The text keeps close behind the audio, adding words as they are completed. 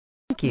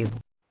Thank you.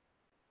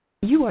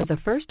 You are the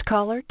first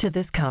caller to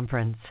this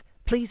conference.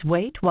 Please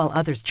wait while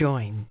others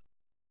join.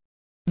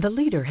 The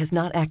leader has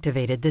not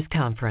activated this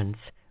conference.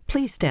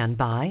 Please stand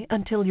by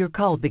until your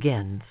call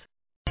begins.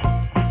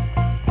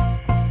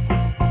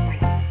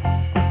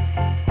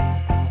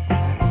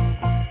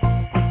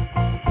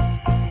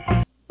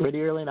 Ready,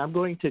 Earlene? I'm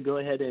going to go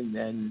ahead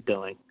and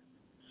going.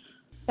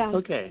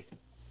 Okay.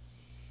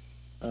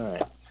 All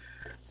right.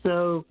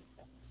 So,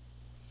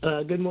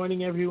 good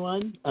morning,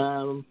 everyone.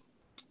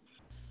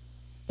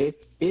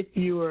 If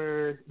you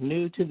are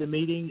new to the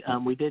meeting,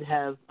 we did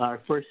have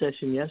our first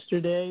session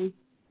yesterday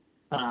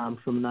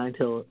from 9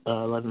 till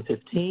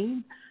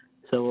 11:15.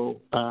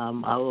 So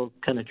I will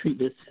kind of treat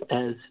this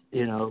as,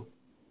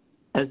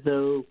 as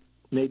though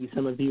maybe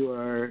some of you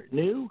are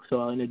new. So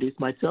I'll introduce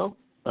myself.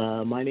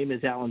 My name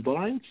is Alan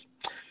Barnes.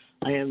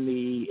 I am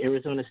the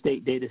Arizona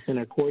State Data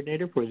Center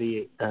Coordinator for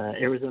the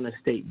Arizona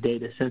State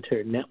Data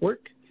Center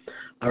Network.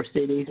 Our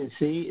state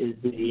agency is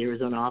the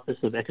Arizona Office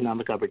of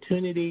Economic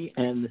Opportunity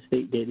and the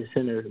State Data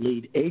Center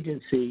Lead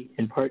Agency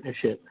in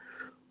partnership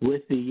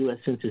with the U.S.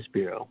 Census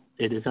Bureau.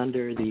 It is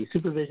under the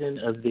supervision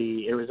of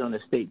the Arizona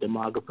State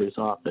Demographer's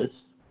Office.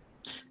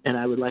 And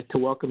I would like to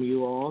welcome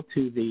you all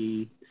to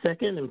the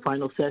second and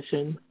final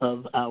session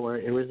of our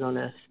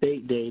Arizona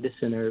State Data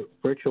Center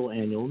virtual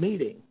annual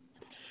meeting.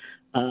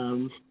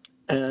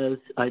 As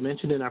I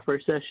mentioned in our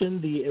first session,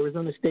 the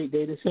Arizona State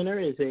Data Center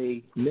is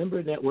a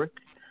member network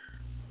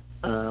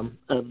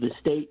of the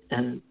state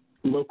and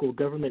local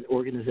government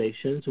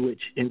organizations,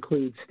 which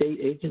include state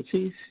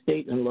agencies,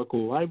 state and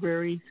local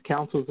libraries,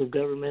 councils of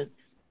government,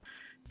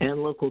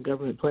 and local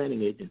government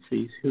planning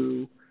agencies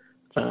who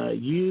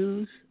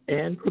use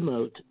and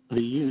promote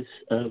the use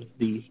of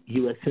the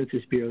U.S.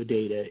 Census Bureau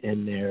data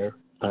in their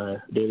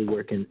daily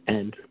work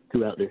and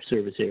throughout their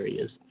service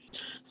areas.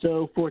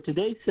 So for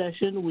today's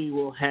session, we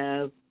will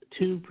have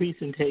two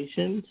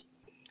presentations.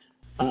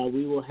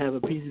 We will have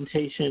a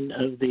presentation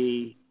of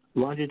the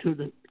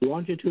longitudinal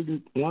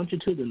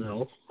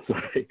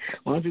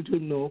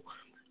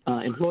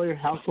Employer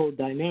Household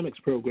Dynamics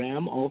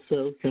Program,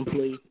 also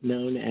simply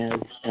known as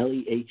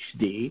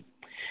LEHD.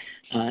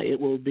 It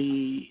will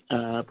be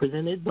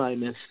presented by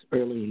Ms.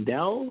 Earlene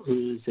Dowell,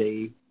 who is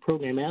a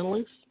program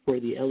analyst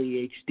for the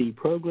LEHD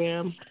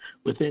program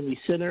within the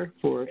Center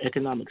for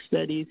Economic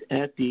Studies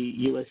at the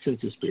U.S.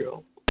 Census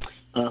Bureau.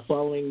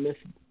 Following Ms.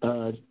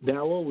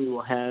 Dowell, we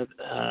will have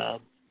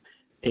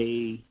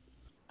a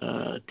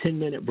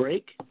 10-minute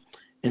break,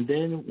 and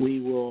then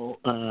we will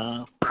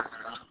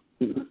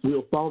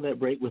follow that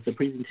break with a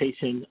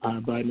presentation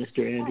by Mr.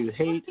 Andrew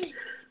Hait,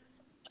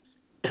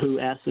 who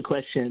asked the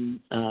question,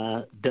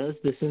 does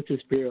the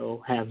Census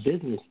Bureau have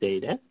business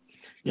data?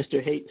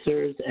 Mr. Hait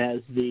serves as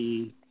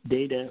the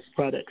Data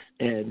Products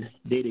and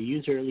Data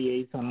User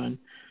Liaison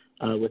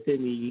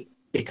within the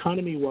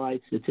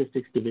Economy-Wide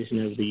Statistics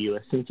Division of the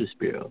U.S. Census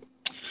Bureau.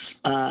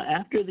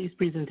 After these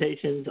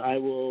presentations, I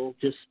will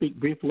just speak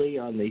briefly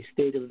on the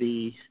state of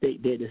the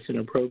State Data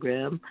Center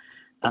program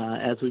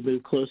as we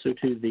move closer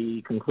to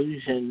the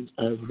conclusion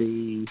of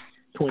the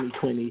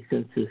 2020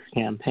 census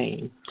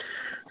campaign.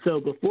 So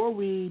before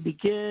we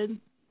begin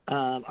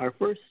our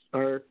first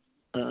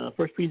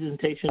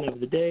presentation of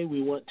the day,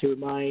 we want to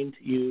remind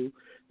you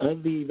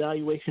of the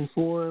evaluation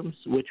forms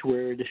which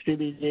were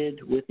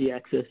distributed with the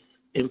access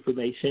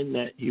information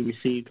that you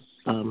received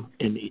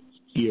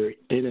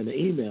in an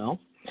email.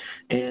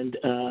 And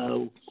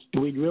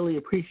we'd really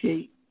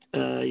appreciate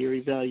your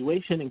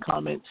evaluation and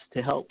comments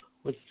to help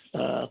with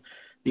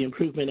the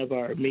improvement of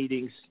our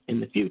meetings in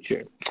the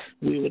future.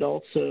 We would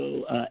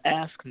also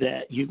ask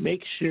that you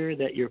make sure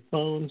that your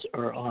phones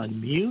are on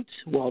mute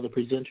while the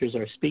presenters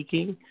are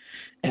speaking.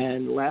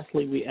 And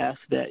lastly, we ask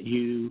that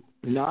you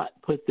not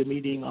put the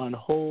meeting on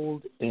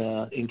hold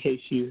in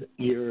case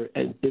you're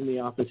in the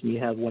office and you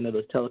have one of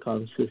those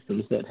telecom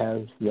systems that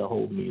has the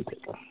hold music.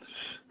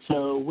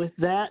 So with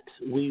that,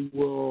 we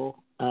will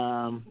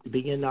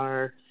begin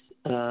our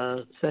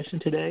session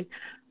today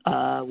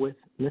with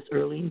Ms.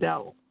 Earlene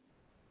Dowell.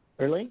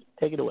 Earlene,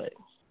 take it away.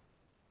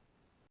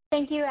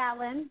 Thank you,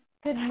 Alan.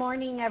 Good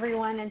morning,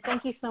 everyone, and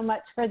thank you so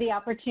much for the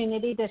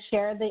opportunity to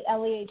share the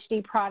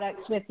LEHD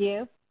products with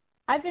you.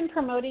 I've been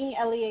promoting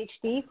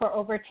LEHD for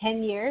over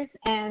 10 years,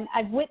 and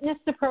I've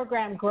witnessed the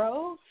program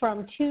grow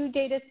from 2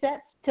 data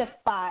sets to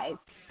 5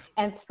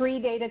 and 3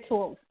 data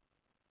tools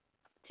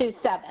to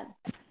 7.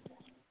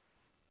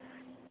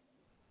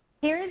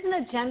 Here is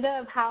an agenda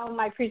of how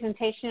my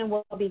presentation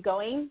will be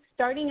going,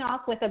 starting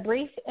off with a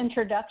brief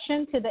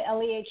introduction to the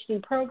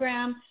LEHD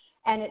program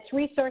and its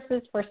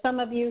resources for some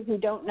of you who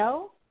don't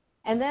know,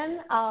 and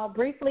then I'll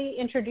briefly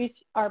introduce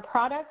our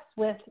products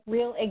with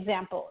real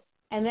examples,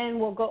 and then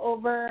we'll go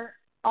over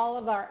all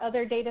of our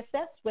other data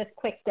sets with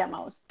quick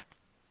demos.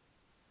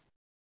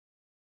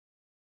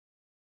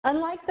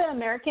 Unlike the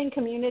American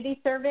Community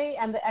Survey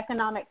and the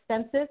Economic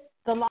Census,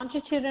 the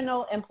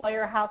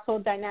Longitudinal-Employer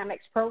Household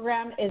Dynamics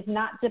Program is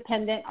not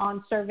dependent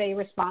on survey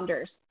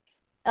responders.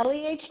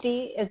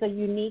 LEHD is a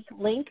unique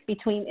link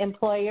between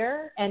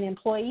employer and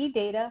employee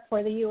data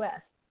for the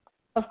U.S.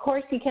 Of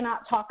course, you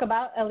cannot talk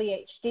about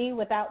LEHD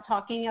without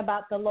talking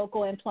about the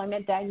Local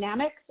Employment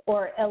Dynamics,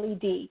 or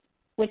LED,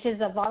 which is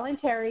a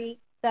voluntary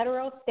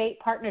federal-state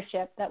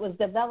partnership that was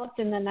developed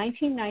in the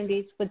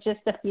 1990s with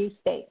just a few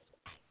states.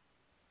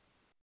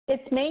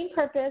 Its main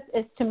purpose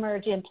is to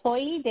merge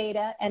employee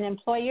data and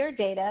employer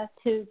data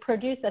to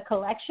produce a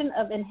collection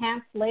of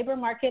enhanced labor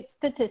market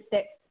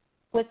statistics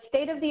with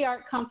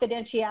state-of-the-art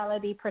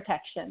confidentiality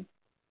protection.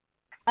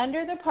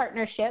 Under the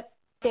partnership,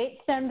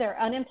 states send their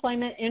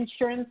unemployment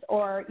insurance,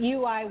 or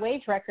UI,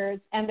 wage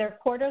records and their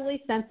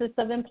quarterly Census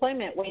of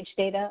Employment wage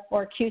data,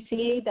 or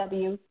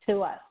QCEW,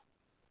 to us,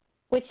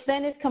 which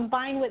then is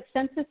combined with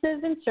censuses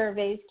and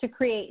surveys to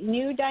create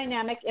new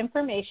dynamic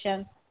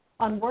information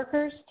on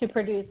workers to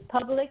produce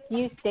public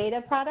use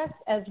data products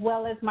as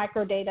well as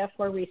microdata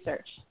for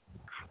research.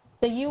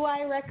 The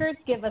UI records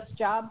give us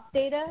jobs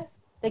data,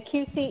 the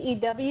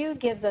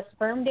QCEW gives us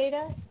firm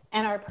data,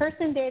 and our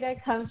person data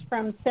comes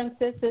from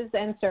censuses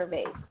and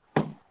surveys.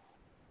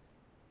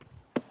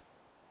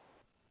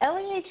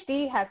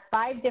 LEHD has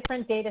 5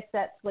 different data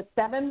sets with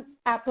 7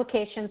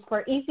 applications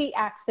for easy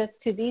access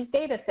to these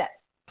data sets.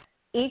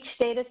 Each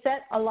data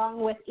set, along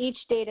with each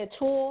data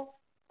tool,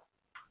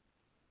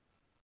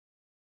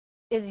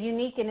 is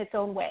unique in its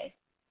own way.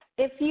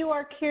 If you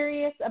are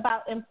curious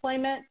about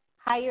employment,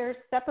 hires,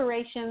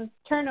 separations,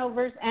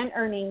 turnovers, and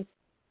earnings,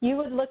 you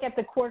would look at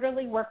the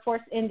Quarterly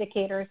Workforce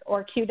Indicators,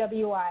 or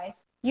QWI,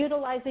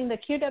 utilizing the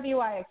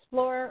QWI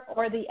Explorer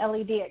or the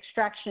LED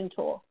Extraction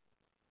tool.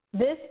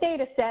 This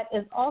data set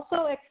is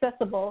also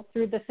accessible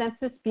through the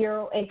Census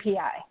Bureau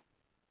API.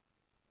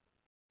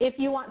 If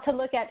you want to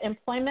look at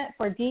employment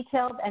for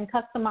detailed and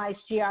customized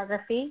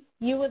geography,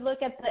 you would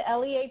look at the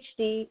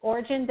LEHD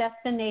Origin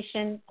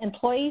Destination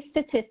Employee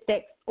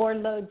Statistics, or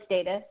LOADS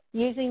data,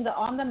 using the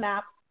On the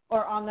Map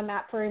or On the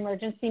Map for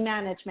Emergency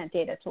Management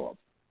data tools.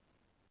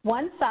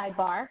 One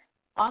sidebar,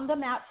 On the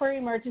Map for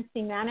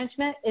Emergency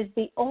Management is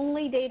the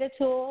only data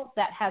tool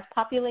that has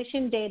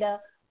population data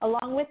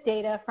along with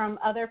data from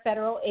other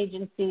federal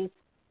agencies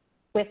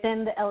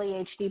within the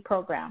LEHD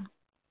program.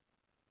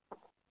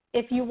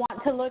 If you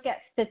want to look at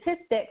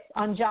statistics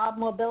on job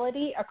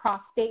mobility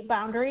across state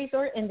boundaries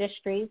or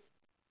industries,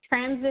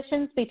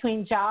 transitions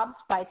between jobs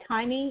by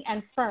timing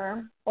and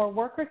firm or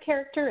worker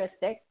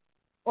characteristics,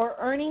 or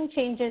earning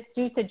changes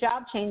due to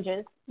job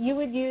changes, you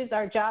would use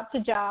our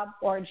job-to-job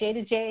or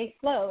J2J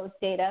flows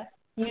data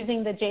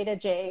using the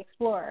J2J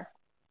Explorer.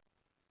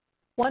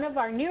 One of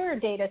our newer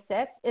data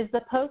sets is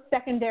the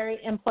Post-Secondary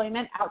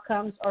Employment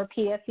Outcomes, or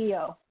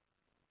PSEO.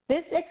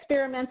 This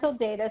experimental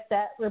data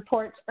set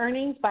reports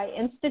earnings by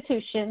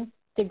institution,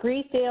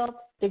 degree field,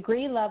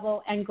 degree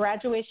level, and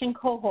graduation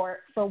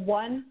cohort for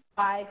 1,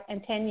 5,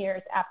 and 10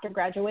 years after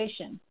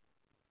graduation.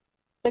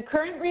 The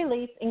current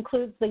release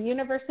includes the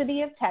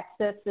University of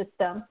Texas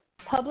system,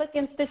 public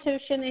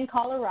institution in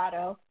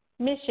Colorado,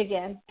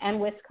 Michigan, and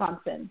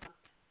Wisconsin.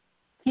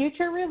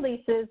 Future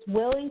releases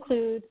will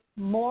include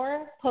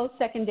more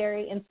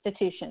post-secondary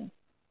institutions.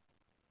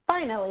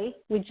 Finally,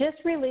 we just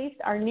released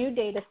our new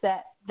data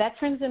set,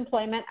 Veterans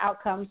Employment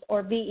Outcomes,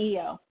 or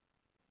VEO.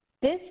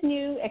 This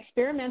new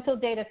experimental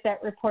data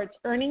set reports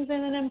earnings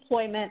and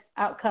employment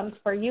outcomes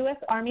for U.S.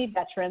 Army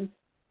veterans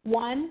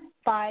 1,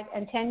 5,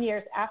 and 10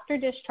 years after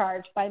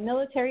discharge by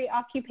military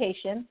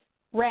occupation,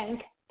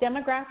 rank,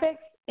 demographics,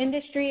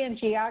 industry, and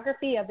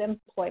geography of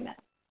employment.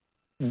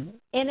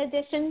 In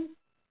addition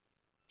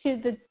to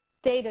the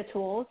data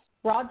tools,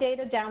 raw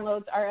data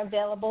downloads are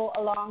available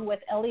along with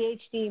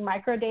LEHD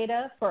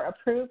microdata for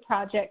approved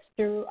projects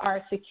through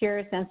our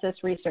secure census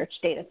research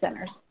data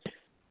centers.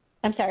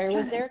 I'm sorry,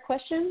 was there a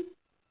question?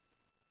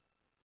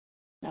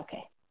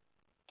 Okay.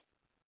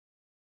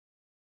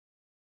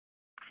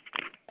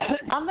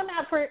 On the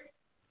Map for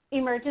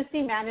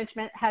Emergency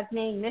Management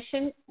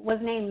was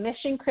named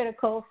mission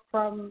critical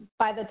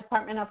by the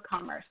Department of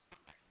Commerce.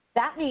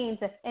 That means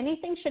if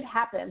anything should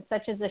happen,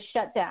 such as a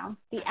shutdown,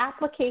 the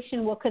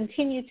application will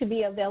continue to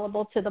be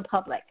available to the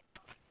public.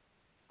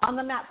 On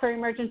the Map for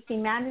Emergency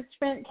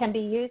Management can be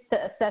used to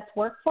assess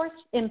workforce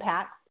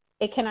impacts.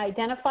 It can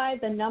identify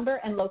the number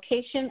and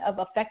location of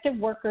affected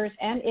workers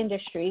and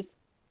industries.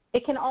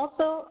 It can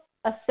also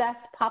assess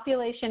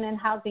population and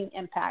housing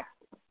impacts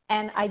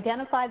and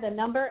identify the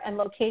number and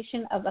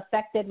location of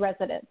affected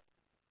residents.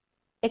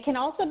 It can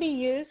also be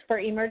used for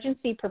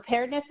emergency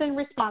preparedness and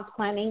response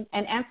planning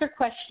and answer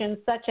questions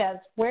such as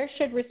where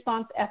should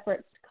response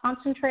efforts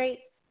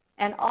concentrate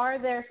and are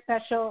there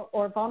special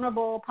or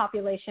vulnerable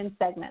population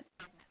segments.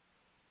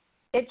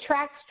 It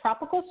tracks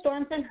tropical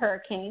storms and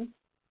hurricanes,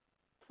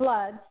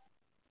 floods,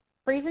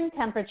 freezing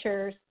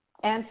temperatures,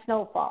 and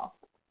snowfall.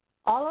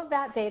 All of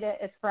that data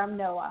is from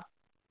NOAA.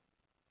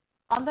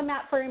 On the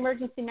Map for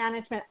Emergency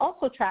Management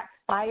also tracks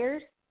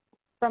fires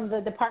from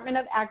the Department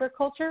of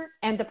Agriculture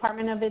and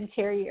Department of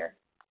Interior.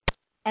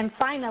 And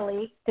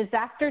finally,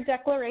 disaster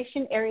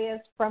declaration areas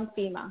from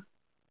FEMA,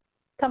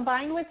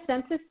 combined with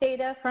census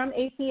data from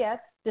ACS,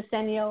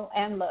 Decennial,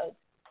 and LOADS.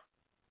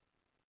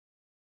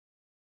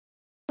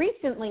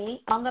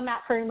 Recently, On the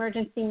Map for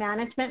Emergency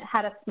Management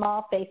had a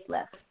small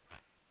facelift.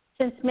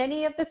 Since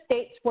many of the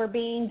states were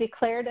being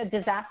declared a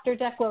disaster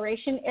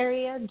declaration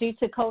area due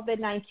to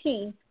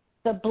COVID-19,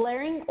 the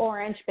blaring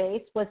orange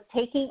base was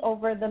taking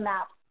over the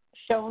map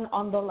shown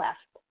on the left.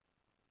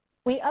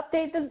 We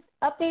updated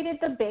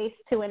the base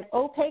to an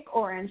opaque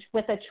orange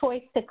with a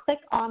choice to click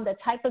on the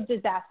type of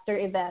disaster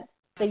event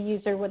the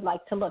user would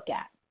like to look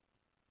at.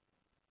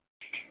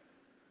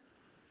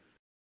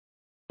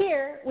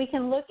 Here, we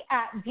can look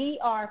at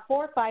DR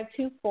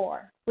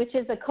 4524, which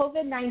is a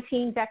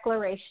COVID-19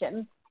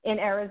 declaration in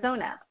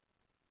Arizona.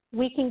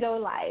 We can go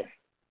live.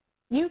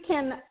 You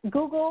can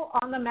Google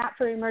on the map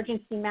for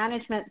emergency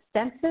management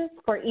census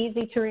for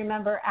easy to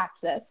remember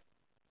access,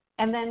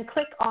 and then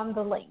click on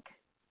the link.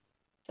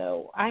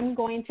 So I'm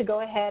going to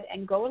go ahead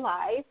and go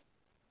live.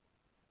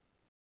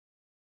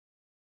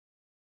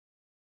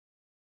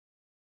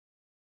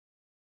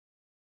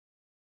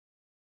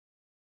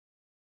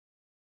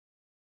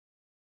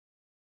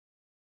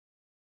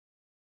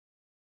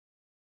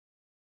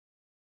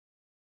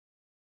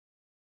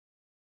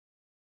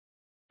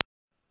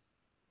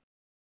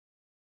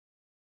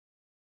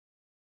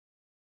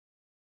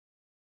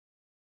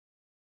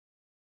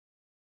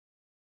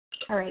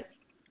 All right.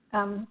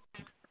 Can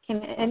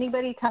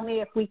anybody tell me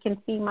if we can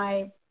see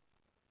my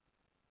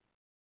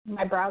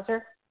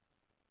browser?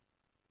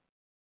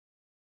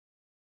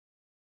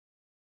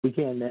 We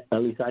can,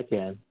 at least I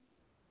can.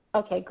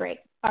 Okay, great.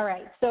 All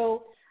right.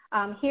 So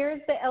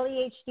here's the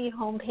LEHD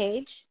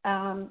homepage.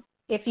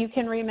 If you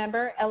can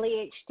remember,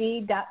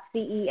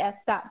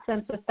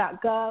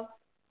 lehd.ces.census.gov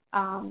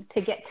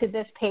to get to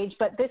this page.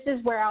 But this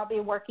is where I'll be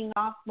working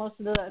off most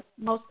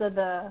of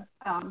the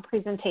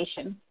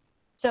presentation.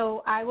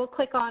 So I will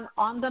click on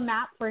the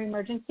map for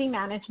emergency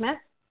management,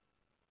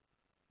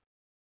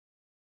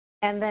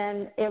 and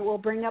then it will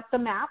bring up the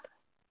map.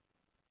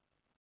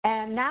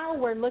 And now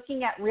we're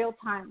looking at real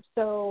time.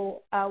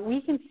 So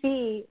we can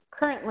see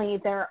currently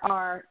there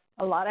are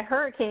a lot of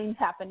hurricanes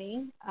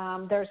happening.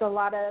 There's a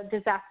lot of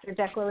disaster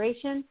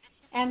declaration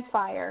and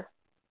fire.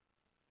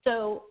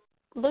 So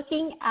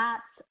looking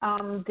at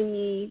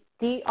the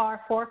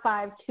DR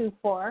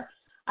 4524,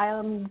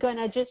 I'm going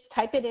to just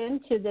type it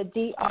into the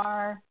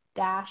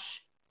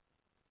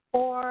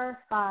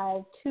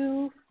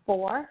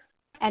DR-4524,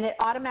 and it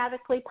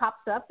automatically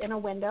pops up in a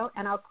window,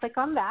 and I'll click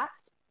on that.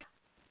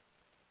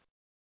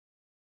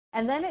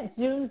 And then it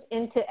zooms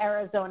into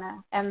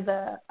Arizona and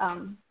the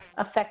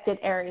affected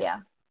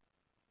area.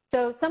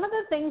 So some of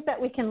the things that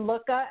we can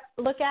look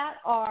at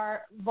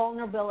are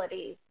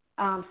vulnerabilities,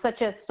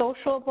 such as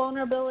social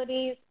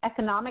vulnerabilities,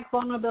 economic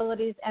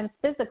vulnerabilities, and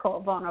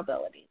physical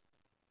vulnerabilities.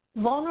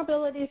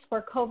 Vulnerabilities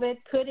for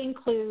COVID could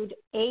include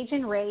age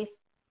and race,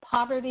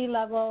 poverty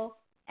level,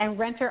 and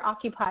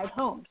renter-occupied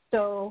homes.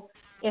 So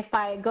if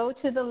I go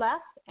to the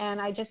left and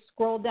I just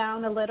scroll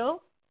down a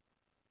little,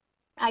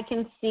 I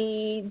can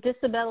see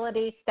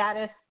disability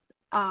status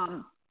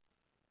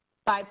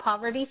by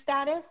poverty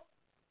status.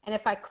 And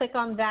if I click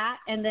on that,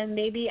 and then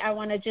maybe I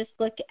want to just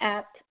look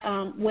at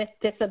with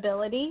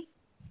disability,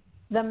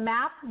 the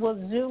map will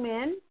zoom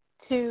in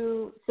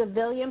to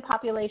civilian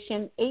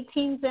population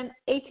 18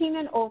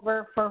 and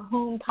over for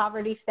whom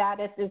poverty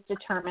status is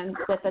determined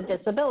with a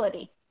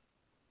disability.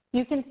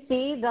 You can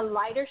see the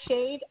lighter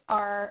shade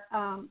are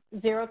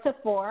 0 to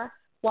 4,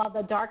 while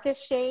the darkest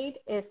shade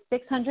is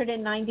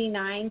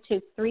 699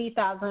 to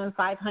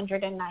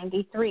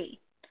 3,593.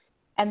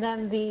 And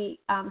then the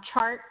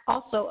chart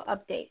also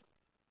updates.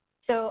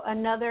 So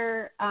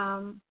another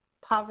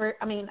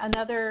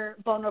another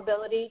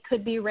vulnerability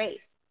could be race.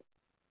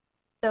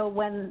 So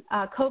when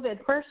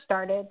COVID first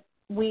started,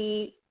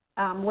 we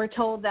were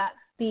told that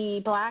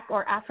the Black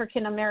or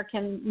African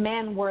American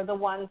men were the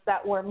ones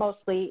that were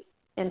mostly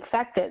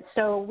infected.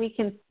 So we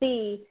can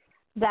see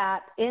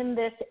that in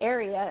this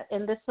area,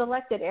 in this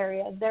selected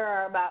area, there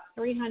are about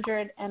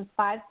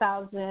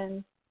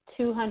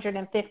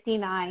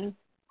 305,259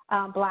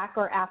 Black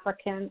or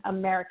African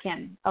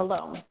American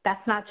alone.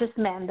 That's not just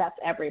men, that's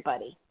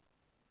everybody.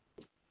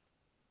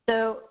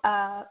 So,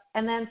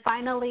 and then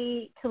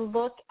finally, to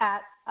look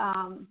at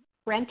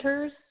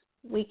renters,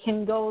 we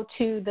can go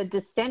to the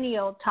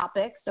decennial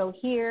topic. So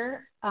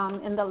here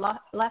in the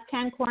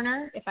left-hand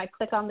corner, if I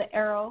click on the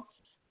arrow,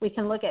 we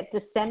can look at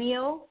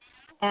decennial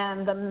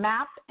and the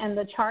map and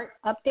the chart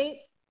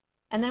updates.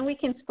 And then we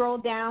can scroll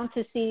down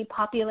to see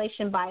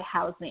population by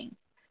housing.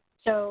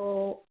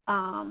 So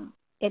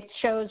it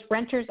shows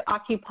renters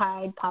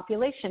occupied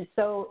population.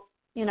 So,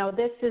 you know,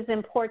 this is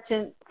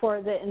important for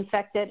the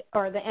infected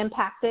or the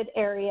impacted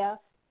area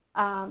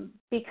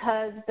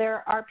because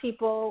there are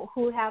people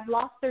who have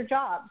lost their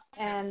jobs.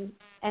 And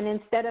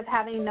instead of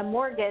having the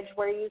mortgage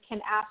where you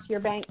can ask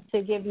your bank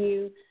to give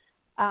you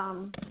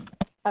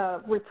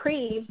a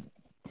reprieve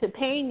to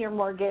paying your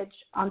mortgage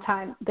on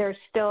time, there's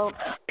still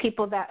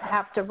people that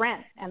have to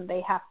rent and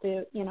they have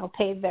to, you know,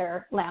 pay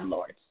their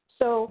landlords.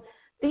 So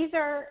these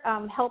are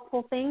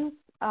helpful things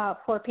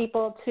for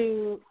people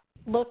to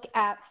look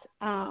at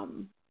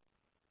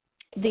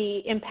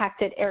the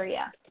impacted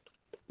area.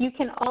 You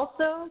can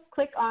also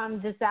click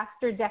on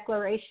disaster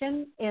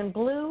declaration in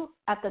blue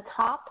at the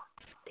top,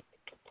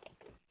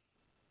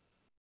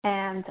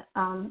 and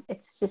it's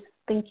just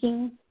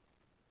thinking.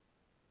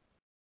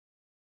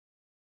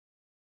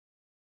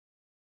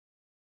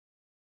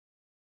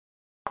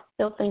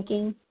 Still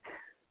thinking.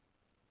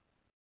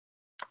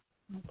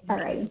 All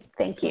right,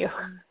 thank you.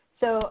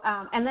 So,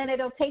 and then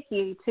it'll take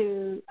you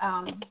to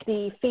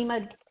the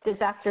FEMA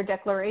disaster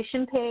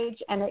declaration page,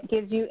 and it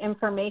gives you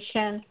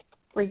information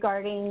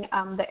regarding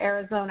the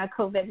Arizona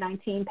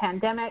COVID-19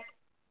 pandemic.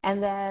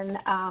 And then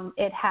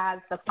it has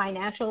the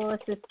financial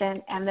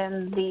assistance and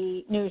then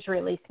the news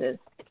releases.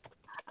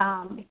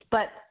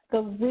 But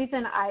the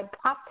reason I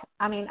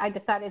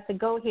decided to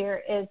go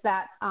here is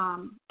that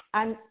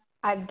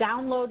I've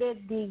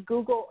downloaded the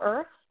Google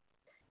Earth,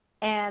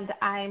 and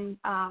I'm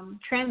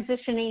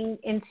transitioning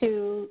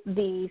into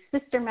the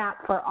sister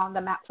map for On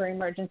the Map for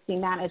Emergency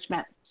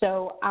Management.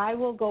 So I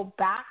will go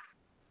back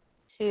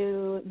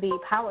to the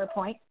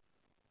PowerPoint.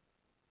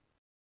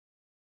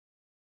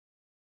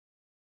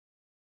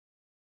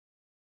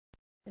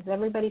 Is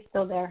everybody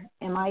still there?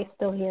 Am I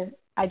still here?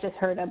 I just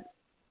heard a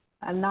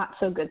not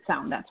so good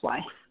sound, that's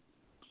why.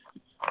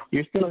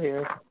 You're still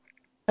here.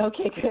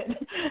 Okay, good.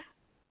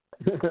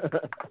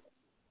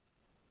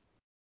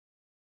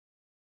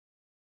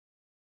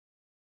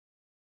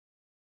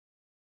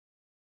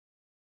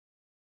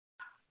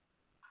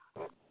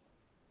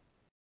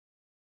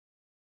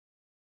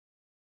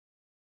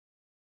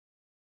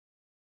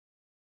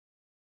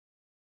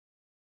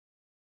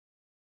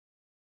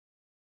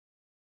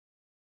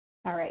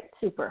 All right,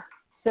 super.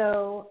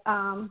 So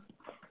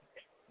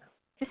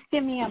just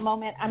give me a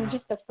moment. I'm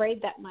just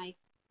afraid that my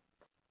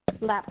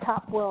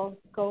laptop will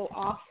go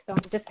off, so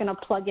I'm just going to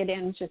plug it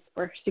in just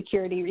for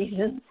security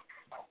reasons.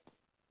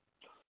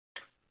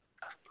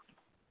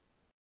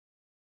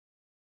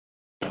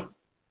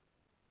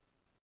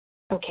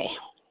 Okay.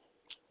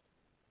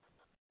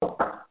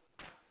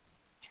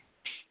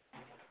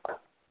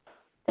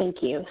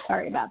 Thank you.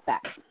 Sorry about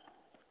that.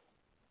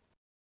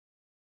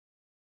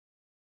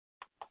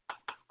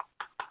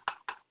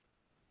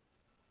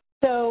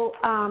 So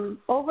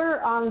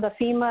over on the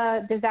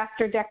FEMA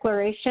disaster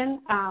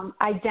declaration,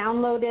 I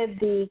downloaded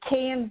the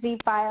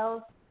KMZ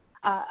files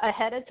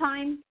ahead of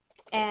time,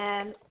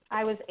 and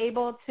I was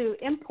able to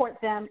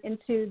import them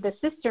into the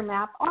sister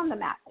map On the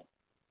Map.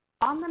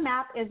 On the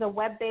Map is a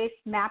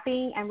web-based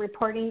mapping and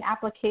reporting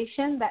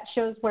application that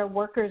shows where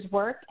workers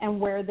work and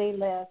where they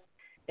live.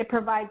 It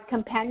provides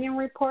companion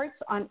reports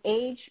on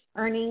age,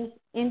 earnings,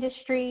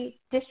 industry,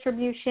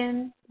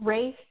 distribution,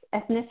 race,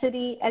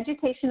 ethnicity,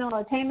 educational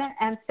attainment,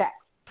 and sex.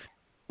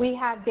 We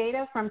have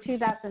data from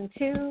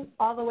 2002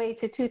 all the way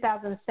to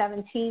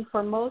 2017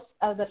 for most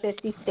of the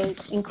 50 states,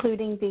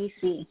 including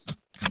DC.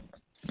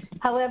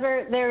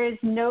 However, there is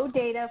no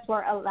data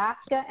for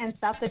Alaska and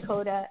South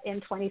Dakota in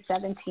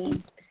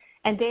 2017.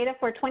 And data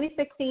for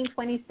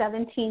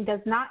 2016-2017 does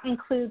not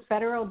include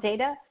federal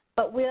data,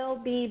 but will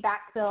be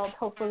backfilled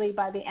hopefully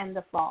by the end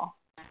of fall.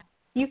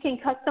 You can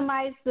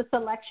customize the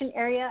selection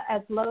area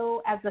as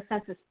low as the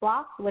census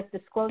block with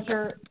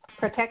disclosure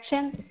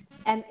protection,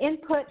 and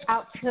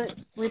input-output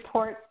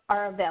reports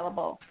are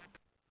available.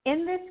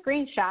 In this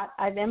screenshot,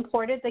 I've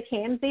imported the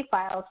KMZ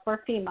files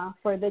for FEMA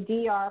for the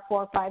DR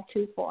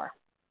 4524.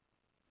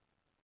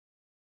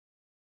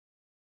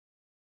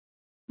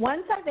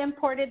 Once I've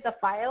imported the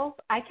files,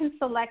 I can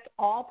select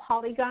all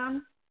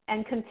polygons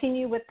and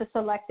continue with the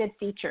selected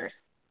features.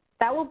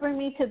 That will bring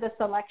me to the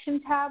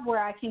selection tab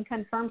where I can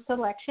confirm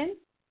selection.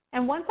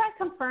 And once I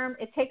confirm,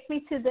 it takes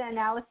me to the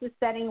analysis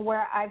setting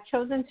where I've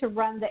chosen to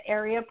run the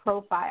area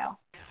profile.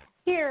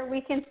 Here we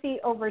can see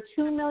over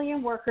 2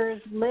 million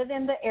workers live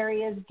in the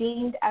areas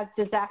deemed as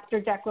disaster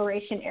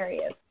declaration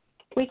areas.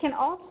 We can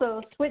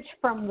also switch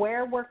from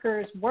where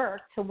workers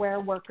work to where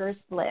workers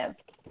live.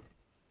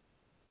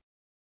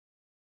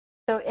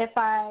 So if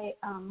I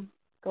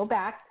go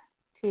back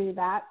to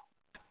that,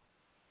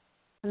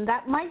 and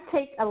that might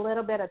take a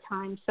little bit of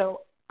time.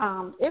 So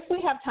if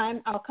we have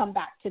time, I'll come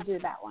back to do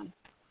that one,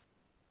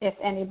 if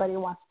anybody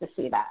wants to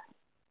see that.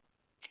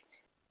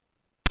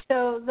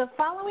 So the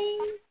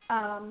following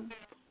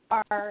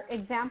are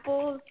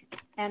examples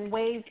and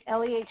ways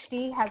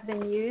LEHD has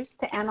been used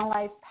to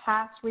analyze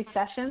past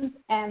recessions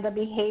and the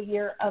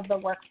behavior of the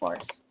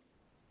workforce.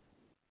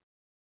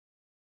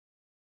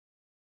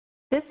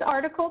 This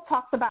article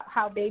talks about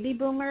how baby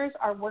boomers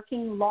are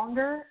working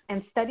longer,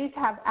 and studies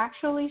have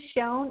actually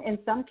shown in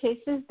some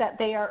cases that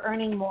they are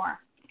earning more.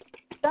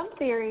 Some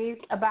theories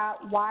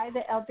about why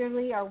the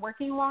elderly are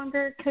working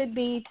longer could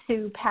be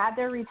to pad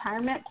their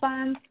retirement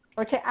funds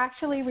or to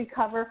actually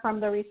recover from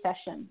the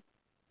recession.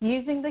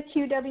 Using the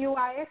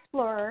QWI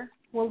Explorer,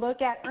 we'll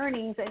look at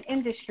earnings and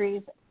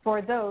industries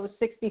for those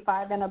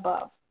 65 and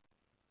above.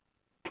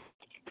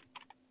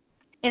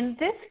 In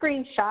this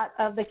screenshot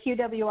of the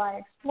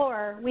QWI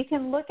Explorer, we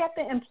can look at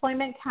the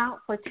employment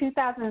count for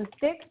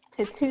 2006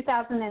 to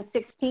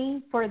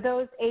 2016 for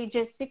those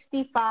ages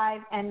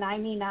 65 and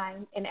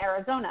 99 in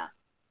Arizona.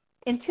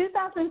 In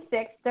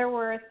 2006, there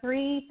were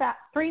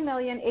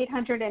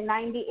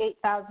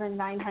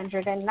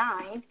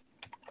 3,898,909.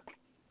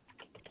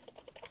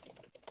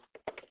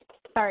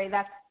 Sorry,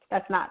 that's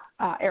that's not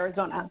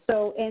Arizona.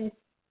 So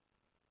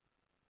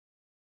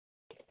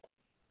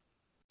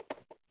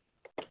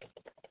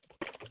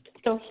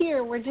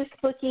here we're just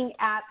looking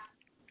at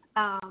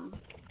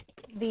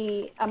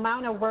the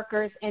amount of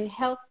workers in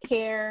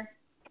healthcare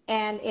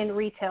and in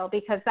retail,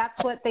 because that's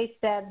what they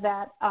said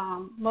that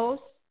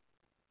most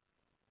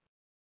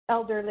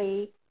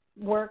elderly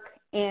work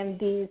in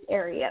these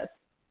areas.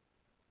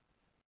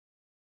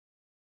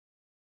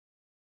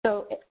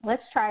 So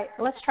let's try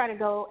to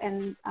go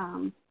and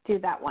do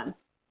that one.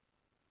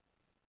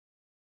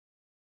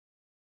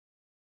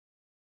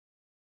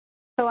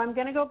 So I'm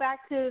going to go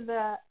back to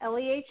the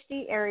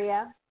LEHD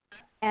area,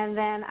 and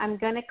then I'm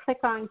going to click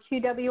on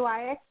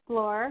QWI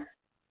Explorer.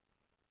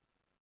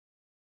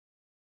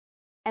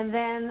 And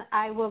then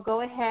I will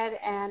go ahead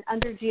and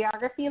under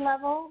geography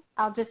level,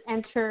 I'll just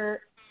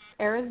enter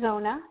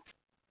Arizona.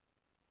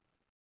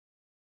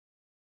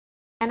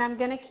 And I'm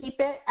going to keep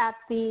it at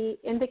the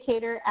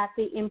indicator at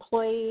the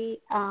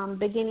employee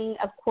beginning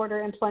of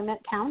quarter employment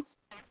counts.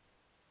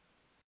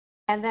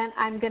 And then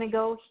I'm going to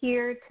go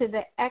here to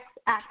the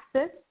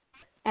x-axis,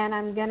 and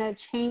I'm going to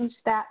change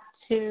that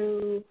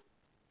to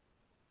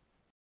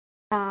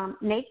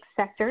NAICS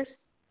sectors.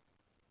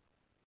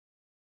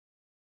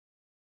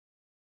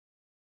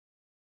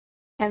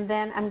 And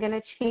then I'm going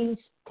to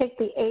take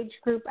the age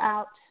group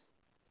out,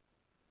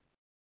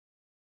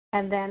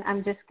 and then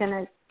I'm just going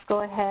to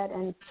go ahead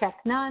and check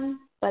none,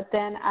 but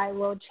then I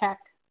will check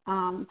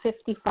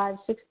 55,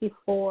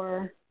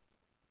 64,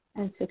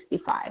 and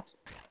 65.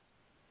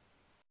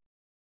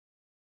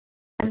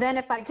 And then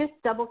if I just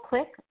double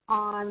click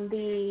on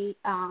the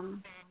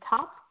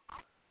top,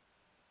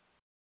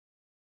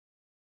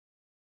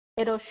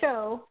 it'll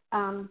show,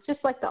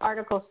 just like the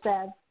article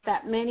said,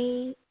 that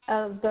many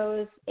of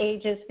those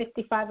ages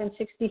 55 and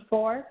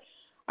 64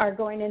 are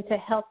going into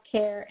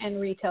healthcare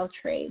and retail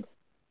trade.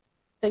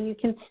 So you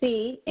can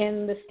see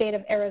in the state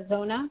of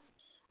Arizona,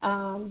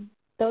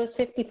 those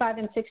 55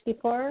 and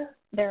 64,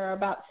 there are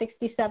about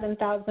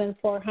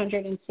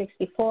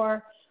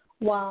 67,464,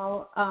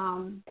 while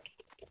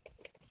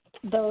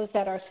those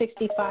that are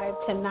 65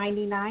 to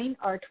 99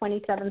 are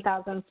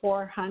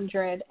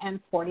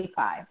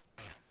 27,445.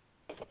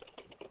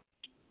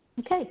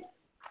 Okay,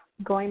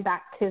 going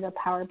back to the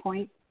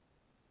PowerPoint.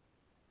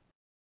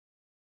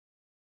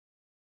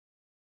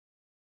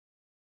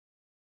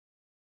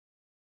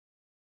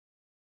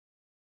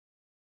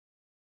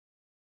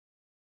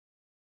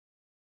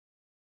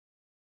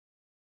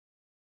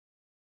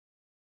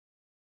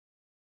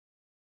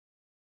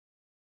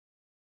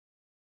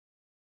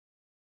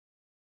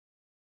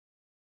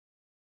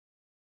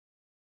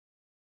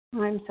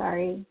 I'm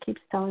sorry, it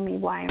keeps telling me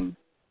why I'm...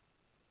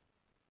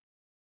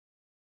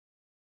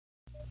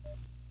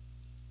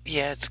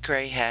 Yeah, it's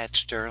gray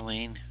hatched,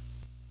 Earlene.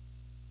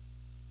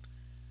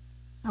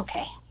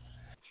 Okay.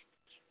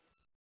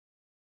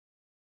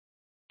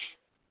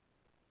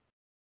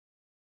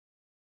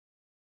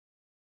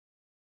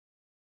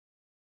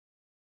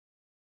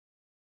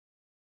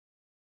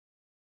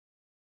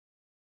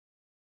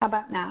 How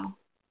about now?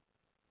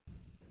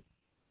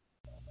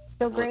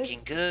 Still great?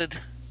 Looking good.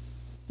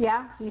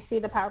 Yeah, you see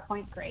the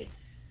PowerPoint? Great.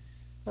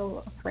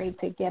 So afraid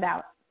to get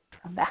out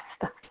of that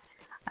stuff.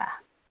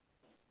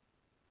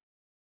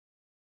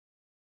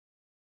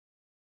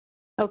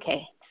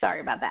 Okay,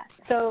 sorry about that.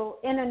 So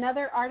in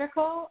another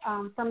article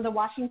from the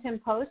Washington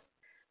Post,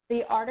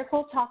 the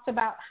article talked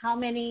about how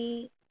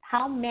men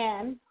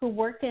who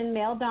worked in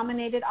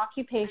male-dominated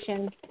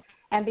occupations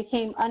and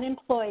became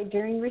unemployed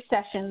during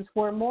recessions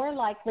were more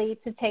likely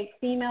to take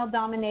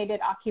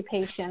female-dominated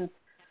occupations.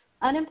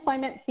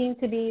 Unemployment seemed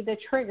to be the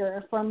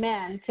trigger for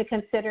men to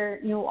consider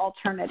new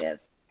alternatives.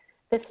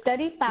 The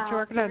study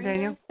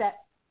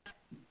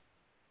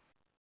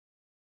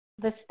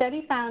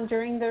found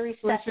during the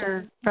recession. With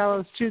your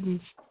fellow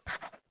students.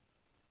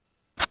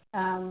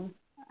 I'm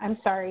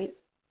sorry.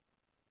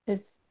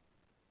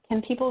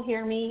 Can people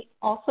hear me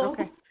also?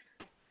 Okay.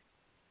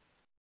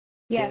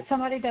 Yeah, Yes.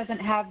 somebody doesn't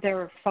have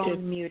their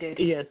phone muted.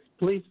 Yes,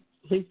 please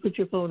put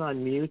your phone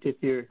on mute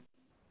if you're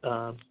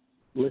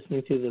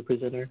listening to the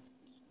presenter.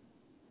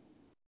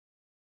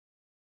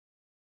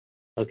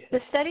 Okay. The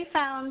study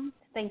found,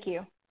 thank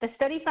you. The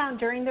study found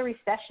during the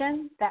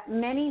recession that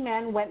many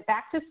men went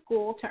back to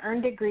school to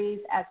earn degrees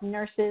as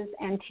nurses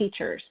and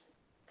teachers.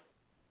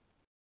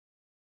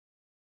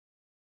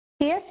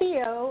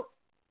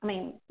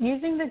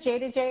 Using the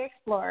J2J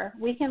Explorer,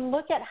 we can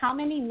look at how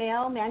many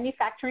male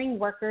manufacturing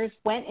workers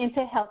went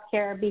into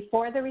healthcare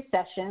before the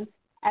recession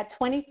at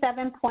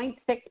 27.6%,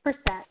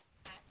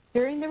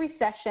 during the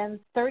recession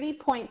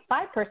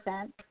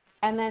 30.5%,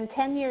 and then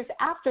 10 years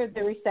after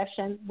the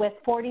recession with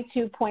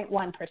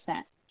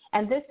 42.1%.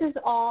 And this is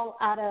all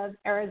out of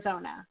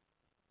Arizona.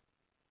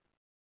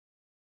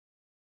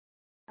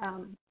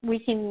 We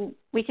can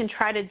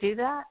try to do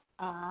that.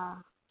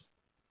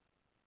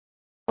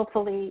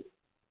 Hopefully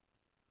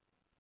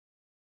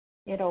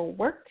it'll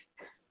work.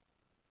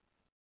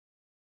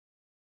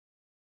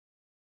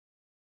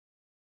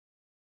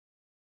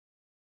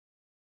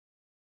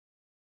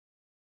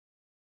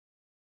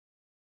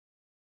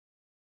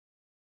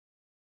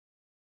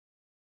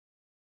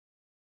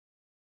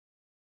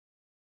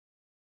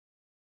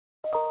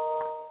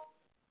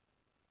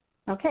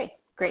 Okay,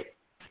 great.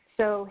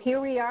 So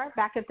here we are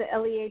back at the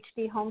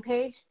LEHD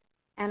homepage,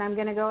 and I'm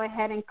going to go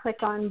ahead and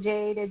click on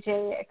J to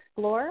J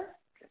Explorer.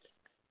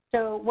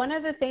 So one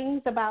of the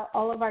things about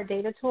all of our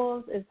data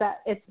tools is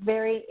that it's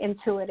very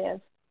intuitive.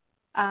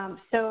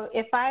 So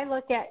if I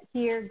look at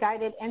here,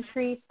 guided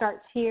entry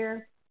starts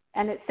here,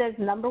 and it says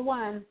number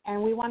 1,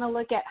 and we want to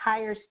look at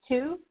hires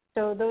to.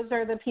 So those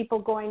are the people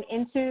going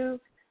into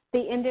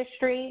the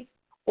industry,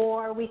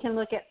 or we can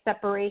look at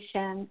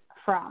separation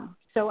from.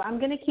 So I'm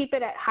going to keep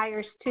it at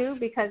hires to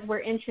because we're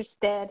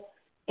interested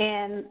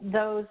in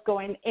those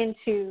going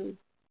into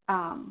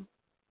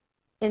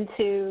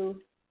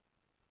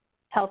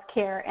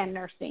healthcare and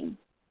nursing.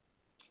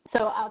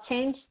 So I'll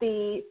change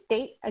the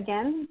state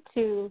again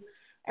to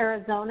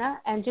Arizona,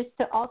 and just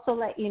to also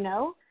let you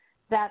know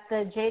that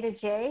the J to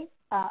J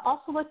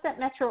also looks at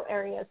metro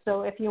areas.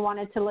 So if you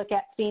wanted to look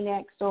at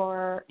Phoenix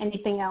or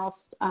anything else,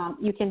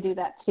 you can do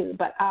that too.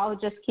 But I'll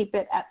just keep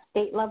it at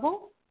state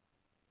level.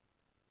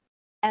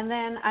 And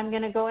then I'm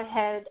going to go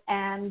ahead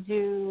and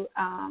do,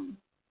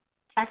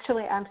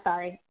 actually, I'm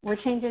sorry, we're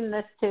changing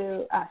this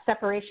to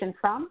separation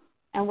from,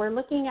 and we're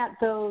looking at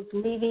those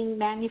leaving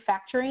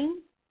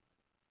manufacturing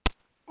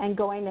and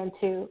going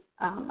into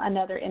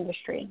another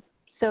industry.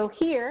 So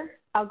here,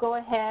 I'll go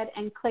ahead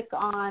and click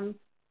on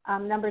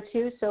number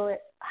 2. So it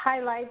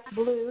highlights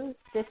blue.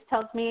 This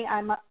tells me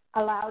I'm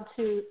allowed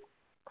to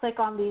click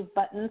on these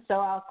buttons. So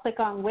I'll click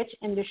on which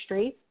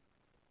industry.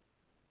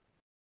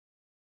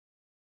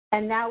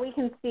 And now we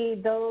can see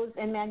those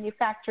in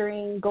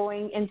manufacturing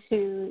going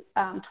into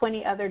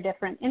 20 other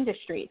different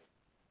industries.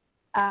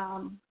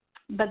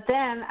 But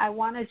then I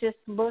want to just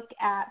look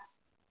at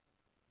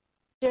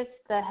just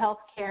the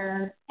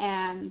healthcare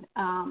and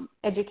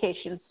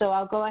education. So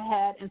I'll go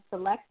ahead and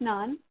select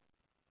none.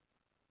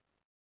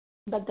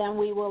 But then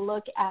we will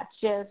look at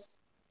just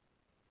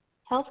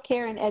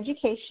healthcare and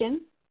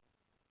education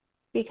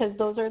because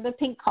those are the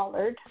pink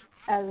colored,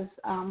 as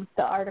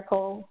the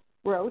article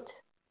wrote.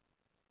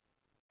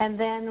 And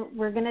then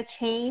we're going to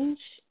change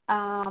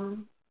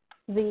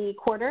the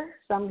quarter.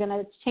 So I'm going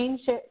to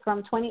change it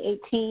from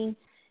 2018,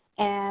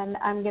 and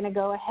I'm going to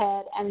go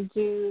ahead and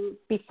do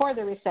before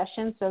the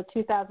recession, so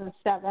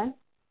 2007,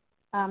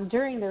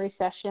 during the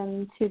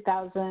recession,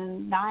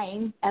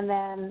 2009, and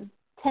then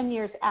 10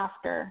 years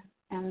after,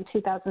 in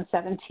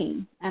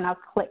 2017. And I'll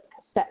click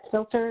Set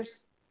Filters.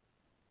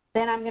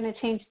 Then I'm going to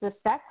change the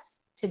sex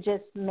to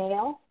just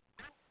male.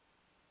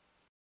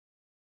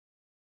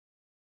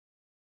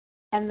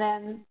 And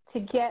then to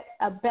get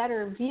a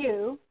better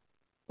view,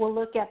 we'll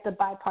look at the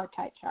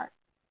bipartite chart.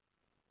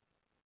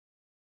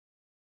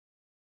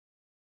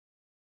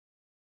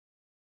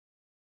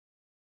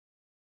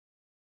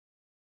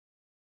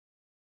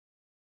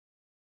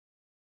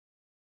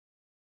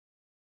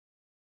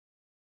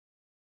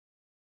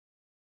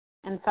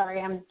 And sorry,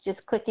 I'm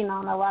just clicking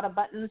on a lot of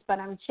buttons, but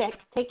I'm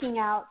taking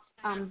out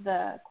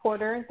the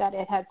quarter that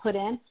it had put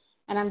in,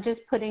 and I'm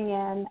just putting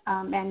in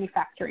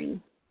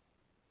manufacturing.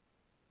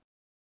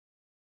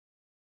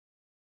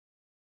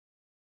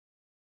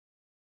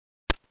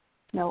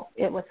 No,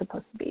 it was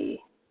supposed to be.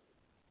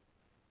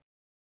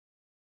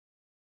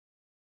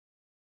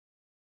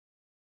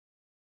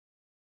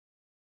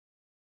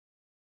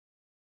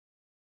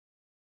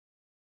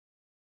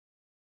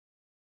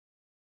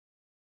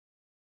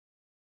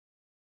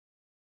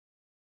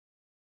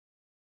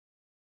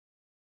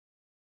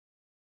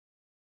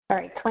 All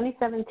right,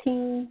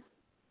 2017,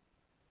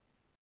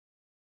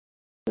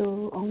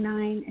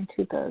 2009, and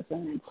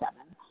 2007.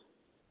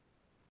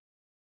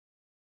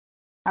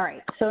 All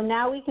right, so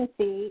now we can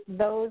see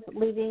those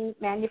leaving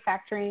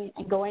manufacturing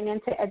and going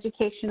into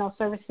educational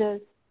services,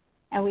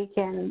 and we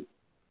can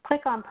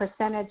click on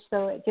percentage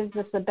so it gives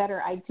us a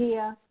better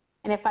idea.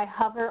 And if I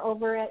hover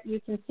over it,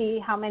 you can see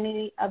how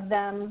many of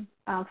them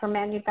from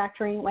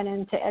manufacturing went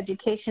into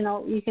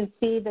educational. You can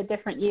see the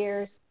different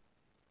years,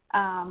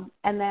 and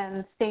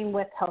then same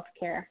with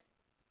healthcare.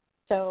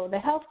 So the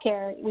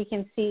healthcare, we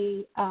can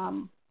see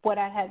what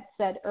I had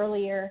said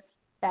earlier,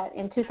 that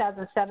in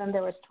 2007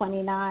 there was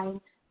 29.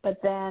 But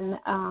then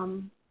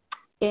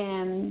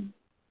in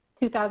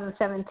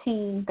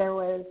 2017, there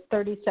was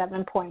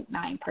 37.9%.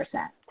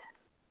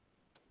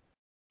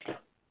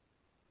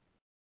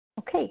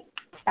 Okay,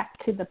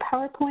 back to the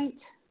PowerPoint.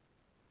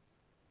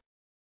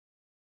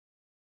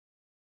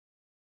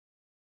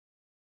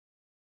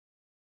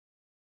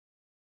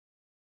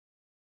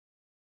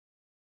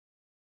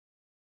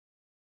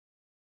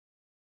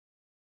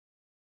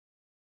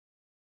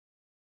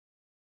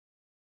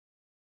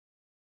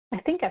 I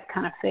think I've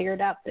kind of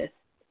figured out this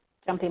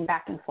jumping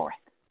back and forth.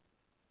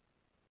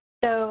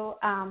 So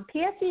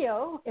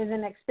PSEO is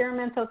an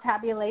experimental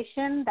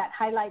tabulation that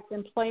highlights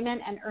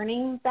employment and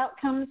earnings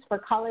outcomes for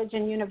college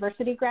and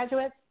university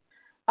graduates.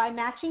 By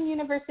matching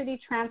university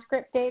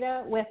transcript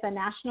data with a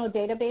national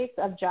database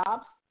of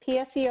jobs,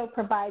 PSEO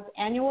provides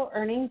annual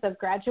earnings of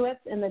graduates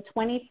in the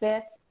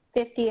 25th,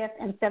 50th,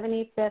 and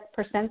 75th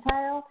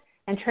percentile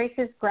and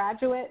traces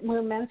graduate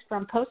movements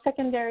from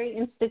post-secondary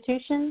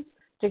institutions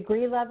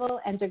degree level,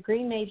 and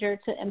degree major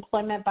to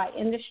employment by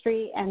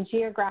industry and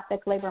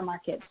geographic labor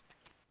markets.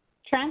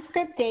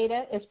 Transcript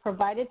data is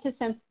provided to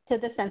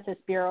the Census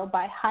Bureau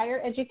by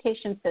higher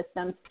education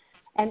systems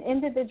and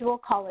individual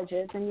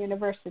colleges and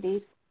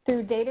universities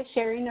through data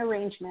sharing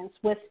arrangements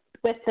with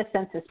the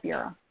Census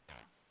Bureau.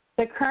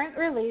 The current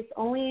release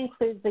only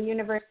includes the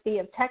University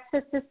of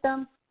Texas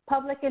system,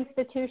 public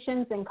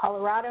institutions in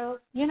Colorado,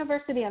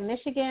 University of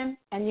Michigan,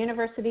 and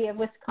University of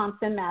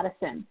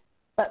Wisconsin-Madison,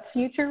 but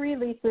future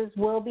releases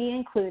will be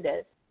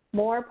included,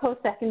 more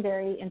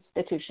post-secondary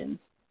institutions.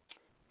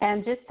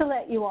 And just to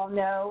let you all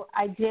know,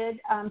 I did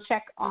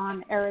check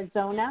on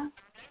Arizona,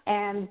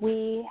 and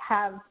we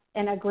have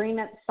an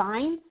agreement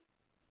signed,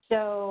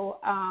 so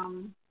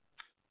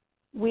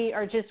we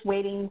are just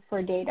waiting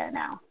for data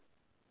now.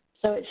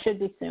 So it should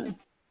be soon.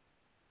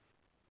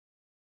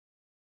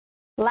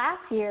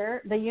 Last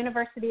year, the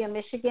University of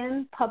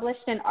Michigan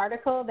published an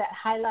article that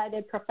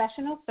highlighted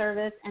professional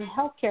service and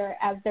healthcare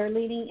as their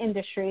leading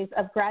industries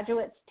of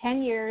graduates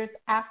 10 years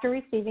after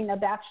receiving a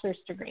bachelor's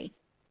degree.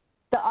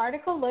 The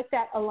article looked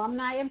at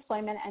alumni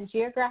employment and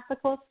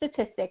geographical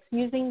statistics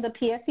using the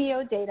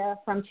PSEO data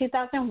from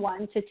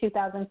 2001 to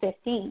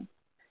 2015.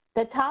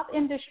 The top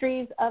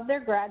industries of their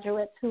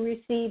graduates who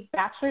received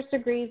bachelor's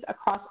degrees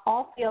across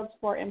all fields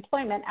for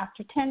employment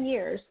after 10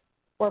 years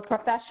were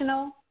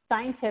professional,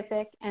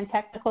 scientific, and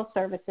technical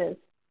services,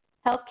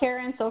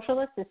 healthcare and social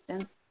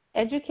assistance,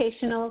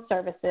 educational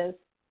services,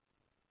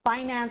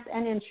 finance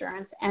and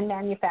insurance, and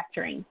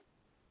manufacturing.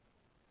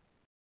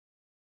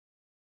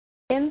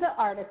 In the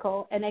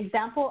article, an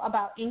example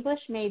about English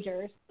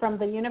majors from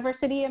the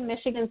University of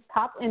Michigan's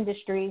top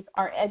industries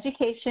are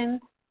education,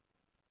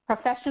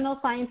 professional,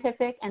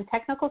 scientific, and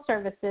technical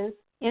services,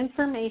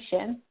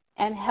 information,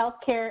 and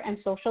healthcare and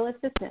social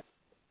assistance.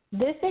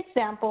 This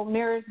example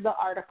mirrors the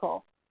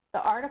article. The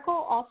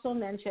article also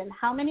mentioned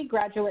how many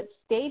graduates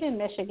stayed in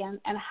Michigan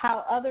and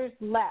how others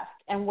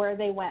left and where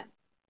they went.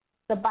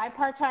 The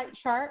bipartite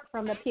chart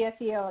from the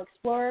PSEO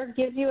Explorer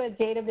gives you a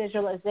data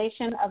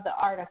visualization of the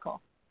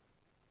article.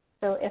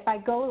 So if I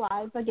go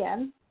live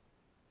again,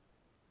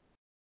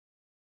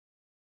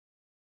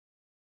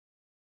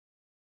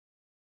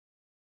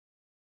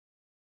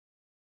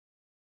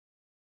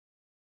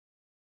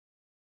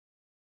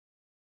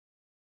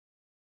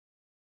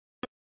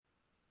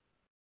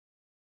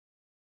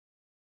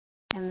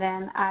 and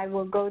then I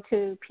will go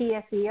to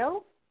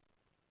PSEO,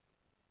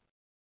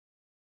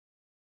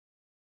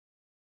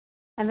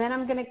 and then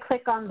I'm going to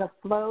click on the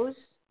flows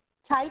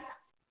type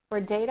for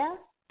data,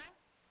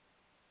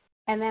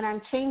 and then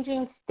I'm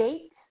changing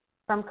state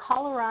from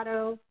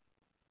Colorado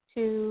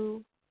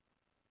to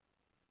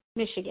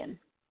Michigan.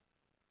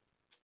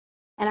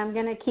 And I'm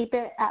going to keep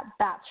it at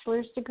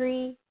bachelor's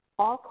degree,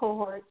 all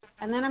cohorts,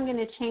 and then I'm going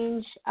to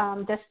change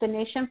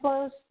destination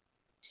flows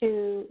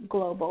to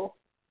global.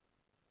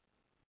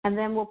 And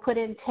then we'll put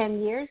in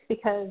 10 years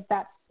because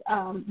that's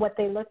what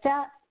they looked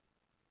at.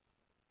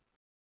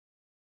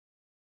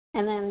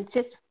 And then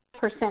just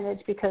percentage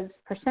because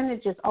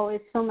percentage is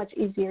always so much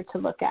easier to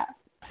look at.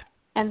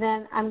 And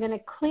then I'm going to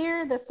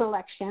clear the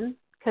selection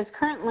because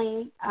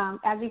currently,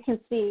 as you can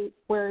see,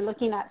 we're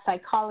looking at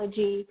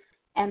psychology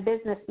and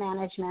business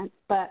management,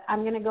 but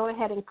I'm going to go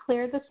ahead and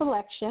clear the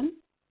selection,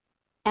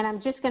 and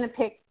I'm just going to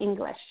pick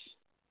English.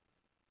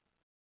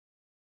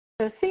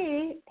 So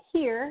see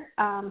here,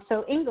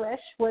 so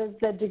English was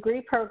the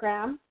degree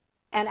program,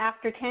 and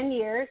after 10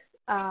 years,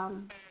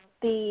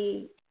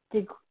 the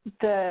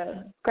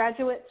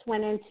graduates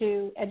went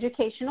into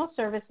educational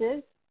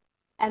services,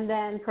 and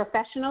then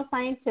professional,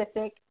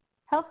 scientific,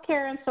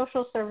 healthcare and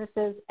social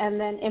services, and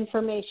then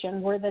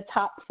information were the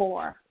top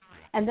four.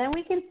 And then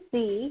we can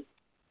see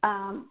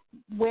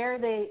where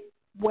they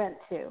went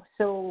to.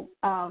 So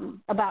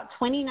about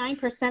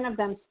 29% of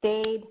them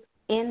stayed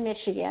in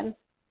Michigan,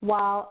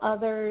 while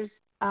others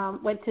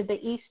went to the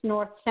East,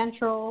 North,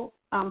 Central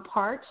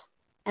part,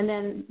 and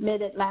then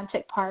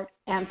Mid-Atlantic part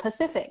and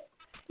Pacific.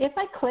 If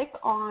I click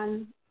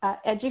on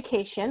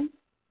education,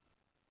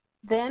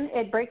 then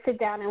it breaks it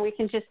down and we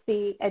can just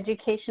see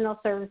educational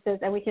services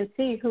and we can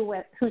see who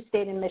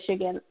stayed in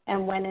Michigan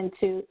and went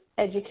into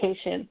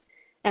education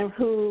and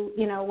who,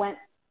 went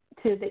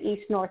to the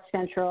East, North,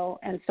 Central,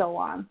 and so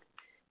on.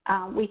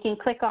 We can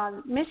click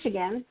on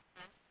Michigan.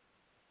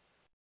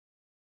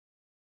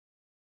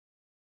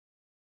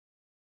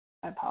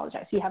 I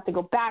apologize. You have to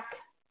go back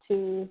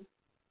to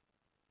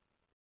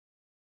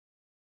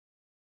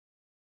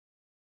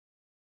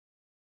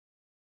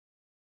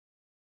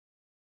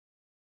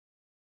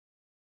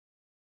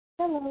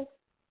hello.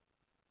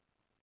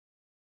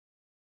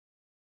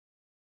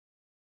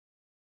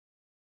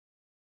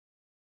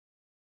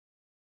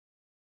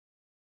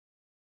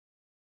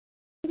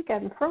 I think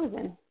I'm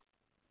frozen.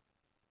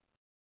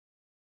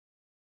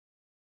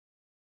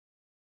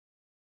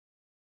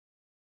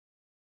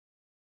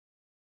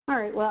 All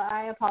right, well,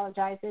 I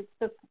apologize.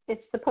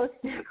 It's supposed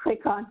to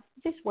click on.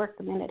 It just worked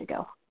a minute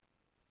ago.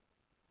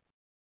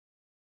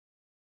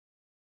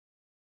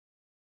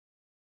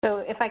 So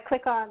if I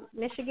click on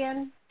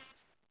Michigan,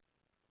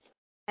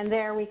 And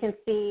there we can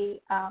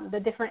see the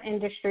different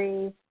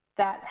industries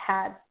that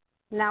had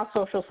now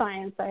social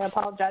science. I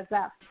apologize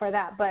for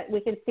that, but we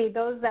can see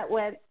those that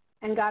went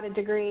and got a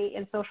degree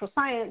in social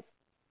science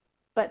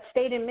but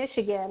stayed in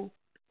Michigan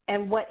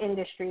and what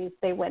industries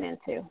they went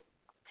into.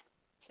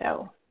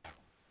 So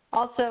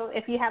also,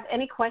 if you have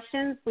any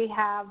questions, we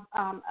have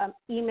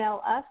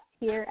email us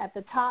here at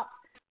the top.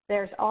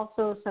 There's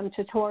also some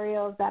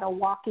tutorials that'll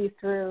walk you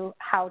through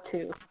how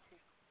to.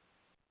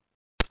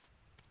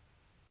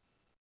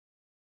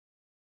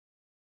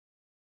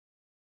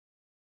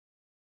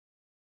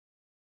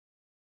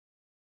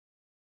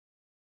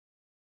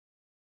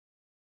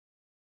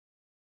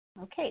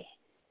 Okay.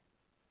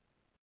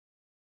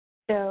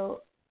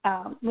 So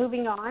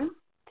moving on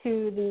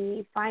to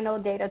the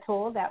final data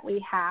tool that we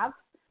have.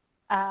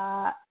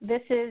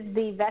 This is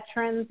the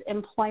Veterans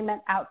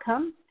Employment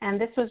Outcome,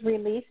 and this was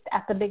released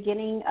at the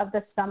beginning of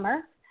the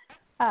summer.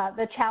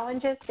 The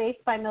challenges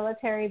faced by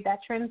military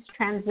veterans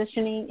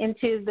transitioning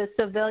into the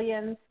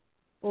civilian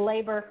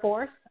labor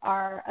force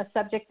are a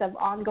subject of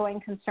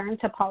ongoing concern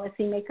to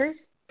policymakers.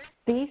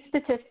 These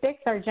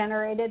statistics are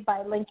generated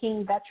by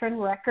linking veteran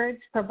records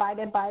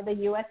provided by the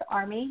U.S.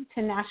 Army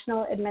to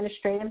national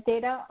administrative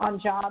data on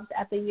jobs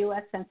at the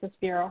U.S. Census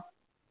Bureau.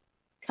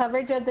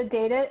 Coverage of the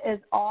data is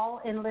all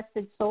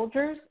enlisted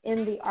soldiers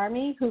in the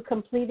Army who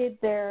completed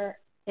their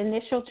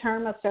initial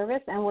term of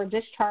service and were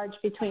discharged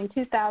between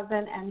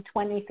 2000 and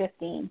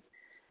 2015.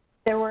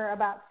 There were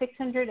about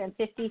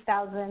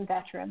 650,000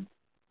 veterans.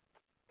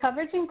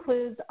 Coverage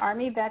includes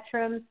Army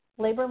veterans,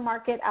 labor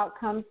market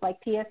outcomes like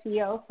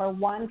PSEO for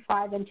 1,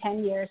 5, and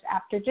 10 years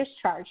after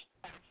discharge,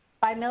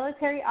 by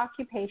military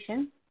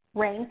occupation,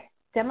 rank,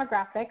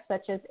 demographics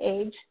such as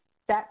age,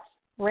 sex,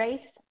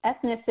 race,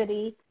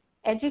 ethnicity,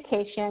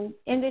 education,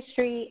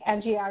 industry,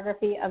 and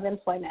geography of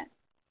employment.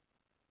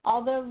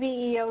 Although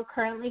VEO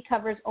currently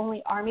covers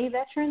only Army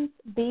veterans,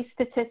 these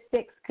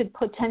statistics could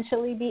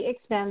potentially be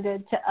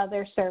expanded to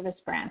other service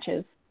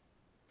branches.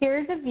 Here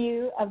is a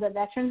view of the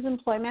Veterans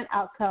Employment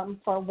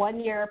Outcome for 1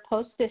 year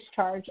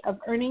post-discharge of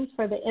earnings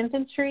for the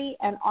infantry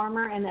and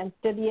armor and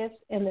amphibious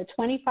in the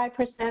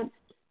 25%,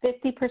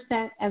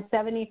 50%, and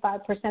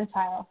 75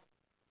 percentile.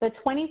 The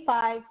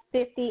 25,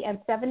 50, and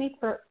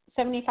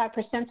 75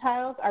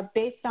 percentiles are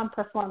based on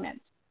performance.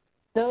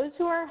 Those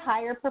who are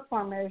higher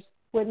performers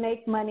would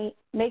make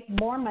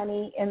more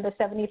money in the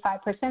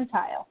 75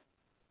 percentile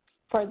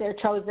for their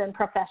chosen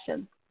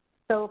profession.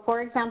 So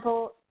for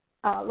example,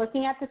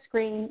 looking at the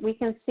screen, we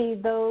can see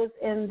those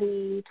in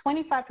the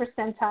 25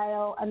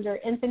 percentile under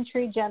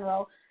infantry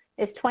general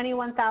is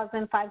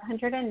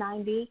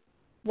 21,590,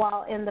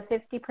 while in the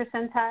 50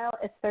 percentile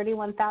it's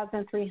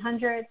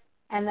 31,300,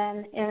 and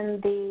then in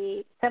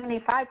the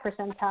 75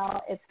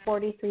 percentile it's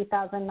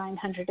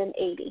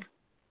 43,980.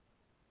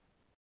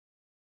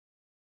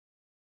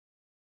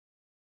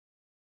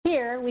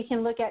 Here we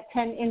can look at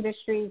 10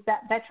 industries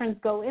that veterans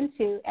go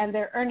into and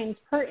their earnings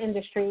per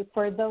industry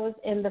for those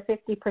in the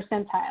 50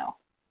 percentile,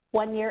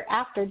 1 year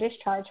after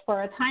discharge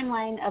for a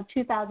timeline of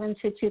 2000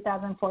 to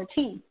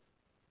 2014.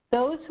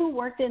 Those who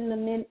worked in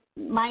the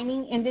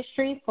mining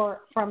industry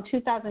from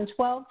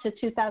 2012 to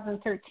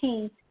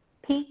 2013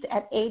 peaked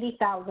at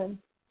 80,000,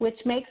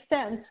 which makes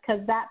sense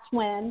because that's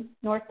when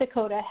North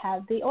Dakota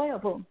had the oil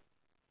boom.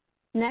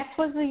 Next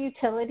was the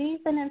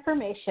utilities and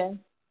information,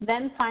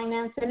 then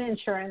finance and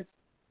insurance,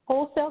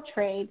 wholesale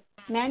trade,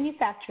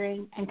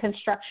 manufacturing, and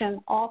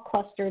construction all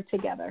clustered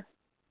together.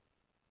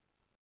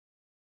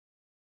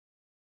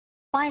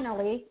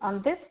 Finally,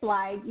 on this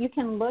slide, you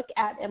can look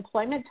at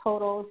employment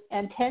totals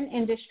and 10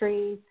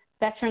 industries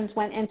veterans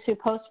went into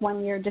post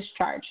 1 year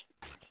discharge.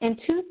 In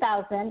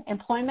 2000,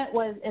 employment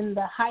was in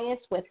the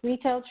highest with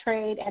retail,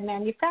 trade, and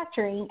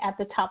manufacturing at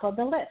the top of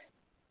the list.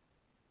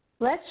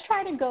 Let's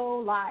try to go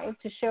live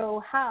to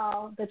show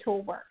how the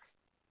tool works.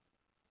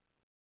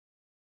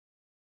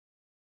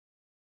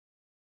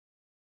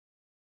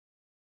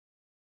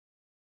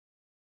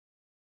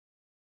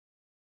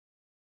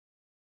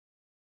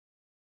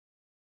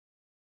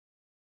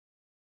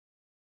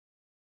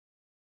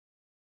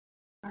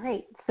 All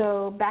right,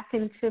 so back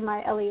into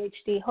my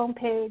LEHD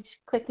homepage,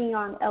 clicking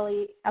on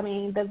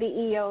the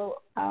VEO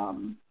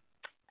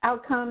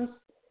outcomes,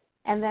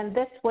 and then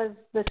this was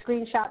the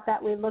screenshot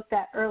that we looked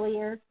at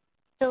earlier.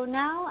 So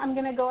now I'm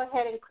going to go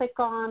ahead and click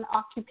on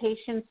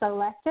occupation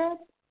selected,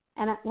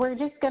 and we're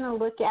just going to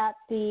look at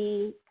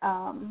the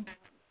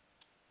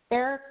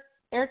air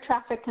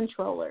traffic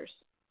controllers.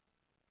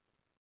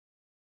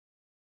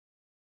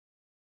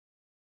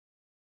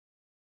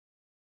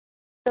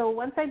 So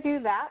once I do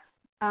that,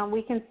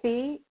 we can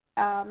see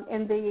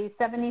in the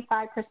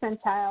 75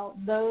 percentile,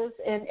 those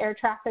in air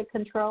traffic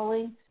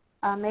controlling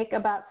make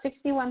about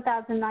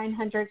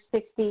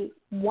 $61,960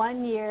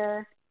 1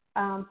 year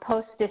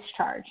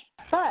post-discharge.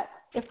 But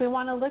if we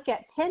want to look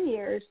at 10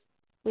 years,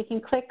 we can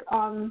click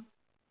on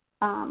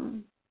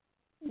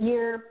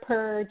year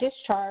per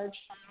discharge,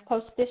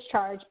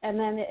 post-discharge, and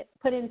then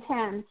put in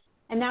 10.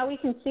 And now we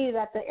can see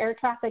that the air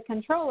traffic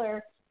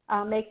controller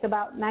makes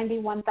about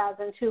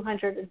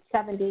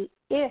 $91,270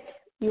 if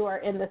you are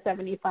in the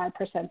 75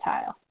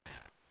 percentile.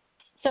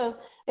 So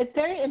it's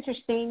very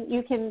interesting.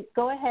 You can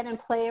go ahead and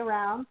play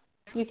around.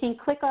 You can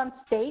click on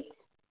states,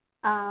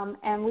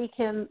 and we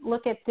can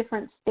look at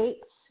different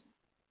states.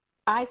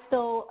 I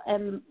still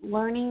am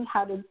learning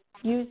how to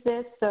use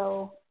this,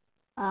 so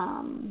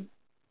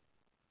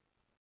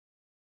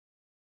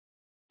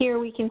here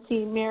we can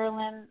see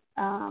Maryland,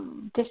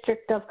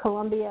 District of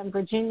Columbia, and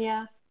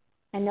Virginia.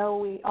 I know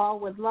we all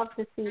would love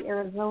to see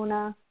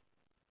Arizona.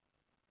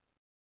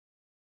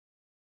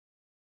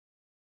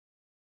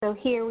 So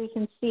here we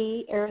can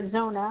see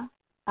Arizona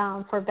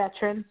for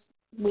veterans.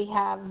 We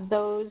have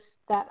those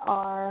that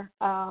are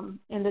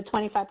in the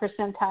 25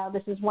 percentile.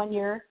 This is 1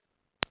 year,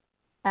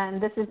 and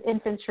this is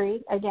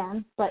infantry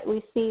again, but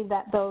we see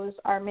that those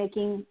are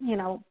making, you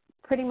know,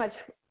 pretty much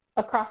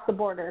across the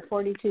border,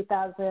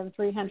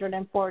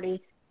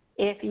 42,340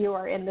 if you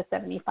are in the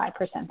 75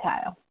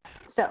 percentile.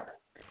 So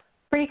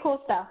pretty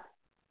cool stuff.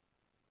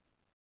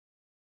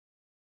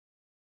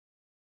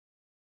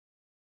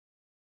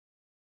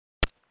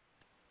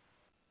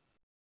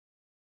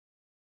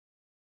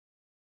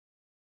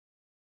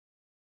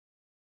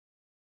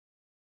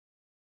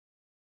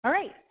 All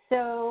right,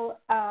 so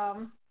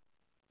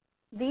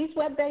these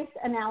web-based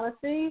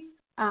analyses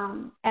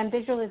and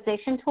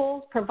visualization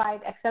tools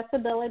provide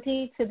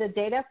accessibility to the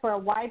data for a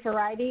wide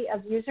variety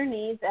of user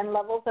needs and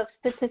levels of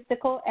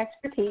statistical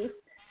expertise.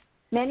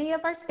 Many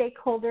of our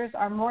stakeholders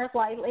are more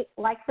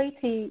likely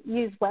to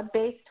use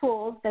web-based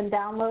tools than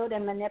download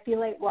and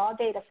manipulate raw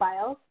data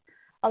files.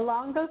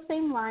 Along those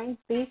same lines,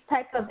 these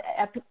types of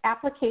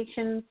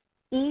applications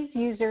ease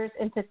users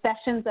into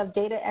sessions of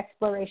data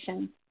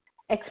exploration.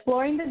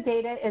 Exploring the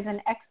data is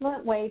an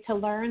excellent way to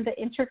learn the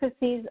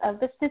intricacies of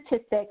the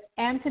statistics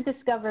and to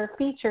discover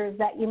features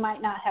that you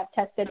might not have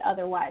tested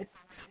otherwise.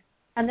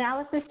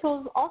 Analysis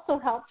tools also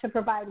help to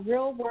provide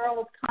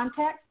real-world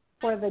context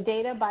for the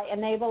data by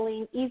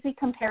enabling easy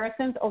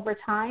comparisons over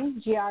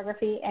time,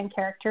 geography, and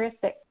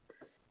characteristics.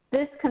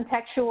 This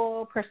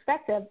contextual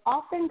perspective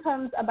often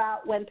comes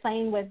about when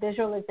playing with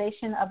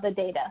visualization of the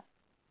data.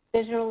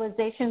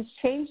 Visualizations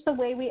change the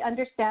way we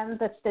understand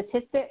the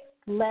statistics,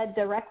 led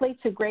directly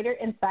to greater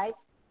insight,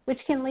 which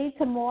can lead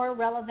to more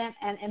relevant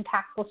and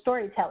impactful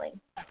storytelling.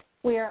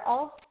 We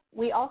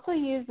also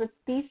use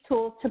these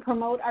tools to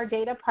promote our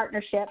data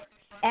partnership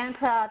and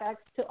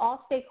products to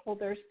all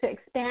stakeholders to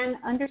expand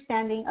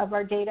understanding of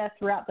our data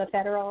throughout the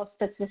federal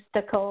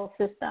statistical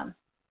system.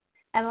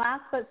 And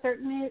last but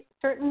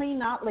certainly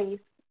not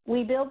least,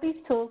 we build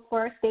these tools for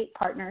our state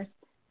partners.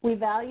 We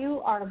value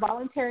our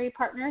voluntary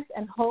partners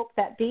and hope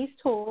that these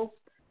tools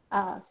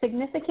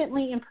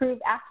significantly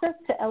improve access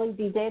to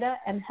LED data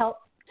and help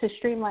to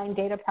streamline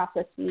data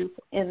processes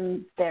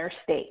in their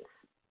states.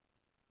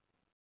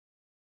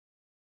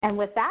 And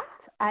with that,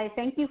 I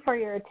thank you for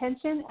your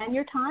attention and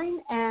your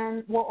time,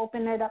 and we'll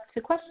open it up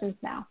to questions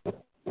now.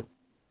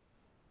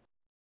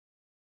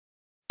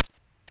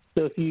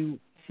 So if you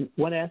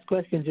want to ask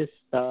questions, just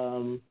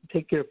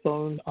take your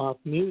phone off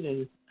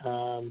mute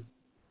and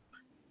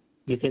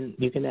you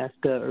can ask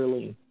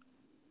Earlene.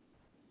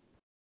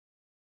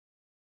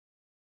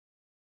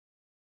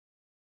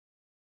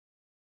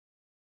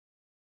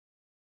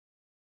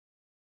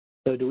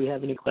 So do we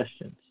have any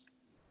questions?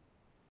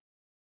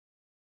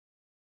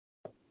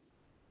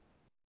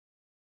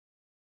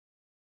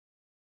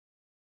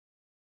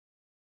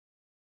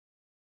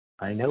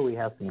 I know we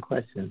have some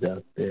questions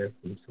out there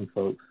from some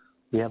folks.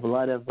 We have a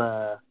lot of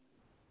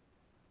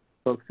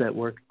folks that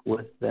work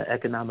with the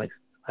economics.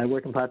 I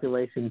work in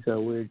population, so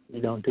we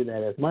don't do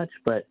that as much,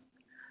 but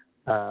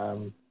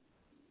Alan?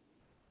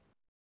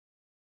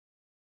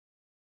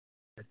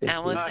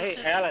 Hey,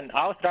 Alan,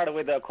 I'll start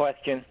with a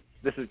question.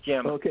 This is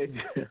Jim. Okay.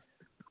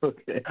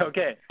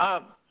 Okay.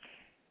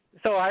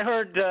 So I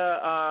heard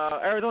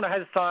Arizona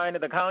has signed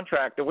the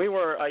contract. We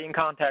were in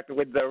contact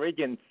with the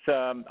Regent's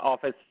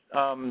office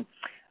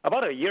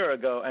about a year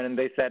ago, and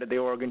they said they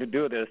were going to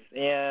do this.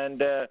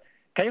 And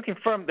can you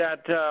confirm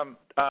that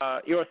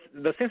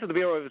the Census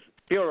Bureau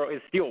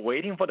is still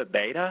waiting for the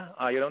data?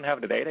 You don't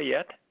have the data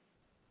yet?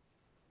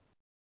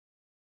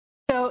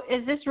 So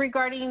is this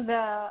regarding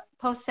the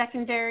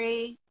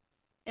post-secondary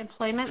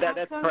employment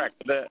outcomes? That's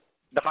correct.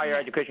 The higher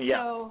education,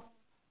 yeah.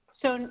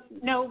 So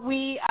no,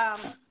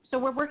 so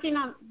we're working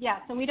on,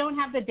 so we don't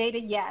have the data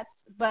yet,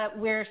 but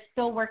we're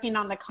still working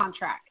on the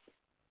contract.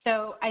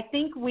 So I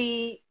think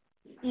we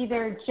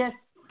either just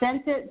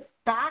sent it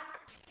back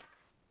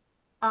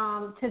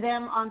to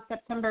them on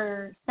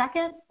September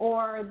 2nd,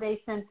 or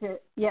they sent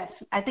it, yes,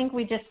 I think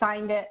we just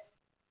signed it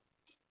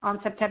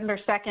on September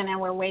 2nd, and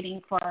we're waiting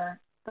for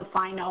the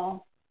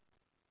final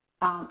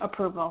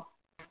approval.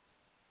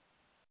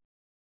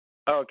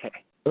 Okay.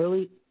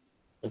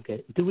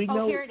 Okay. Do we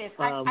know? Oh, here it is.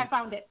 I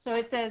found it. So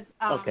it says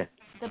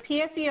the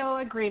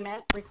PSEO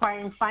agreement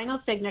requiring final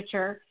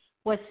signature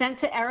was sent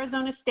to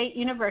Arizona State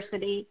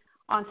University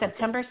on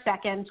September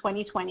 2nd,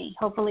 2020.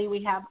 Hopefully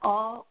we have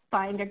all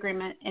signed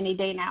agreement any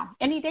day now.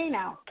 Any day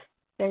now.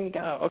 There you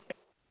go. Oh, okay.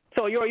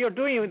 So you're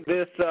doing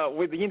this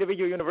with the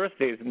individual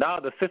universities,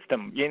 not the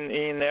system.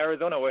 In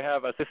Arizona, we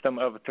have a system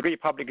of 3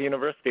 public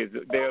universities.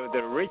 They're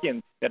the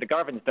region that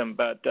governs them,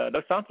 but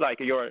that sounds like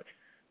you're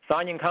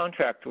signing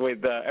contracts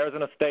with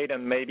Arizona State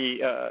and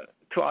maybe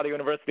 2 other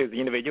universities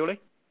individually?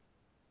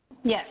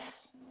 Yes.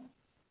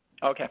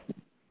 Okay.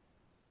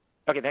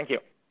 Okay, thank you.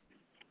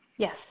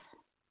 Yes.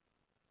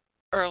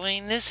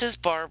 Earlene, this is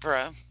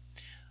Barbara.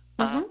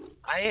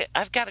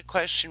 I've got a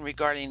question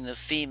regarding the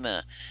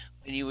FEMA.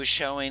 When you were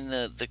showing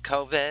the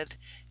COVID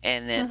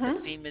and then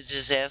the FEMA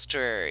disaster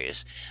areas,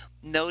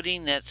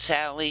 noting that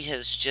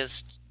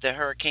the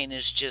hurricane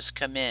has just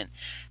come in,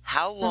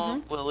 how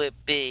long will it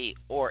be,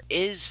 or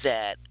is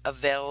that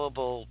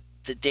available,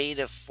 the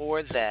data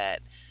for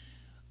that,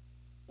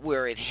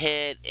 where it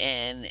hit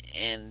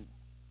and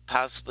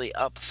possibly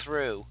up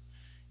through?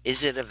 Is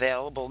it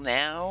available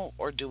now,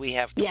 or do we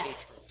have to wait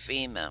for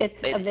FEMA? It's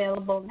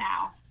available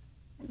now.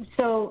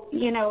 So,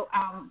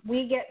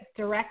 we get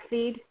direct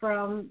feed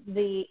from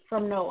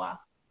NOAA.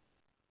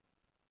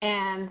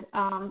 And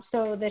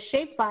so the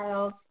shape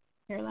files,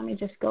 here, let me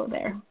just go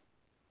there.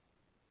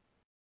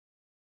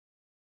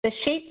 The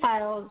shape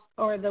files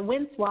or the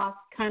wind swaths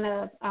kind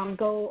of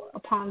go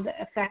upon the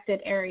affected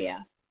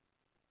area.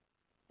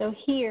 So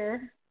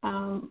here,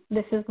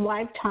 this is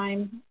live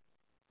time.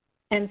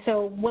 And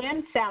so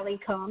when Sally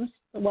comes,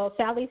 well,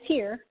 Sally's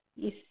here,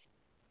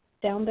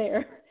 down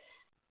there.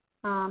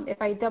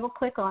 If I double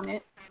click on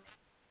it,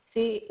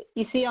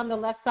 you see on the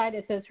left side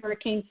it says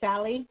Hurricane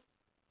Sally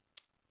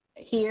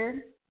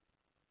here.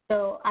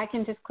 So I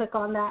can just click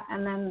on that,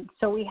 and then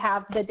so we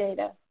have the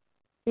data,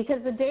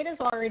 because the data's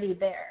already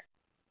there.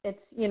 It's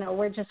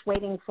we're just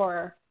waiting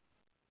for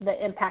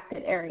the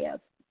impacted areas.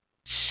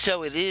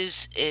 So it is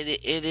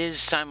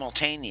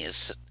simultaneous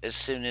as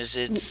soon as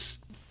it's.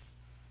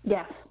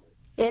 Yes,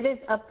 it is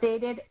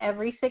updated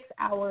every 6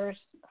 hours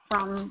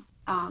from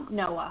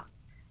NOAA.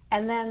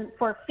 And then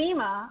for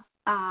FEMA,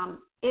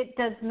 it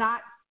does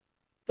not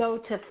go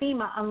to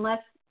FEMA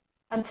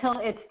until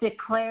it's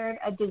declared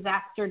a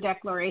disaster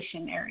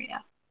declaration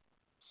area.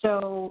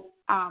 So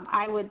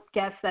I would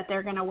guess that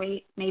they're going to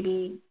wait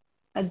maybe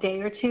a day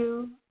or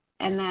two,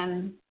 and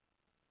then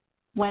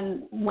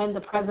when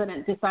the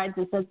president decides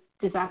it's a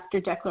disaster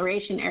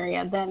declaration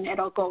area, then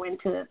it'll go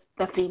into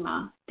the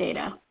FEMA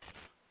data.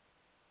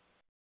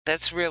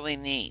 That's really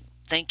neat.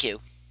 Thank you.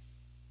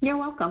 You're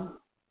welcome.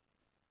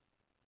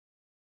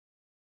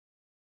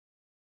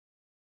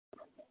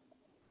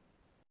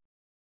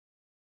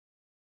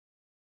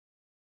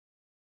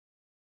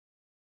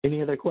 Any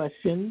other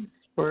questions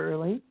for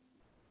Earlene?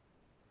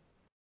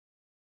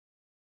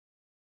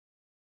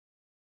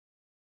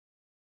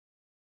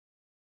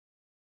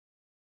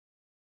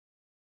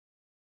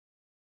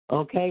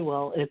 Okay,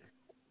 well, if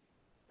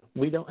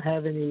we don't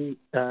have any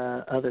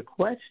other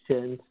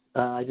questions,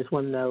 I just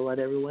want to let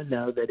everyone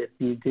know that if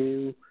you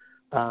do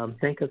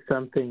think of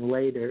something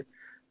later,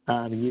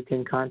 you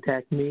can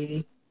contact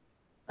me,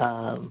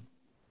 and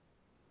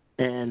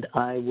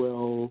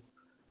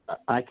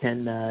I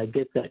can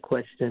get that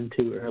question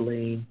to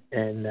Earlene,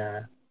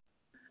 and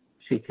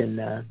she can,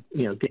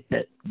 get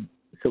that,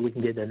 so we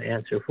can get an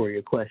answer for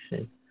your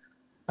question.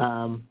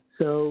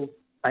 So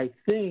I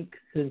think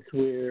since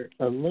we're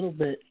a little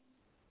bit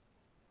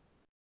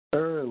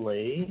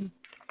early,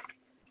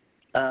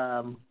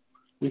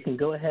 we can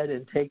go ahead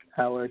and take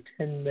our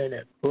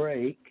 10-minute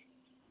break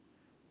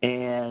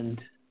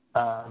and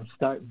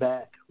start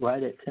back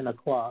right at 10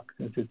 o'clock,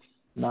 since it's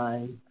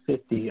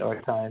 9:50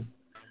 our time.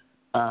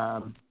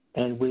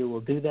 And we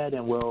will do that,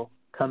 and we'll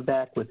come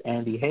back with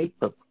Andy Hait.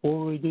 But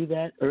before we do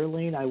that,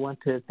 Earlene, I want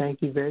to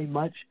thank you very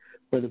much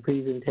for the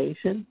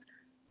presentation.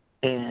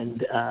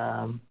 And,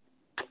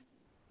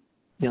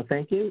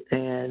 thank you.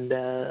 And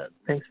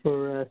thanks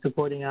for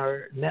supporting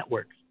our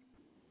network.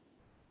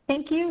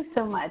 Thank you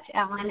so much,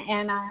 Alan.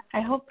 And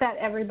I hope that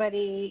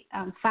everybody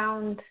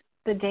found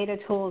the data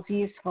tools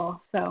useful.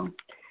 So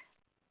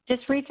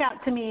just reach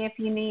out to me if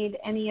you need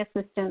any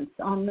assistance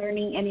on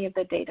learning any of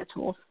the data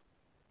tools.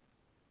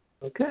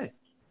 Okay.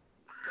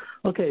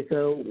 Okay,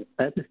 so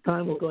at this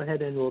time, we'll go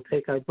ahead and we'll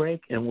take our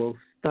break, and we'll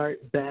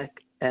start back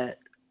at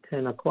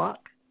 10 o'clock.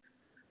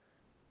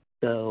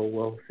 So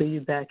we'll see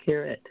you back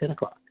here at 10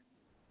 o'clock.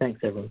 Thanks,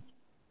 everyone.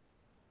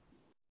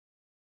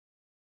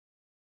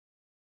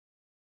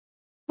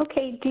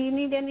 Okay, do you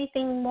need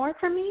anything more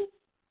from me?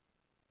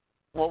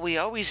 Well, we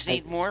always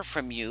need more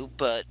from you,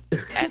 but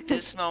at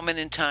this moment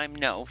in time,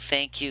 no.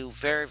 Thank you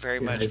very,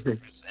 very much for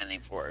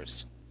presenting for us.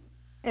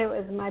 It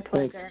was my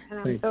pleasure, and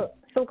I'm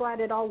so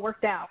glad it all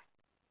worked out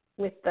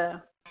with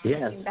the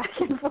back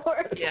and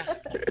forth.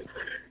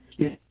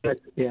 That's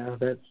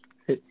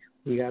it.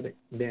 We got it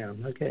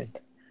down. Okay.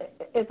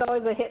 It's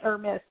always a hit or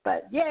miss,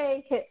 but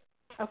yay, hit.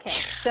 Okay,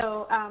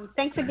 so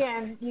thanks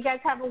again. You guys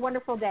have a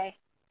wonderful day.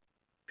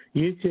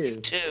 You too.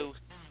 You too.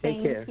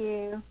 Take care. Thank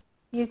you.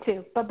 You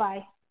too.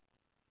 Bye-bye.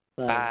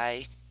 Bye.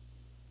 Bye.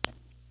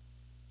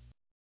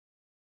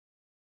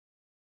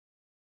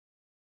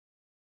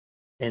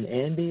 And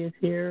Andy is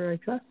here, I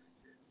trust?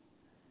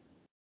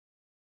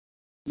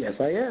 Yes,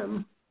 I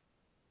am.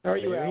 How are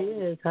you, There Al? he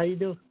is. How you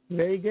doing?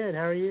 Very good.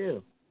 How are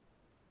you?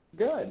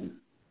 Good.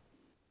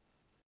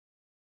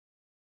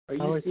 Are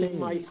you seeing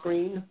my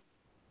screen?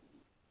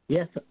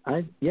 Yes,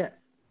 I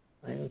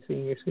am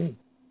seeing your screen.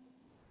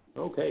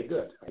 Okay,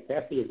 good. I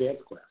passed the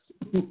advanced class.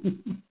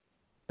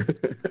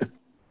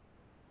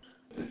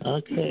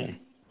 Okay.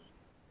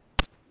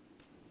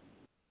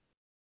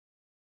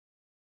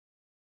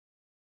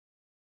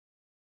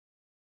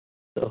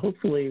 So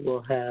hopefully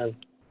we'll have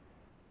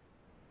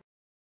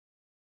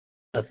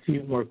a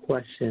few more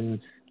questions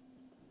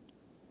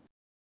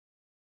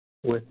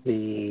with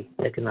the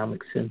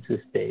economic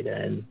census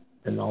data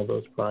and all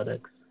those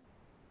products.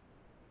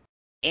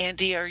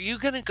 Andy, are you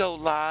going to go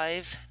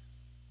live?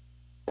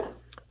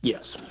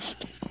 Yes.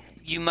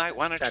 You might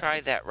want to try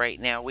that right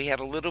now. We had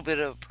a little bit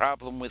of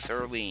problem with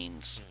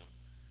Earlene's.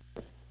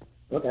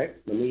 Okay.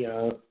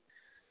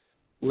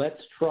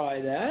 Let's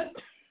try that.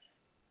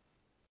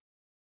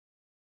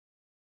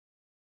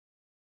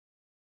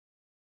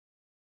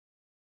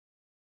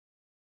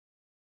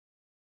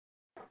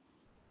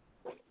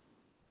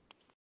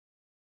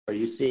 Are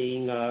you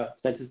seeing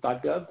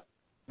census.gov?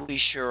 We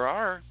sure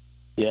are.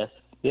 Yes.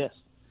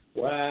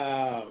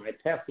 Wow, I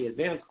passed the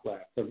advanced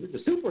class, the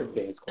super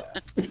advanced class.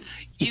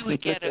 You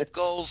would get a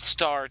gold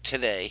star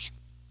today.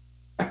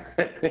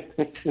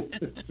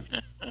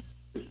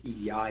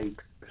 Yikes.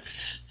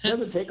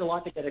 Doesn't take a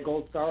lot to get a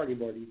gold star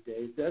anymore these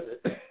days, does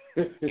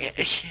it?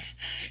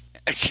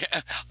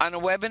 On a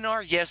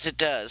webinar, yes, it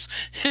does.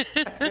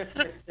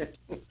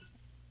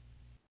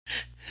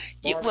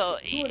 Well,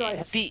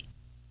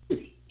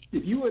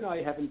 if you and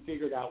I haven't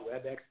figured out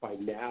WebEx by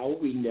now,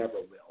 we never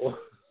will.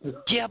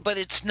 Yeah, but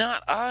it's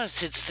not us.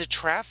 It's the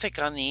traffic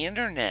on the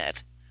Internet.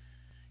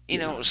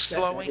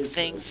 Slowing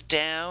things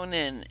down,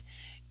 and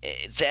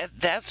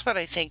that's what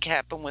I think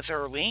happened with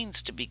Earlene's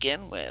to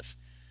begin with.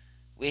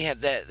 We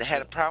had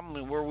a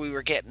problem where we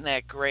were getting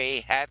that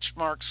gray hatch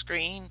mark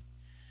screen.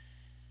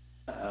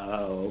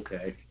 Oh,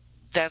 okay.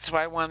 That's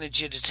why I wanted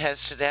you to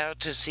test it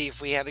out to see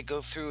if we had to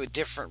go through a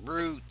different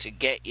route to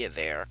get you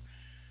there.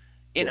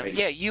 Right.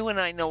 Yeah, you and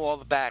I know all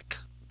the back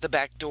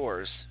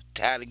doors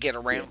to how to get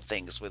around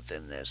things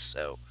within this.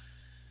 So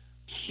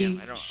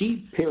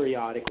she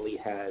periodically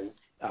has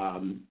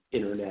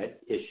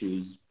internet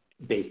issues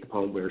based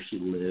upon where she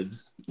lives.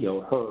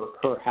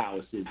 Her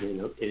house is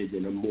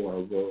in a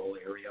more rural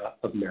area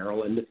of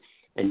Maryland,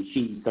 and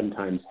she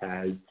sometimes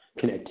has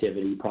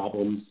connectivity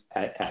problems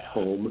at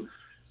home.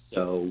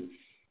 So,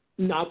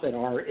 not that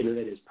our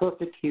internet is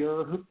perfect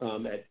here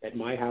at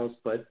my house,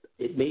 but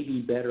it may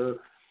be better.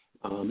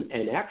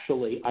 And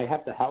actually, I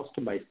have the house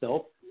to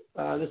myself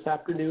this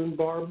afternoon,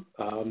 Barb.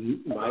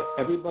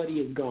 Everybody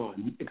is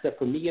gone except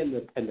for me and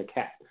the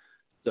cat.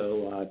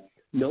 So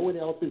no one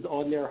else is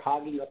on there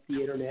hogging up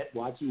the internet,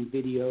 watching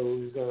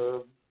videos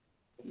or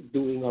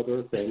doing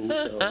other things.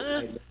 So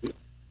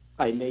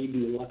I may be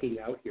lucking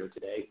out here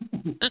today.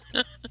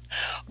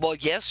 Well,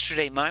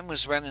 yesterday mine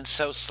was running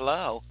so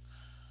slow.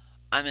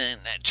 I mean,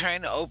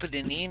 trying to open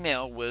an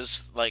email was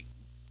like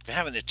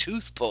having a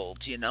tooth pulled,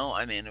 it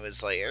was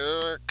like,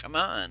 come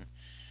on.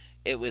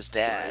 It was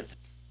bad. Right.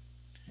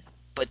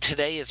 But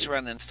today it's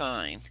running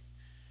fine.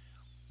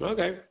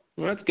 Okay.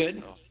 Well, that's good.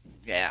 So,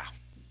 yeah.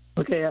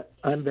 Okay,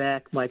 I'm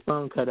back. My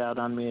phone cut out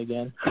on me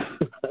again.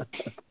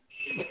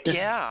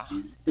 Yeah.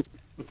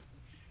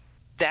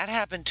 That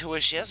happened to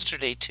us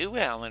yesterday too,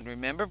 Alan.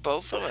 Remember,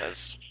 both of us.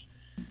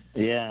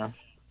 Yeah.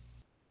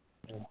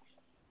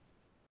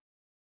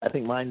 I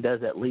think mine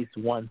does at least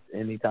once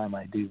anytime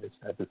I do this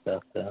type of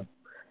stuff. So.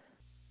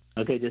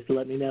 Okay, just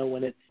let me know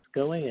when it's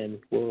going, and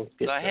we'll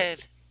get Go ahead.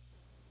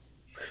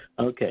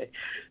 Okay.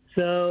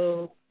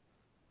 So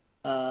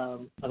I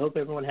hope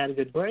everyone had a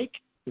good break.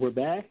 We're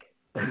back.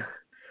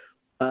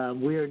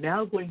 We are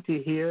now going to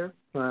hear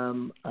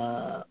from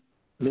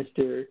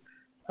Mr.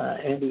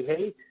 Andy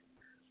Hait,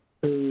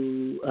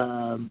 who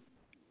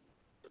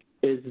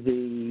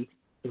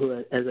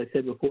as I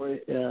said before,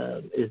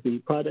 is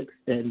the Products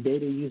and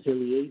Data User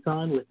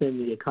Liaison within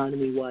the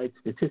Economy-Wide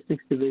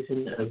Statistics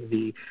Division of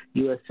the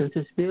U.S.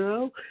 Census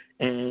Bureau,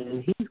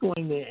 and he's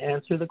going to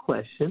answer the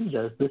question,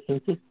 does the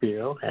Census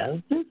Bureau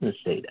have business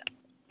data?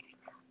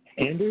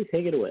 Andrew,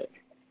 take it away.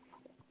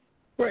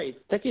 Great.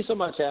 Thank you so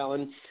much,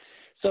 Alan.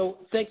 So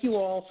thank you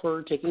all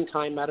for taking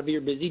time out of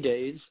your busy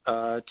days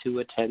to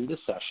attend the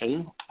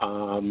session.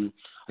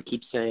 I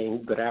keep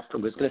saying good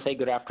afternoon. I was going to say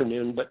good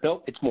afternoon, but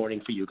no, it's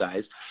morning for you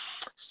guys.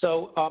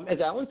 So as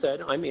Alan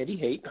said, I'm Andy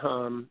Hait,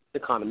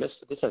 economist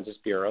at the Census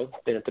Bureau.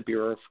 Been at the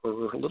Bureau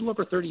for a little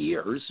over 30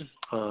 years,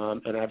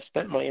 and I've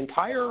spent my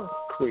entire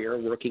career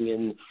working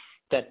in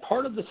that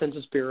part of the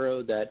Census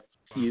Bureau that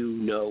few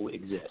know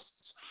exists.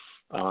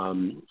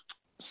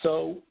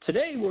 So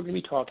today we're going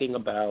to be talking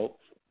about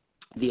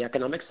the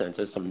economic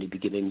census. I'm going to be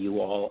giving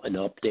you all an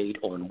update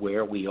on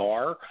where we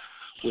are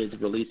with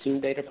releasing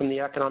data from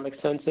the economic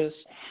census.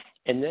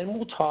 And then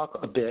we'll talk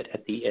a bit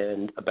at the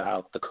end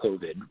about the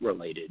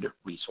COVID-related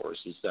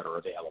resources that are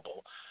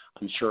available.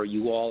 I'm sure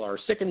you all are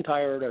sick and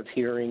tired of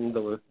hearing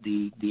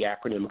the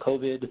acronym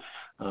COVID.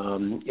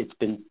 It's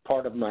been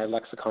part of my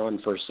lexicon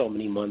for so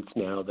many months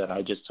now that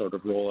I just sort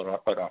of roll it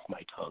right off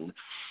my tongue.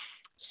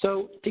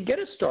 So to get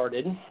us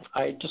started,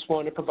 I just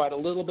want to provide a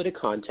little bit of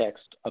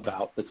context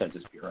about the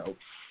Census Bureau.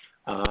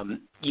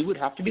 You would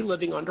have to be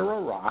living under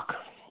a rock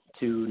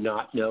to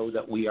not know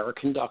that we are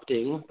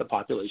conducting the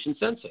population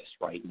census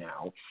right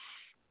now.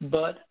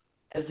 But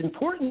as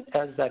important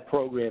as that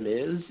program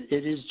is,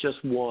 it is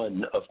just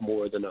one of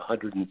more than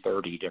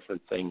 130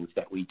 different things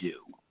that we do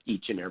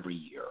each and every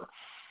year.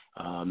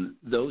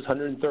 Those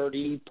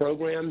 130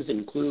 programs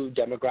include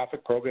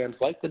demographic programs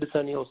like the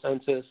Decennial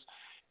Census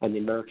and the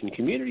American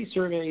Community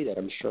Survey that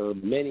I'm sure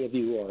many of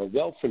you are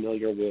well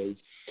familiar with,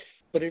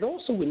 but it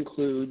also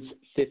includes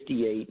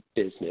 58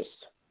 business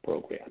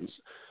programs,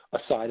 a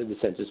side of the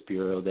Census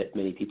Bureau that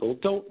many people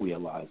don't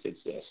realize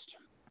exist.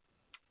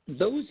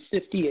 Those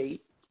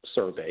 58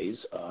 surveys,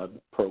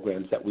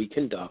 programs that we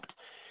conduct,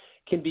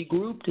 can be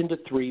grouped into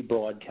three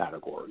broad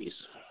categories.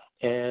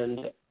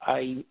 And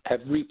I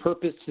have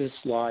repurposed this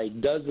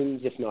slide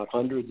dozens, if not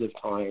hundreds of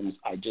times.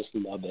 I just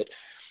love it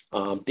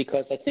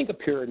because I think a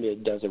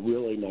pyramid does a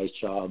really nice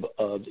job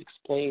of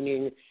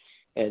explaining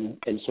and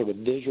sort of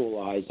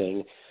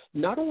visualizing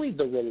not only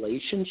the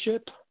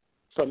relationship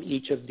from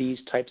each of these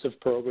types of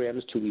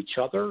programs to each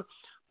other,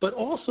 but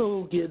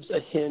also gives a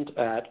hint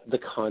at the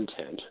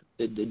content,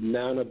 the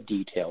amount of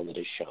detail that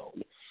is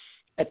shown.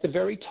 At the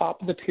very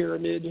top of the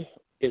pyramid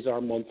is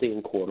our monthly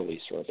and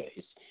quarterly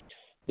surveys.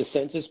 The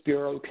Census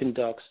Bureau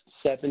conducts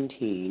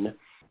 17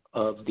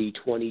 of the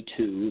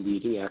 22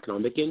 leading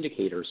economic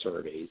indicator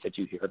surveys that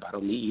you hear about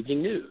on the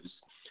evening news.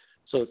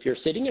 So if you're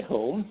sitting at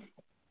home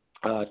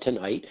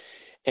tonight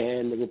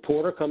and the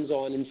reporter comes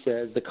on and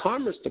says, the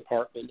Commerce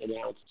Department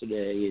announced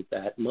today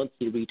that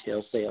monthly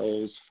retail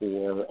sales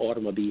for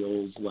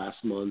automobiles last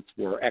month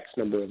were X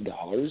number of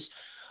dollars,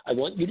 I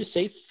want you to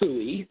say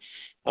phooey.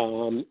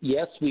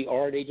 Yes, we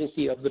are an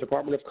agency of the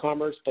Department of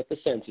Commerce, but the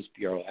Census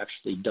Bureau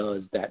actually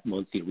does that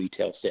monthly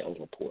retail sales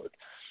report.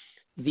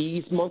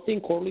 These monthly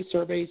and quarterly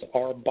surveys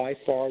are by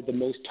far the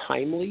most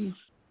timely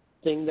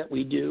thing that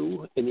we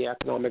do in the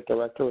Economic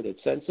Directorate at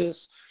Census,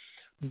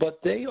 but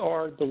they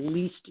are the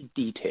least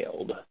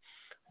detailed.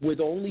 With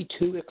only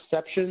two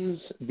exceptions,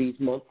 these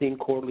monthly and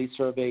quarterly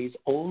surveys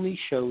only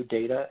show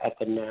data at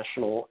the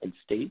national and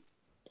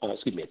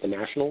at the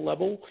national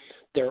level.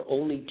 There are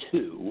only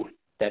two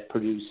that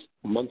produce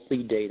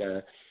monthly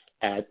data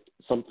at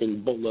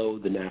something below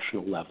the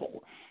national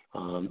level.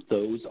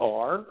 Those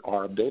are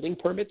our building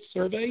permits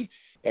survey.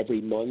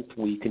 Every month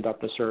we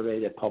conduct a survey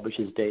that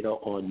publishes data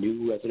on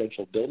new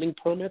residential building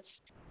permits.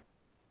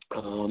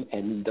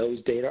 And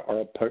those data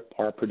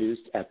are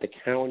produced at the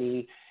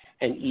county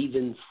and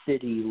even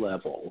city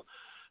level.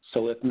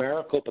 So if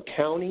Maricopa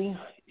County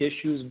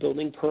issues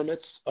building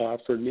permits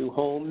for new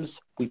homes,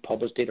 we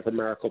publish data for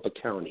Maricopa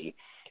County.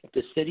 If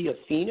the city of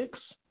Phoenix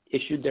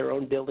issued their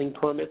own building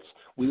permits,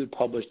 we would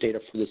publish data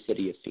for the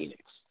city of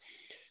Phoenix.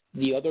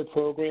 The other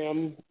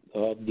program,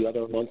 the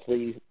other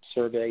monthly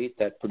survey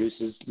that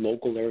produces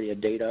local area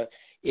data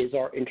is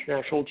our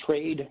international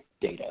trade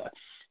data.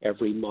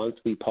 Every month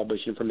we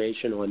publish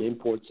information on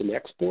imports and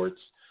exports.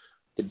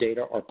 The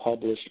data are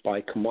published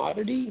by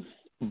commodity,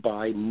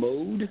 by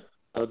mode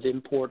of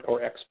import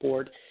or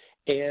export,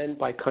 and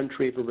by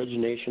country of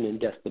origination and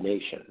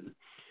destination.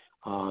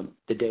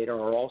 The data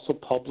are also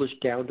published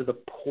down to the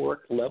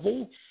port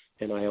level,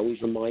 and I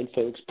always remind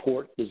folks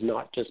port does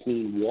not just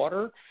mean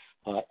water.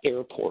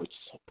 Airports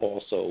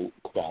also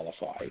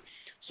qualify.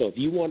 So if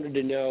you wanted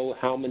to know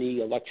how many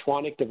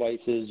electronic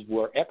devices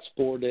were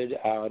exported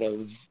out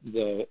of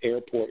the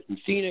airport in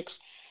Phoenix,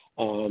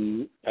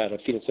 out of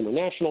Phoenix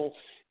International,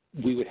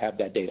 we would have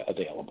that data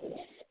available.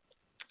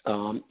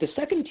 The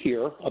second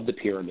tier of the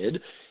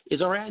pyramid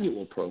is our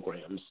annual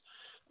programs.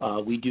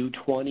 We do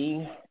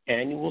 20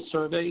 annual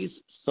surveys,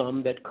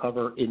 some that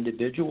cover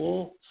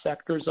individual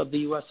sectors of the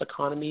U.S.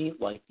 economy,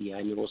 like the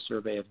annual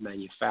survey of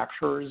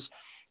manufacturers,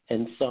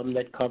 and some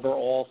that cover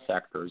all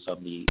sectors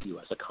of the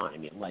U.S.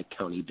 economy, like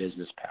county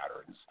business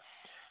patterns.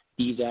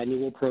 These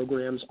annual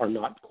programs are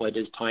not quite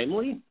as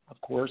timely, of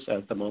course,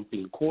 as the monthly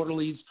and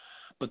quarterlies,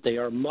 but they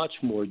are much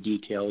more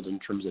detailed in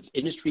terms of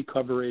industry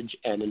coverage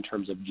and in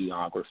terms of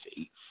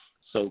geography.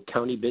 So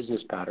County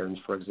Business Patterns,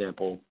 for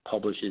example,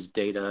 publishes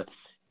data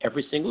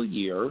every single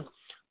year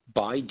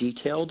by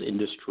detailed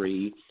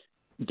industry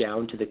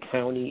down to the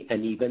county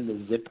and even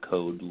the zip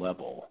code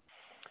level.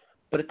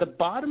 But at the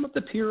bottom of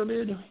the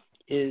pyramid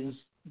is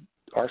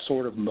our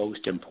sort of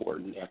most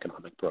important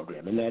economic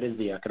program, and that is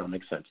the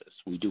economic census.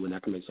 We do an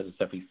economic census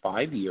every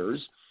 5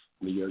 years,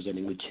 the years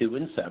ending with 2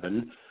 and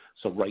 7.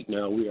 So right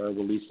now we are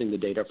releasing the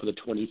data for the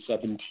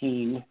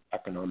 2017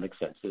 economic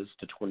census.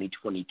 The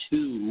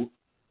 2022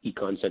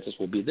 econ census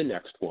will be the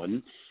next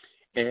one.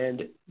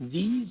 And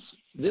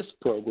this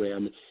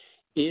program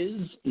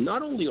is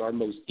not only our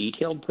most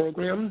detailed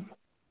program,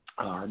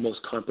 our most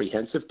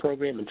comprehensive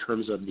program in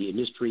terms of the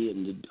industry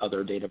and the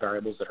other data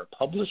variables that are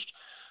published,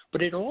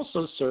 but it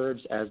also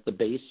serves as the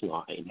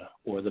baseline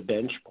or the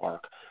benchmark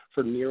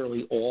for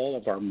nearly all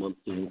of our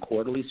monthly and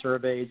quarterly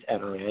surveys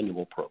and our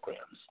annual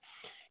programs.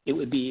 It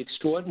would be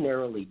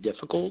extraordinarily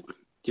difficult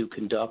to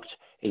conduct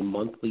a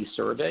monthly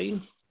survey,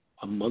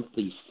 a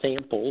monthly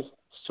sample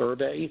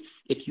survey,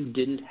 if you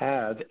didn't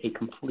have a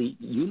complete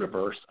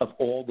universe of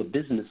all the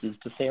businesses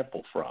to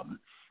sample from.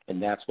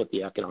 And that's what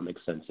the economic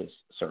census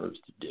serves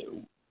to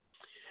do.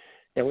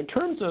 Now, in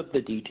terms of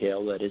the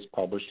detail that is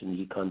published in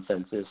the Econ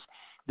Census,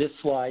 this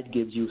slide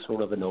gives you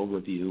sort of an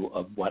overview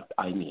of what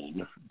I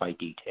mean by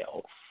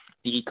detail.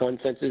 The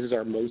Econ Census is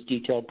our most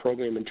detailed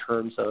program in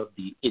terms of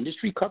the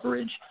industry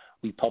coverage.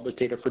 We publish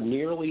data for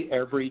nearly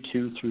every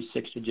 2 through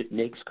 6-digit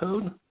NAICS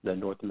code, the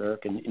North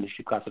American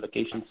Industry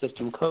Classification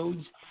System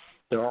codes.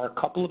 There are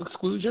a couple of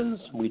exclusions.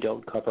 We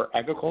don't cover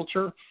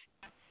agriculture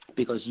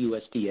because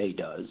USDA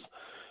does,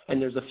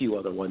 and there's a few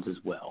other ones as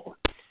well.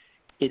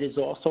 It is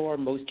also our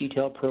most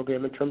detailed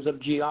program in terms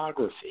of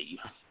geography.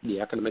 The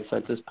Economic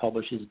Census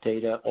publishes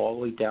data all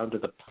the way down to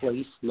the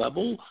place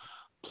level.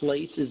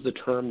 Place is the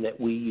term that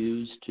we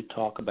use to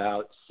talk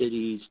about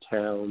cities,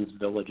 towns,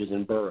 villages,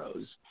 and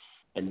boroughs.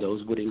 And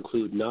those would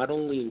include not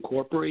only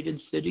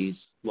incorporated cities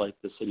like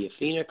the city of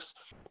Phoenix,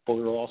 but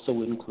would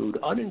also include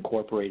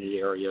unincorporated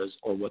areas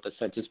or what the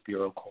Census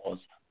Bureau calls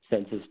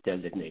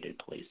census-designated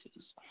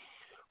places.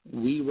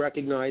 We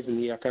recognize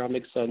in the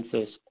Economic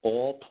Census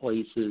all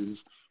places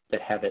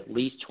that have at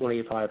least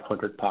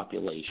 2,500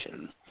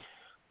 population.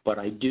 But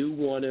I do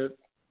want to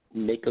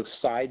make a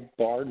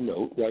sidebar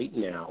note right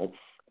now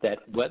that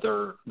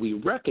whether we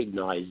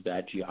recognize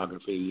that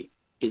geography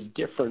is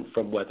different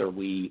from whether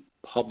we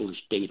publish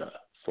data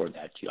for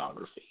that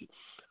geography.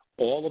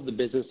 All of the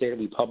business data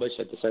we publish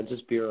at the Census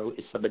Bureau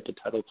is subject to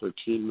Title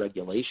 13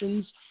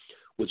 regulations,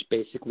 which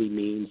basically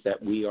means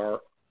that we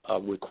are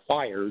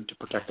required to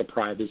protect the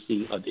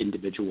privacy of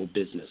individual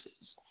businesses.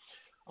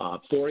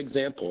 For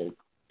example,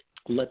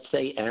 let's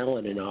say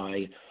Alan and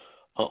I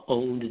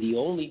owned the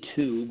only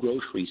 2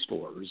 grocery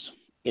stores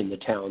in the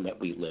town that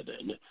we live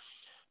in.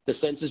 The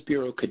Census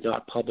Bureau could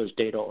not publish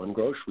data on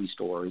grocery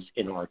stores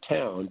in our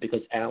town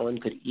because Alan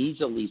could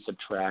easily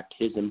subtract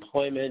his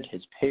employment,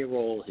 his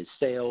payroll, his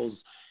sales,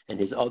 and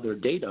his other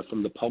data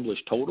from the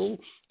published total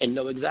and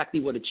know exactly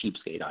what a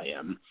cheapskate I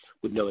am,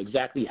 would know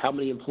exactly how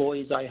many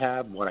employees I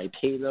have, what I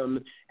pay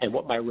them, and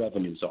what my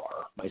revenues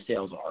are, my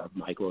sales are of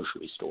my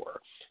grocery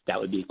store. That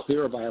would be a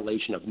clear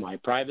violation of my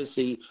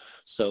privacy,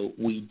 so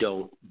we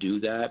don't do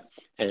that.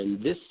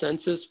 And this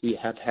census, we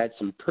have had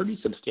some pretty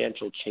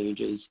substantial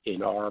changes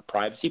in our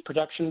privacy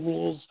protection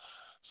rules.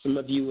 Some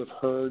of you have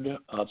heard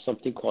of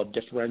something called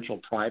differential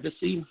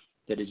privacy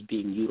that is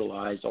being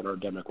utilized on our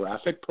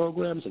demographic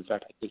programs. In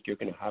fact, I think you're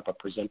going to have a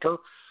presenter,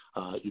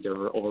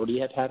 either already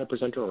have had a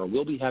presenter or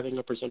will be having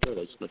a presenter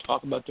that's going to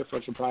talk about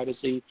differential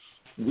privacy.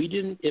 We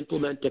didn't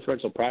implement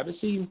differential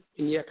privacy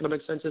in the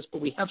Economic Census,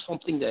 but we have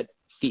something that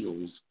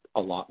feels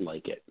a lot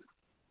like it.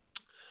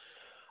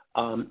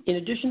 In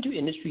addition to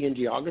industry and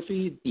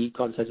geography, the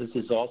Econ Census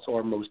is also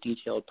our most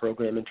detailed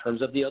program in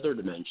terms of the other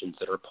dimensions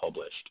that are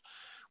published.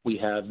 We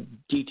have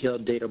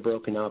detailed data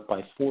broken out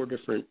by 4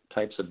 different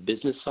types of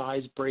business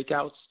size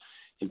breakouts: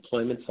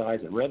 employment size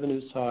and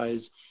revenue size,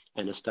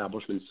 and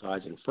establishment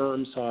size and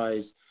firm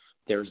size.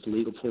 There's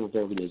legal form of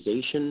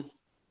organization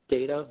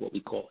data, what we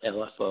call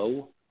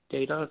LFO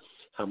data,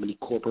 how many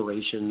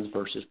corporations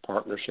versus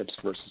partnerships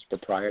versus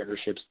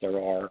proprietorships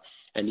there are,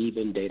 and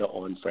even data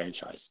on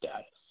franchise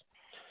status.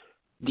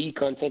 The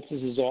Econ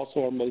Census is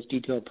also our most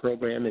detailed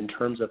program in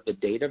terms of the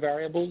data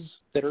variables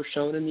that are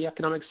shown in the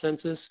Economic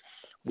Census.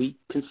 We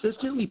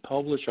consistently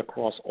publish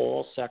across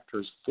all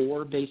sectors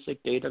 4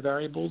 basic data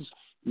variables: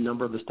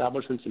 number of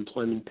establishments,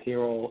 employment,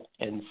 payroll,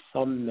 and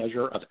some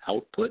measure of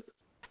output,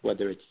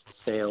 whether it's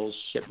sales,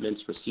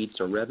 shipments, receipts,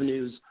 or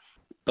revenues.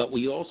 But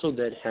we also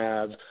then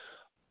have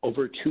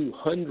over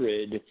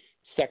 200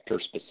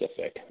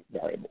 sector-specific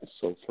variables.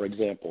 So, for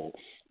example,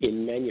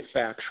 in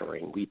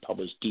manufacturing, we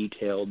publish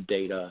detailed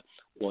data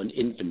on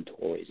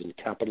inventories and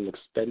capital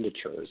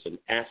expenditures and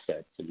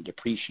assets and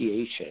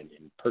depreciation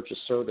and purchase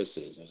services.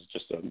 It's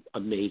just an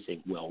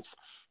amazing wealth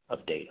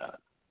of data.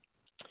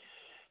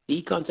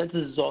 The Econ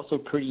Census is also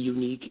pretty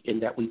unique in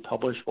that we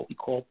publish what we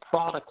call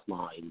product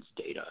lines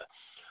data.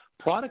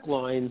 Product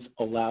lines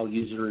allow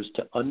users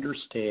to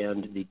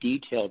understand the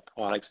detailed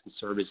products and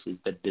services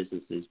that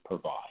businesses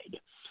provide.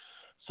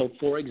 So,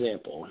 for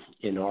example,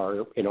 in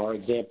our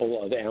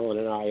example of Alan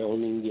and I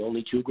owning the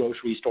only 2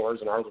 grocery stores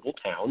in our little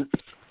town,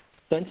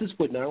 Census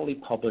would not only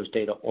publish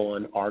data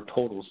on our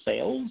total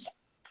sales,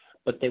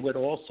 but they would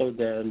also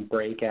then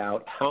break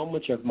out how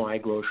much of my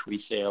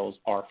grocery sales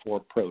are for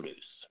produce,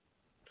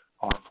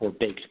 are for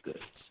baked goods,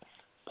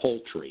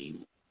 poultry,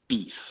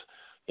 beef,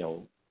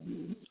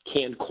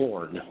 canned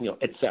corn,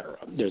 et cetera.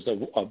 There's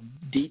a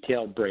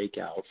detailed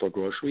breakout for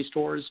grocery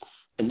stores,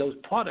 and those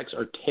products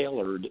are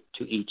tailored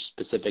to each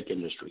specific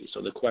industry.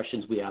 So the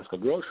questions we ask a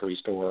grocery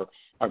store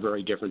are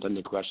very different than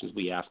the questions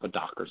we ask a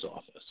doctor's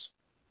office.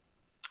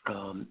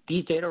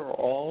 These data are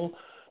all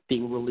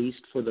being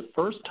released for the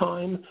first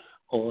time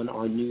on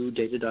our new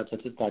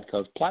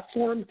data.census.gov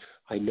platform.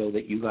 I know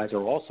that you guys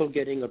are also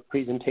getting a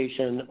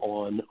presentation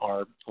on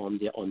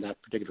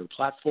that particular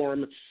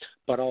platform,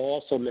 but I'll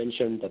also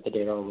mention that the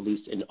data are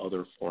released in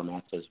other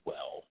formats as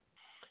well.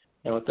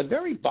 Now, at the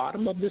very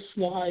bottom of this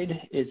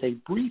slide is a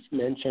brief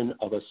mention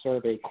of a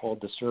survey called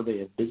the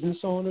Survey of Business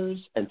Owners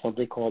and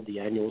something called the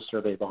Annual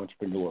Survey of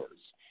Entrepreneurs.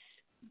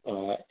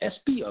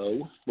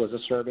 SBO was a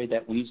survey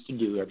that we used to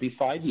do every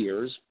 5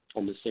 years,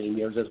 on the same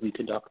years as we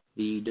conduct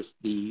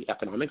the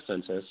economic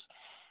census,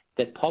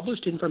 that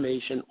published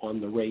information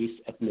on the race,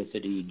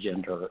 ethnicity,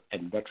 gender,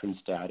 and veteran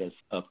status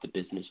of the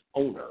business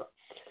owner.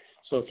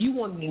 So if you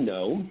wanted to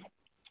know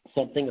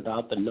something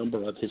about the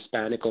number of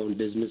Hispanic-owned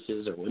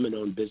businesses or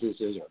women-owned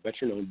businesses or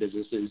veteran-owned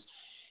businesses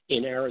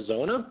in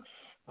Arizona,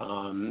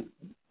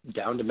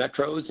 down to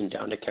metros and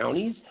down to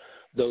counties,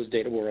 those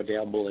data were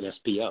available in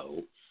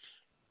SBO.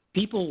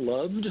 People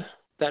loved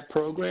that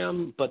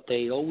program, but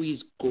they always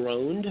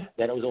groaned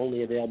that it was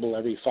only available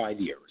every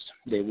 5 years.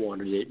 They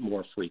wanted it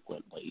more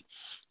frequently.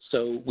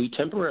 So we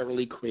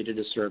temporarily created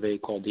a survey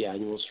called the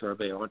Annual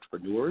Survey of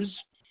Entrepreneurs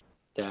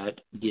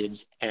that gives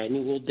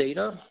annual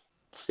data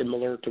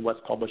similar to what's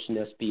published in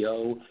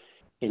SBO.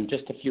 In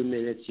just a few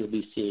minutes, you'll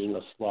be seeing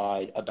a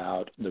slide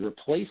about the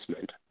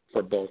replacement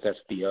for both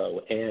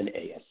SBO and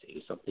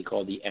ASC, something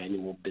called the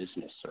Annual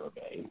Business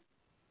Survey.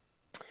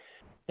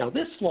 Now,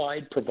 this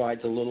slide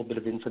provides a little bit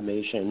of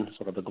information,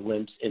 sort of a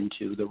glimpse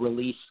into the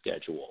release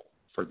schedule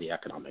for the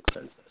economic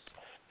census.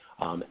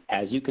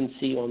 As you can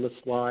see on the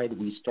slide,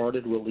 we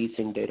started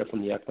releasing data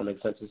from the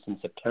economic census in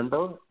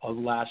September of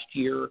last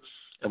year,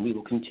 and we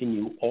will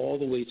continue all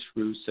the way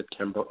through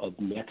September of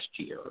next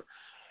year.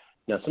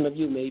 Now, some of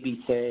you may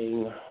be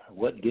saying,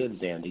 what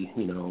gives, Andy?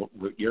 You know,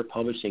 you're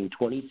publishing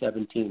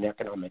 2017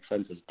 economic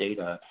census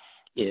data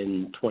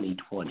in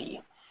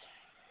 2020.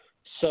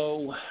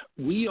 So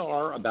we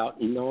are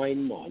about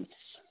 9 months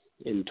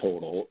in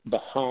total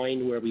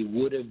behind where we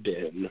would have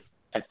been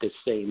at the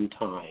same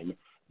time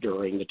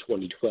during the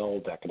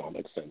 2012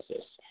 economic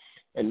census.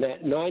 And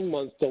that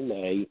 9-month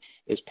delay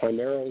is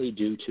primarily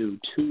due to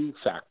two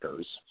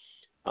factors.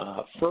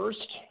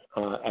 First,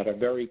 at a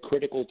very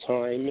critical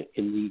time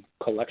in the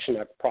collection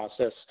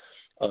process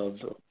of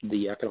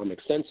the economic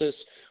census,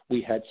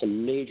 we had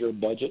some major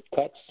budget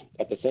cuts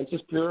at the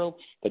Census Bureau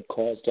that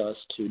caused us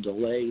to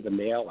delay the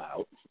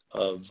mail-out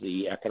of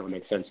the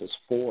economic census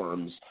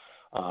forms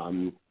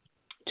by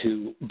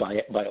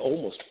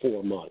almost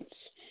 4 months.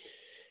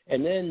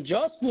 And then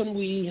just when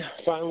we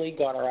finally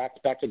got our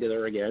act back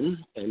together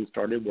again and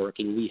started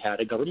working, we had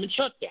a government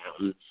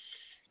shutdown,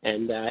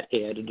 and that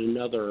added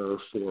another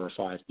 4 or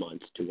 5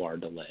 months to our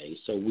delay.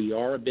 So we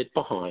are a bit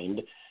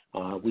behind.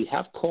 We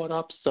have caught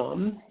up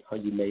some.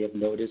 You may have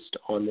noticed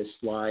on this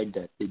slide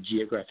that the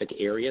geographic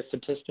area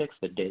statistics,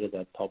 the data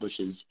that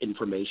publishes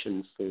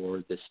information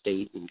for the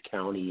state and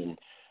county and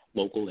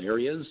local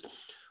areas,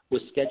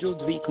 was scheduled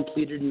to be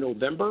completed in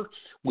November.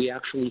 We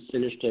actually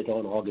finished it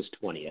on August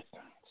 20th.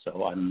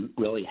 So I'm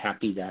really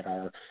happy that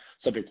our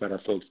subject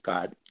matter folks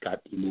got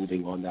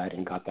moving on that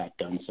and got that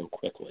done so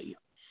quickly.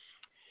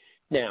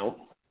 Now,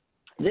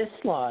 this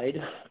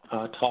slide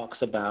talks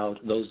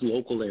about those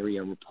local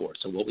area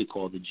reports, or what we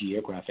call the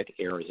geographic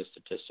area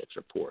statistics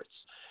reports.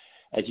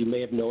 As you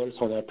may have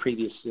noticed on that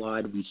previous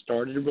slide, we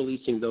started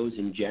releasing those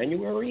in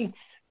January.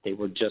 They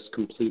were just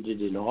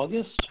completed in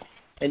August.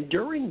 And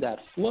during that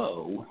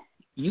flow,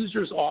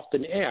 users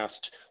often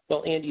asked,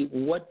 well, Andy,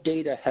 what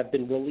data have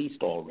been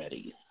released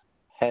already?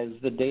 Has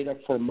the data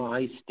for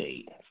my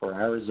state, for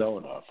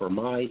Arizona, for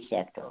my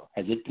sector,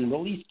 has it been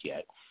released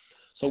yet?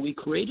 So we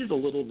created a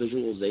little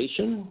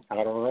visualization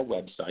out on our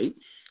website.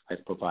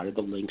 I've provided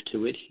a link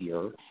to it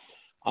here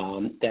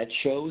that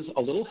shows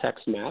a little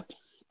hex map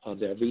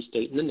of every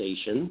state in the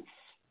nation,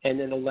 and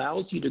then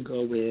allows you to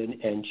go in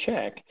and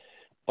check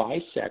by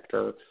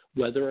sector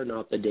whether or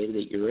not the data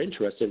that you're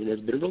interested in has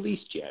been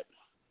released yet.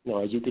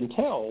 Now, as you can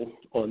tell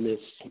on this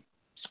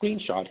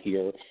screenshot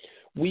here,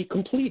 we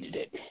completed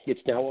it. It's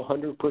now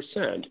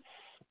 100%.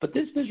 But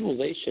this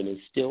visualization is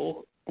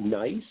still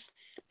nice,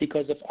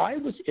 because if I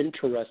was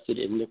interested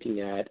in looking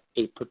at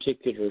a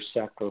particular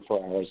sector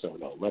for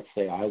Arizona, let's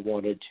say I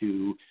wanted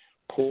to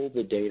pull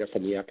the data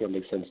from the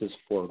economic census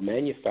for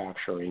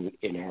manufacturing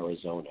in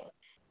Arizona,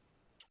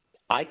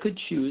 I could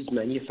choose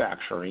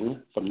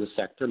manufacturing from the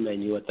sector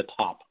menu at the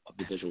top of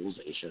the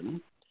visualization,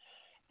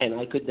 and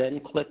I could then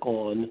click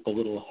on the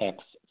little hex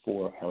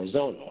for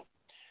Arizona.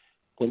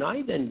 When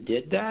I then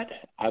did that,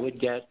 I would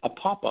get a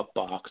pop-up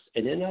box,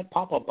 and in that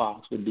pop-up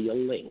box would be a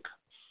link.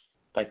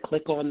 If I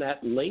click on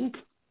that link,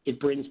 it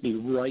brings me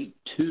right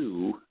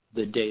to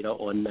the data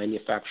on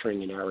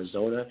manufacturing in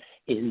Arizona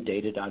in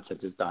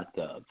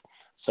data.census.gov.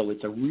 So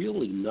it's a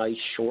really nice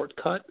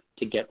shortcut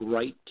to get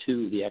right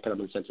to the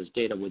economic census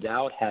data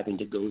without having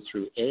to go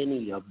through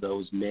any of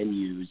those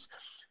menus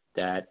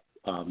that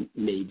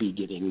may be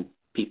giving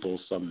people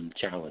some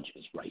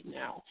challenges right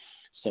now.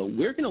 So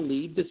we're going to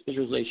leave this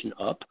visualization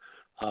up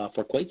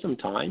for quite some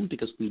time,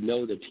 because we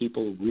know that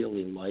people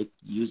really like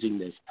using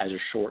this as a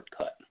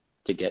shortcut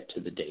to get to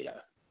the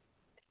data.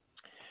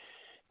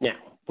 Now,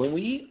 when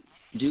we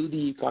do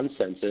the econ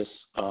census,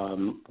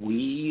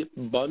 we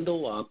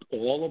bundle up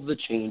all of the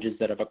changes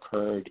that have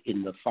occurred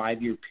in the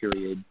 5-year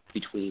period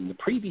between the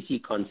previous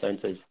econ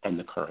census and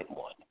the current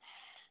one.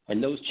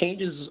 And those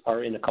changes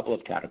are in a couple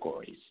of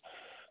categories.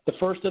 The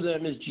first of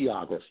them is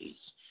geographies.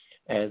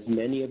 As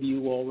many of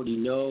you already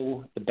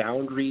know, the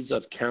boundaries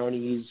of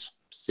counties,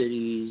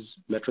 cities,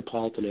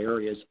 metropolitan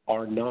areas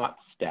are not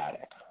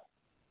static.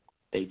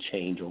 They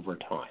change over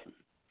time.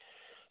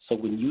 So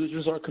when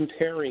users are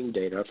comparing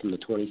data from the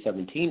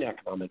 2017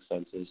 economic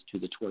census to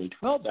the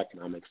 2012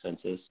 economic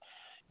census,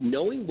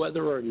 knowing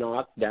whether or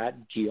not that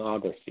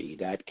geography,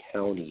 that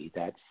county,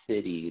 that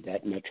city,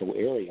 that metro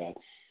area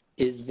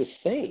is the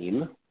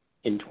same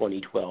in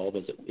 2012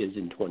 as it is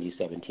in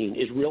 2017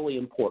 is really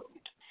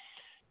important.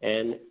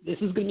 And this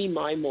is going to be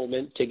my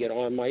moment to get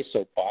on my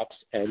soapbox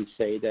and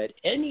say that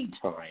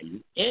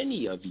anytime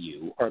any of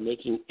you are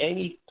making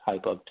any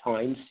type of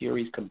time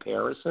series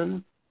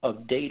comparison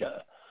of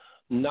data,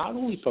 not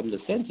only from the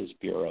Census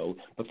Bureau,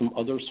 but from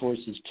other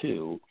sources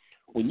too,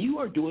 when you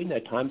are doing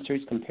that time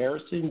series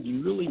comparison,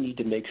 you really need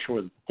to make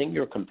sure the thing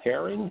you're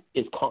comparing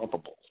is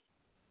comparable.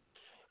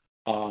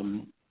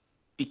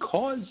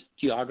 Because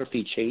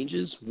geography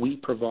changes, we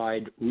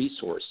provide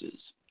resources,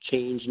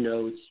 change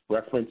notes,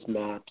 reference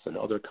maps, and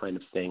other kind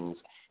of things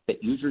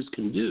that users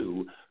can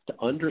do to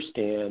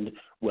understand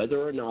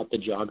whether or not the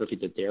geography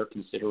that they're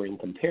considering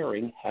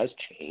comparing has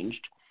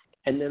changed,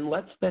 and then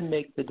lets them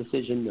make the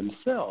decision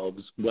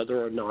themselves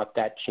whether or not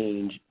that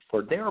change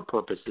for their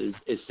purposes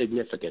is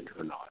significant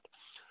or not.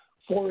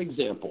 For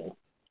example,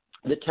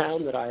 the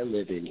town that I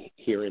live in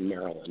here in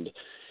Maryland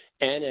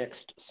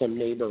annexed some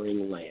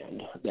neighboring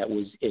land that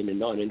was in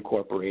an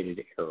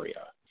unincorporated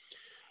area.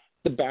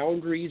 The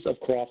boundaries of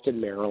Crofton,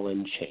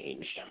 Maryland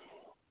changed.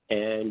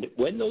 And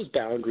when those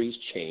boundaries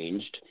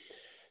changed,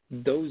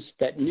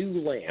 that new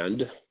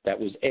land that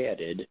was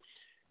added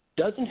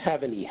doesn't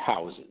have any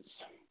houses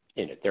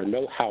in it. There are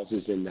no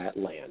houses in that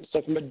land.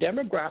 So from a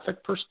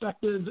demographic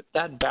perspective,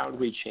 that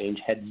boundary change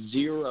had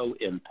zero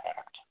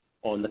impact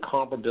on the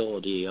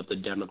comparability of the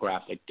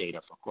demographic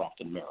data for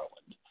Crofton,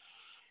 Maryland.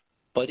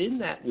 But in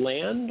that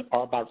land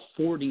are about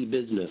 40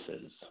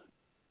 businesses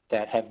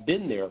that have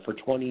been there for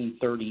 20,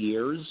 30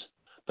 years,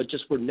 but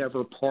just were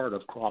never part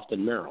of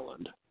Crofton,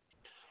 Maryland.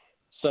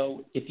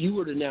 So if you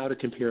were to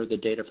compare the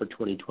data for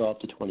 2012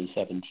 to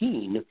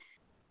 2017,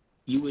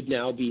 you would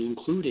now be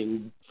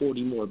including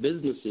 40 more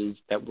businesses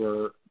that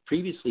were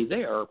previously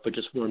there, but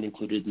just weren't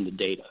included in the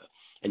data.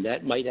 And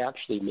that might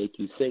actually make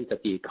you think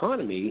that the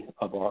economy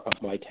of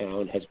my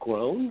town has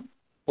grown,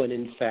 when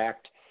in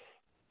fact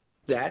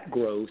that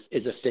growth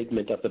is a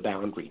figment of the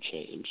boundary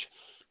change.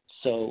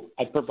 So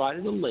I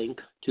provided a link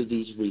to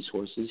these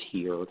resources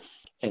here,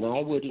 and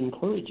I would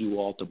encourage you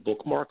all to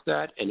bookmark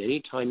that, and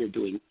anytime you're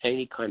doing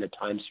any kind of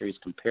time series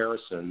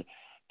comparison,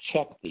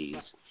 check these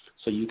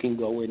so you can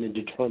go in and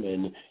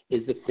determine,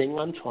 is the thing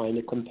I'm trying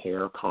to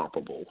compare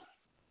comparable?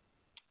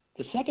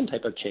 The second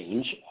type of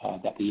change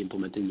that we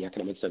implement in the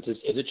economic census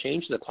is a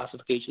change to the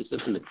classification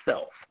system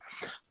itself.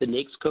 The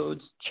NAICS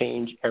codes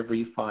change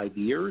every 5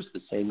 years,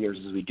 the same years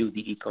as we do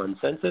the econ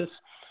census,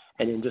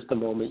 and in just a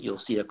moment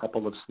you'll see a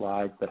couple of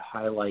slides that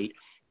highlight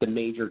the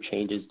major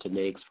changes to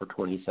NAICS for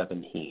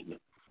 2017.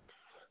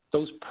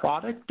 Those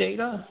product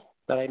data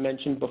that I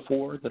mentioned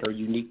before that are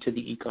unique to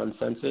the econ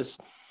census,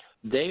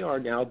 they are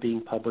now being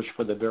published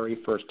for the very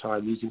first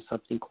time using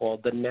something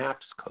called the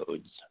NAPS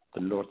codes, the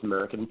North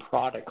American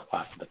Product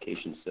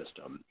Classification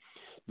System.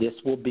 This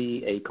will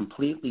be a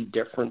completely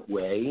different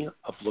way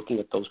of looking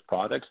at those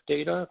products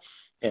data,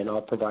 and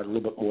I'll provide a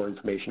little bit more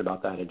information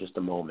about that in just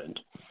a moment.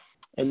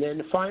 And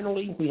then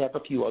finally, we have a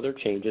few other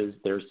changes.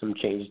 There's some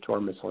changes to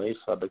our miscellaneous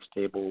subjects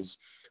tables.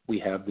 We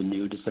have the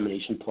new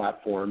dissemination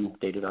platform,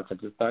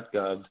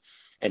 data.census.gov,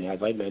 and as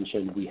I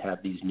mentioned, we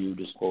have these new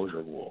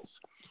disclosure rules.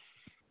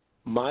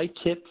 My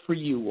tip for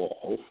you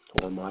all,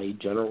 or my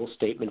general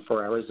statement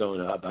for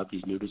Arizona about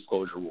these new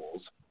disclosure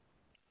rules,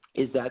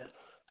 is that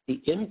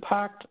the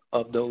impact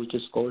of those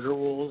disclosure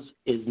rules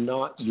is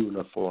not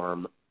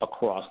uniform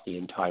across the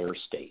entire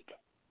state.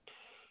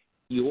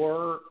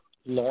 Your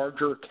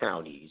larger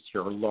counties,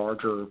 your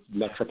larger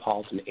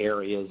metropolitan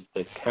areas,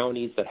 the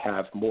counties that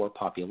have more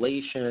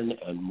population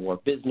and more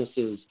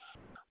businesses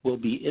will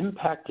be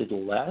impacted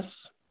less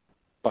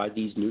by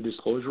these new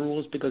disclosure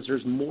rules because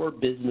there's more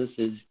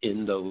businesses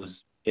in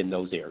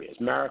those areas.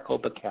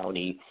 Maricopa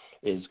County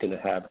is going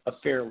to have a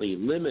fairly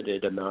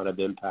limited amount of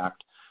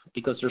impact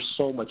because there's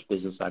so much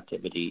business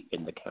activity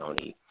in the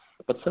county.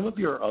 But some of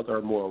your other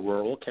more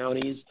rural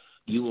counties,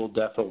 you will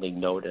definitely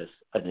notice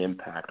an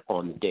impact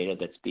on the data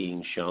that's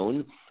being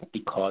shown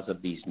because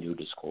of these new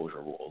disclosure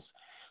rules.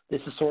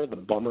 This is sort of the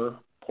bummer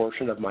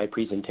portion of my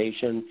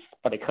presentation,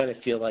 but I kind of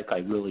feel like I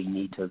really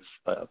need to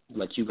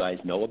let you guys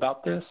know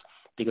about this,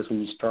 because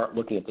when you start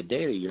looking at the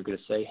data, you're going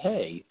to say,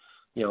 hey,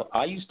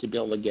 I used to be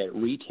able to get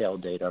retail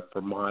data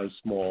for my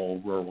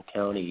small rural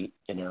county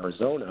in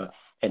Arizona,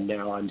 and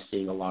now I'm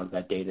seeing a lot of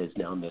that data is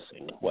now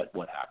missing. What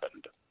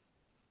happened?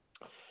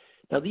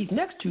 Now, these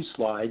next two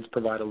slides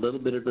provide a little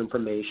bit of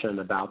information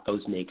about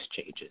those NAICS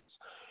changes.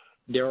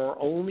 There are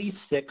only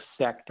 6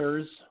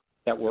 sectors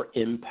that were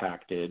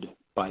impacted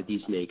by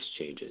these NAICS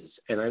changes.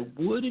 And I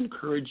would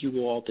encourage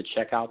you all to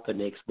check out the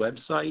NAICS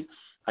website.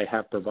 I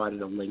have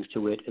provided a link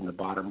to it in the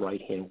bottom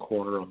right-hand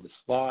corner of the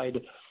slide.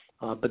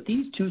 But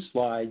these 2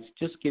 slides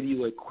just give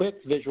you a quick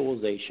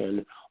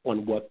visualization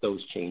on what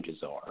those changes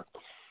are.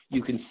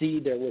 You can see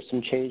there were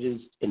some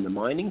changes in the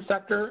mining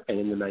sector and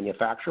in the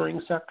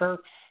manufacturing sector.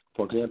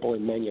 For example,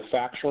 in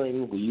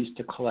manufacturing, we used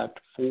to collect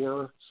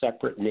 4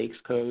 separate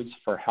NAICS codes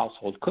for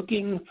household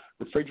cooking,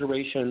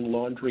 refrigeration,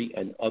 laundry,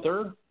 and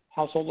other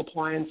household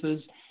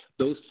appliances.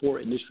 Those 4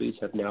 industries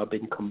have now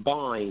been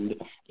combined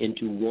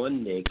into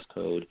one NAICS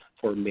code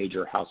for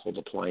major household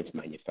appliance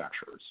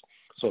manufacturers.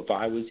 So if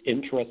I was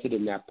interested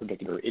in that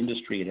particular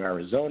industry in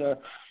Arizona,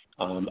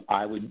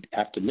 I would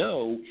have to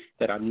know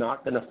that I'm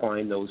not going to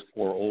find those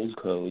 4 old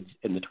codes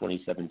in the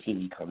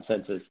 2017 Econ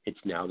Census. It's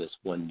now this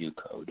one new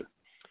code.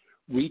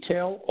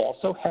 Retail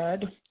also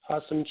had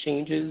some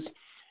changes.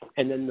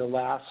 And then the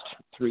last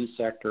 3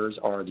 sectors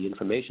are the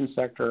information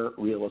sector,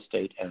 real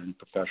estate, and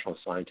professional,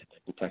 scientific,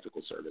 and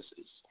technical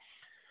services.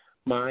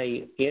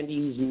 My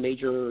Andy's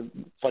major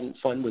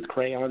fun with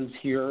crayons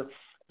here,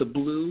 the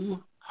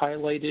blue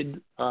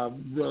highlighted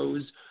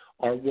rows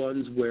are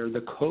ones where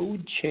the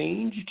code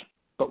changed,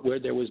 but where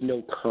there was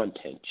no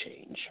content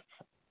change.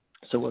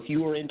 So if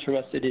you were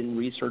interested in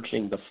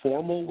researching the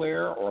formal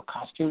wear or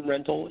costume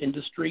rental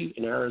industry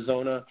in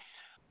Arizona,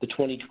 the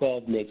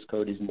 2012 NAICS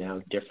code is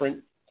now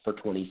different for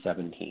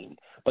 2017,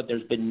 but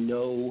there's been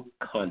no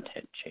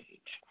content change.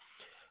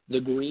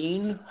 The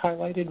green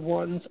highlighted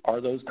ones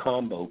are those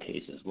combo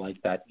cases, like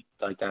that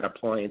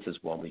appliances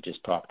one we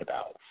just talked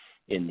about.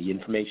 In the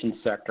information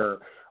sector,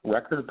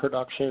 record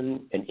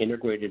production and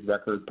integrated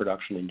record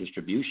production and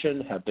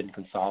distribution have been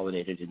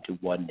consolidated into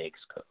one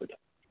NAICS code.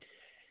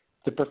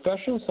 The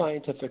professional,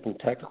 scientific, and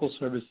technical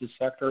services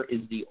sector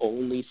is the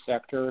only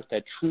sector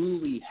that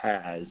truly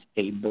has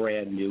a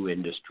brand new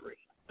industry,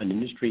 an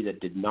industry that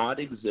did not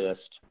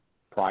exist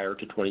prior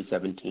to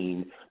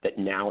 2017 that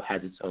now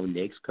has its own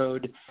NAICS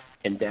code,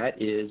 and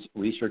that is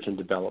research and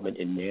development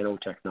in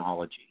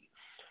nanotechnology.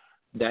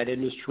 That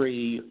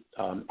industry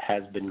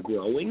has been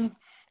growing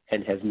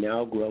and has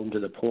now grown to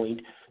the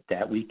point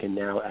that we can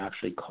now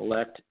actually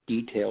collect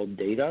detailed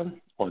data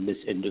on this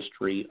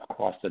industry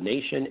across the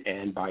nation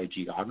and by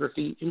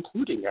geography,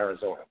 including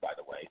Arizona, by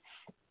the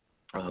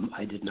way.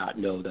 I did not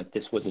know that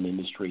this was an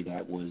industry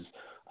that was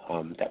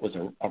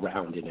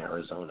around in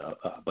Arizona,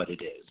 but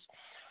it is.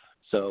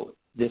 So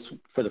this,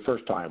 for the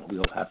first time,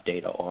 we'll have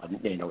data on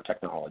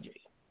nanotechnology.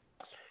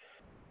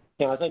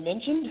 Now, as I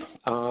mentioned,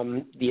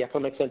 the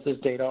FMX Census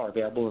data are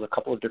available in a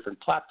couple of different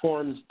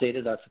platforms.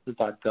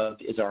 Data.census.gov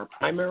is our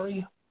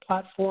primary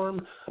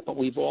platform, but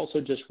we've also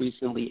just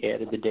recently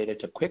added the data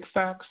to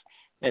QuickFacts,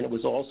 and it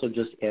was also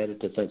just added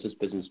to Census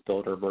Business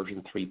Builder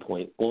version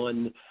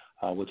 3.1,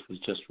 which was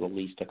just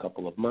released a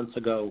couple of months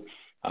ago.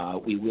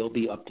 We will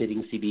be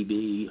updating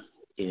CBB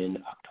in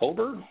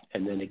October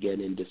and then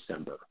again in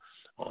December.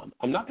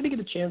 I'm not going to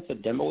get a chance to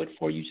demo it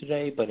for you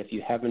today, but if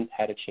you haven't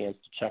had a chance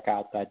to check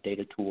out that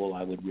data tool,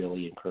 I would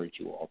really encourage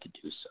you all to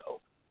do so.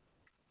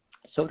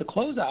 So to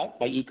close out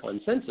my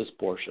Econ Census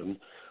portion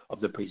of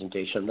the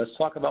presentation, let's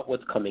talk about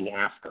what's coming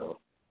after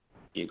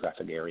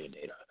geographic area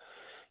data.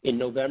 In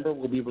November,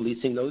 we'll be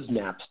releasing those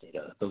NAPS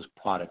data, those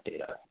product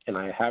data, and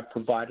I have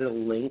provided a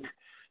link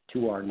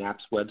to our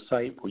NAPS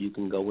website where you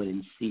can go in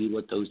and see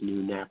what those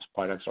new NAPS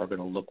products are going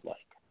to look like.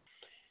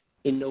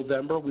 In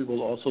November, we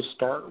will also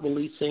start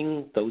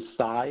releasing those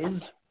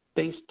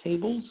size-based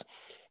tables,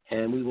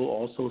 and we will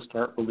also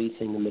start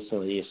releasing the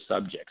miscellaneous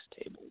subjects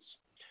tables.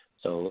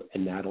 So,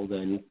 and that'll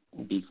then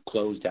be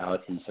closed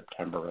out in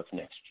September of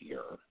next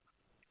year.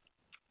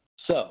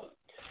 So,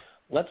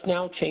 let's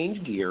now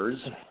change gears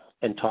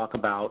and talk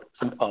about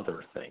some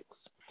other things.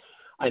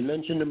 I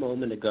mentioned a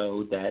moment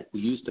ago that we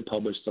used to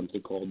publish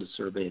something called the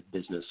Survey of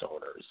Business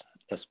Owners,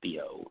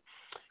 SBO.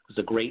 It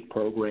was a great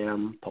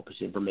program,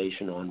 published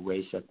information on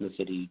race,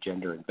 ethnicity,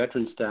 gender, and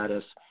veteran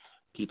status.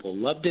 People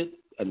loved it,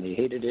 and they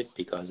hated it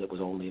because it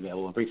was only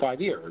available every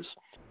 5 years.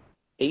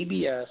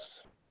 ABS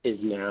is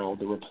now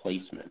the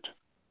replacement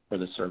for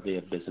the Survey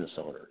of Business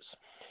Owners.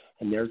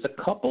 And there's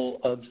a couple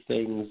of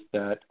things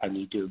that I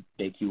need to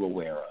make you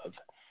aware of.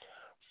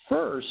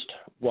 First,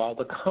 while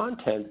the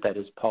content that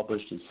is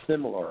published is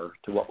similar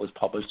to what was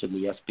published in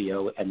the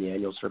SBO and the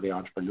Annual Survey of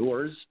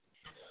Entrepreneurs,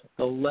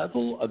 the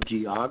level of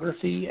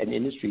geography and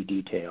industry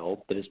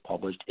detail that is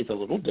published is a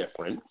little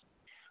different.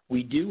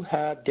 We do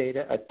have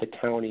data at the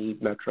county,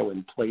 metro,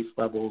 and place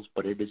levels,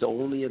 but it is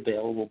only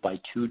available by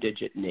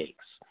 2-digit NAICS.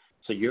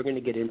 So you're going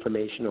to get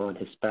information on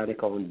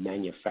Hispanic-owned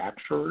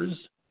manufacturers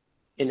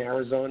in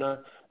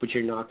Arizona, but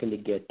you're not going to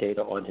get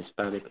data on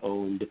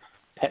Hispanic-owned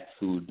pet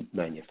food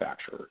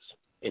manufacturers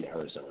in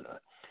Arizona.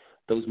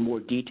 Those more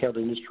detailed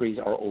industries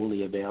are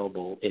only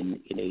available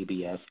in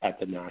ABS at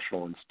the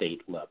national and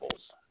state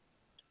levels.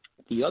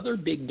 The other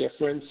big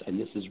difference, and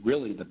this is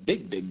really the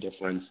big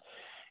difference,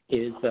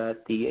 is that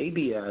the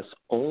ABS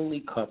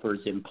only covers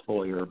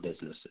employer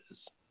businesses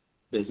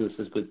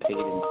with paid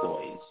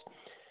employees.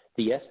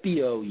 The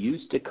SBO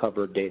used to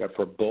cover data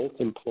for both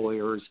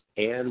employers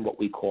and what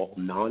we call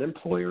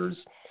non-employers,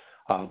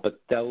 but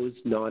those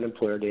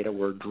non-employer data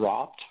were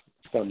dropped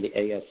from the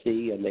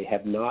ASC, and they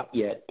have not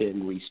yet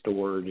been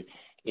restored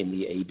in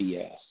the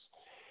ABS.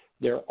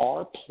 There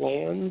are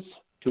plans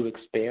to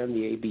expand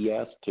the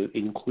ABS to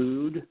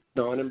include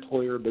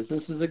non-employer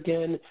businesses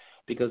again,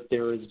 because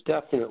there is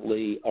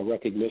definitely a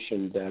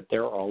recognition that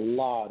there are a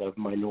lot of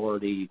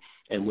minority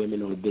and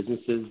women-owned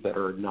businesses that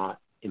are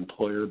not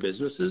employer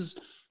businesses,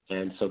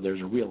 and so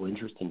there's a real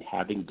interest in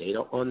having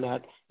data on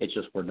that. It's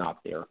just we're not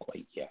there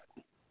quite yet.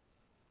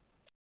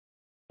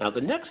 Now, the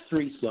next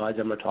three slides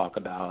I'm going to talk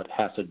about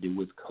has to do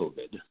with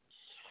COVID.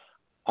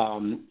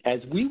 As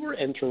we were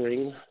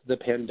entering the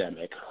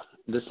pandemic,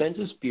 the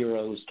Census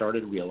Bureau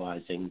started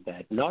realizing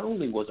that not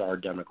only was our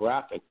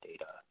demographic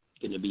data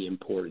going to be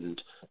important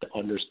to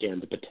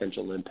understand the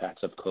potential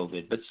impacts of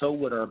COVID, but so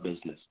would our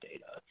business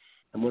data.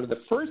 And one of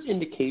the first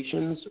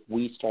indications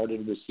we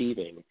started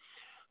receiving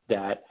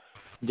that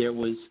there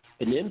was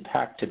an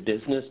impact to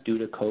business due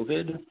to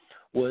COVID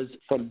was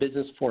from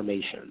business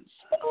formations.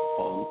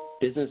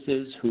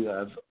 Businesses who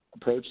have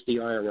approached the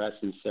IRS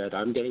and said,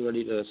 I'm getting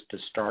ready to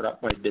start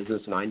up my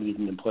business and I need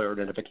an employer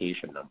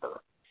identification number.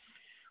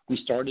 We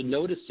started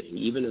noticing,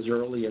 even as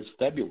early as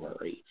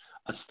February,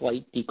 a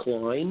slight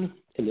decline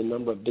in the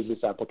number of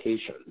business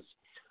applications.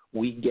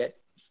 We get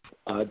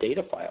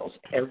data files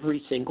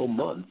every single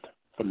month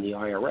from the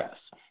IRS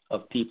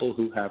of people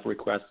who have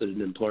requested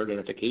an employer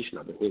identification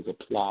number, who have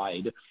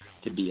applied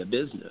to be a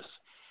business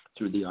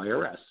through the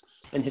IRS.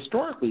 And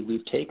historically,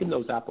 we've taken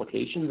those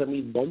applications and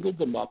we've bundled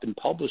them up and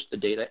published the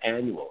data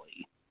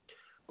annually.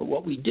 But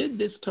what we did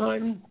this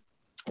time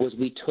was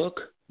we took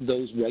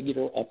those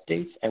regular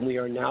updates and we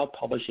are now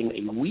publishing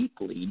a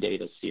weekly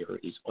data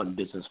series on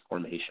business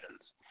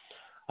formations.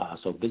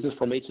 So business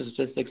formation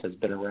statistics has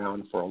been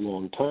around for a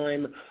long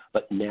time,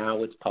 but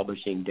now it's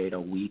publishing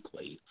data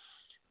weekly.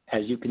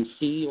 As you can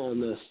see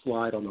on the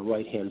slide on the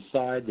right-hand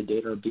side, the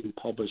data are being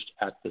published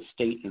at the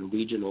state and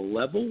regional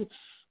level,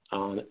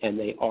 and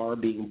they are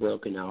being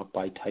broken out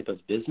by type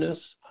of business,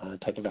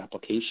 type of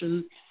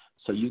application.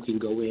 So you can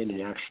go in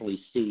and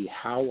actually see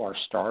how are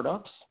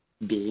startups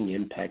being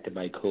impacted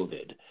by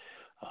COVID.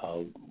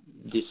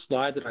 The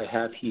slide that I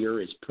have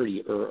here is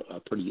pretty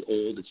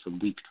old. It's from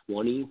week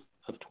 20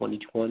 of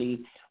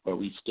 2020, where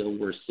we still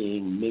were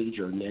seeing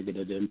major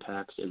negative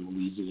impacts in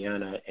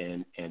Louisiana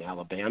and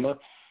Alabama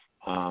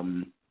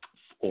on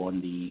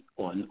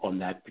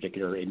that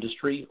particular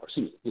industry, or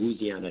excuse me,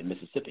 Louisiana and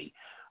Mississippi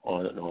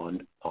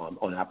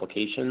on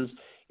applications.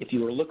 If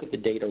you were to look at the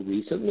data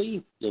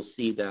recently, you'll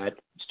see that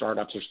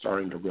startups are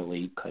starting to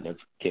really kind of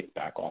kick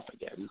back off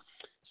again.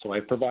 So I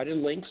provided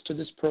links to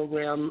this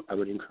program. I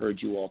would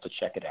encourage you all to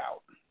check it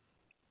out.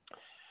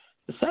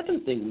 The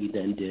second thing we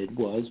then did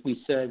was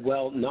we said,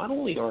 well, not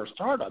only are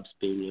startups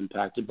being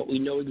impacted, but we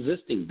know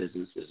existing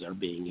businesses are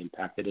being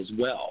impacted as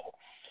well.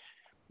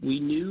 We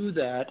knew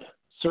that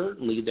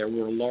certainly there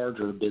were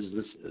larger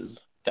businesses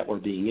that were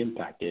being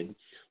impacted,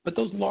 but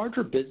those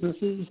larger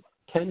businesses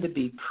tend to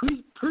be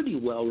pretty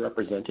well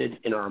represented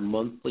in our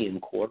monthly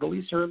and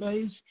quarterly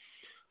surveys.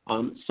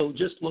 So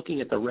just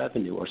looking at the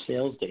revenue or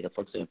sales data,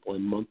 for example,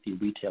 in monthly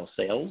retail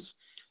sales,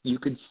 you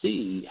could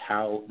see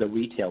how the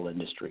retail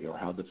industry or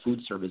how the food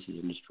services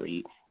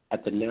industry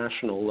at the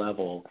national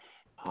level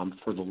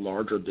for the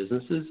larger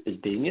businesses is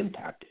being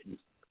impacted.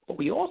 But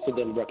we also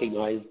then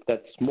recognized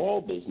that small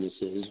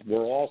businesses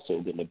were also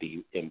going to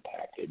be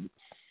impacted.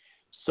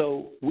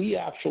 So we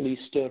actually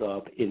stood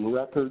up in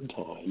record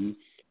time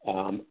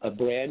a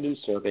brand new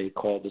survey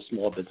called the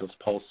Small Business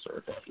Pulse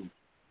Survey.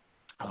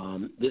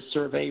 This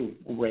survey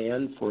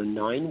ran for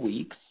 9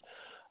 weeks,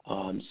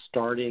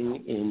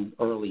 starting in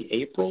early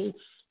April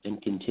and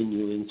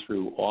continuing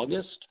through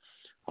August.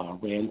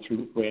 Ran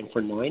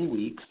for 9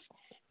 weeks.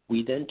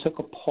 We then took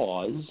a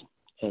pause,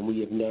 and we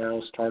have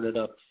now started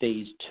up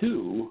phase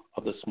 2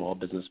 of the Small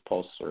Business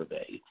Pulse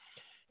Survey.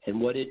 And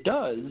what it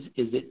does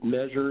is it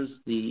measures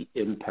the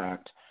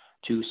impact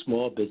to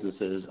small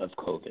businesses of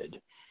COVID.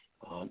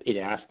 It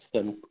asks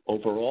them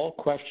overall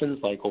questions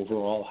like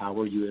overall, how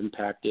were you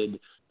impacted?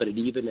 But it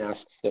even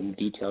asks them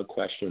detailed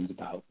questions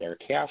about their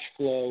cash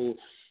flow,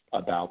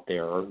 about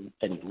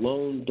any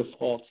loan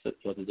defaults that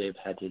whether they've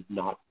had to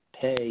not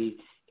pay,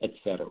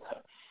 etc.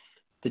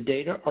 The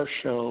data are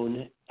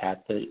shown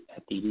at the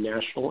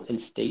national and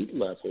state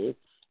level,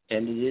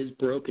 and it is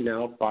broken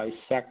out by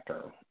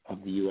sector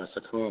of the U.S.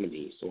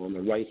 economy. So on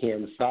the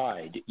right-hand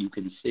side, you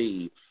can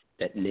see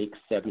that NAICS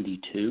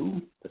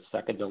 72, the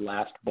second to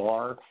last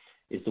bar,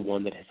 is the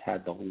one that has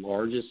had the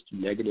largest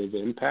negative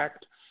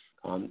impact.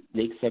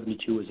 NAICS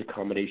 72 is a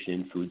combination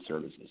in food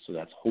services, so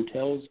that's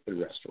hotels and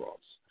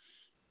restaurants.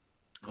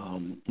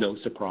 No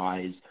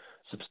surprise,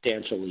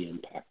 substantially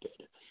impacted.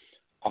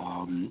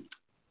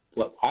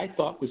 What I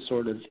thought was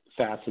sort of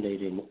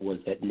fascinating was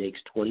that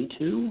NAICS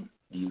 22,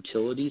 the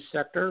utilities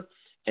sector,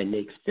 and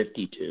NAICS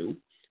 52,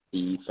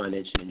 the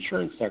financial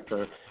insurance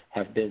sector,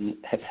 have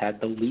had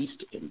the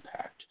least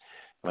impact.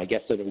 I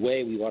guess in a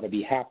way we ought to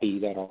be happy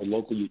that our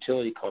local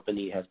utility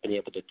company has been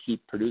able to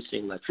keep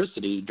producing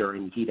electricity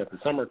during the heat of the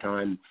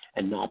summertime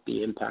and not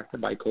be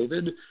impacted by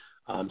COVID.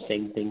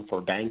 Same thing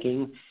for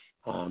banking,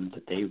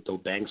 that the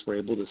banks were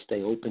able to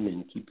stay open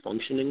and keep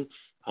functioning.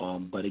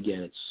 But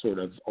again, it's sort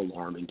of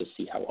alarming to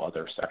see how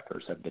other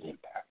sectors have been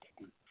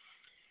impacted.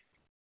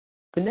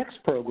 The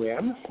next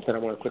program that I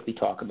want to quickly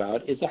talk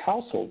about is a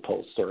household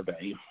pulse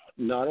survey.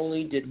 Not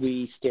only did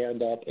we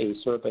stand up a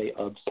survey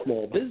of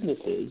small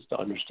businesses to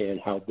understand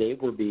how they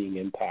were being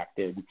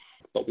impacted,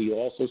 but we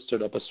also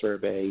stood up a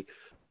survey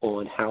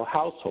on how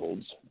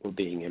households were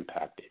being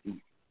impacted.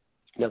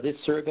 Now, this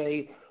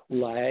survey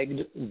lagged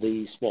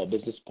the Small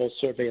Business Pulse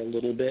survey a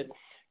little bit,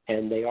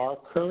 and they are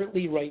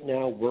currently right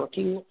now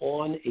working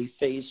on a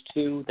phase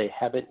 2. They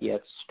haven't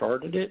yet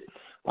started it,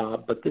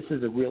 but this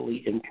is a really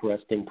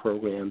interesting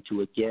program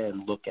to,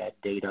 again, look at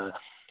data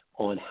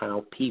on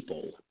how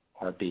people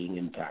are being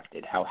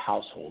impacted, how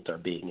households are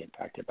being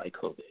impacted by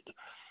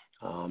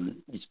COVID.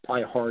 It's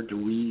probably hard to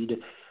read,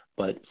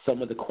 but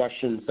some of the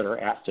questions that are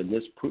asked in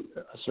this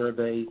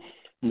survey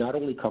not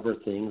only cover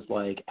things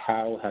like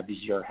how has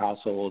your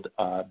household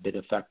been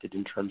affected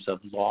in terms of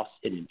loss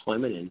in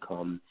employment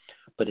income,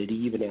 but it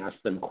even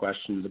asks them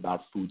questions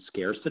about food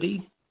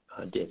scarcity.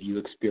 Have you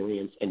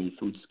experienced any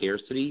food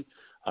scarcity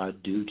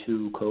due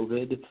to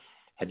COVID?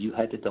 Have you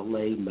had to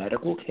delay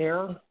medical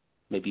care?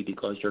 Maybe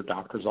because your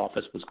doctor's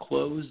office was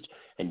closed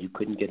and you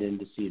couldn't get in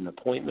to see an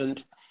appointment?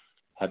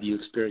 Have you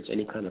experienced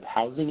any kind of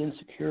housing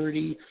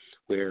insecurity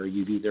where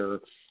you've either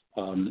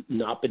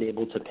not been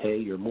able to pay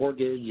your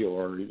mortgage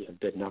or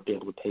not been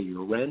able to pay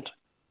your rent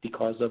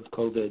because of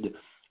COVID,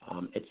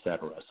 et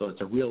cetera? So it's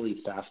a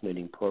really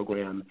fascinating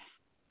program.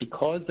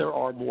 Because there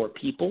are more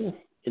people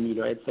in the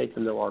United States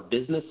than there are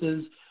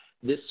businesses,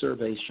 this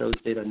survey shows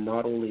data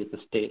not only at the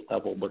state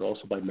level but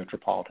also by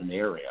metropolitan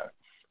area.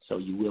 So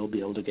you will be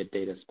able to get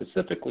data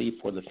specifically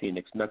for the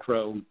Phoenix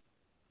Metro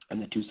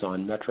and the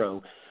Tucson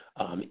Metro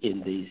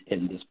in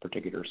this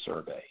particular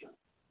survey.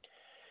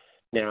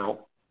 Now,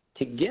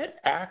 to get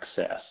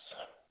access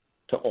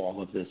to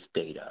all of this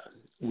data,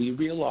 we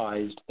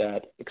realized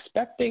that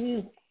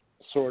expecting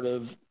sort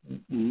of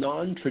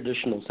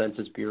non-traditional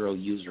Census Bureau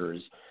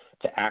users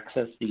to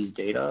access these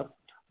data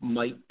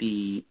might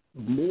be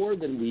more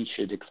than we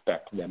should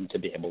expect them to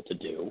be able to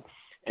do,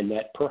 and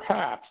that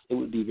perhaps it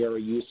would be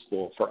very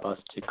useful for us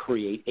to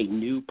create a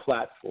new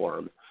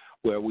platform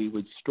where we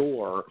would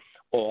store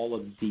all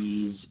of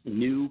these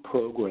new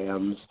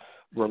programs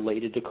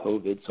related to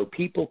COVID so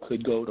people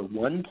could go to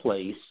one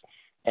place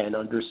and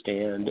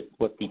understand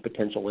what the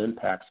potential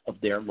impacts of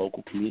their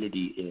local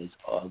community is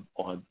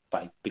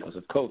because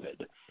of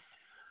COVID.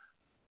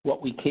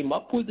 What we came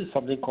up with is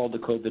something called the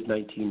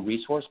COVID-19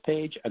 resource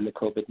page and the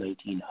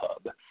COVID-19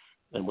 hub.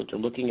 And what you're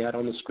looking at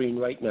on the screen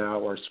right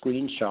now are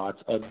screenshots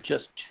of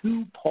just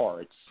two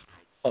parts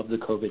of the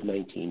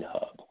COVID-19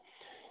 hub.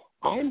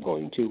 I'm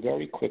going to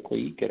very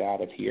quickly get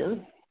out of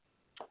here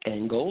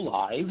and go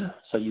live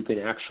so you can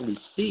actually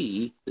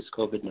see this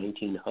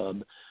COVID-19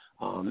 hub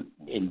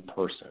in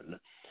person.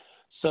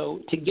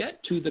 So to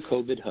get to the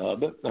COVID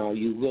hub,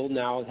 you will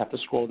now have to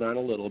scroll down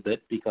a little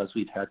bit because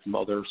we've had some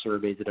other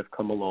surveys that have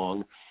come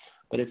along.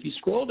 But if you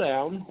scroll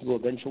down, you'll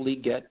eventually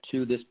get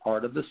to this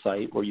part of the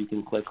site where you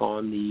can click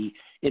on the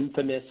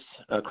infamous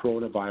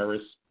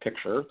coronavirus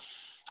picture,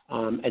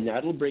 and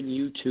that'll bring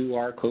you to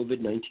our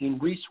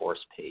COVID-19 resource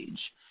page.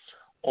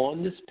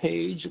 On this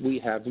page, we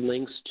have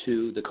links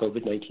to the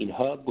COVID-19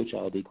 hub, which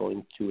I'll be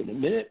going to in a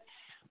minute,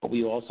 but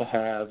we also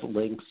have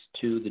links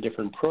to the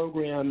different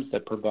programs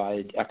that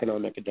provide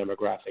economic and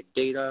demographic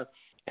data,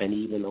 and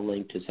even a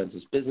link to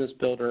Census Business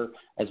Builder,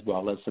 as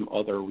well as some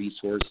other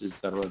resources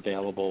that are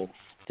available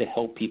to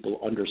help people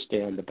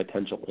understand the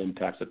potential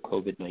impacts of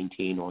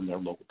COVID-19 on their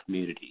local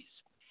communities.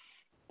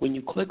 When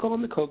you click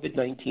on the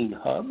COVID-19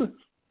 hub,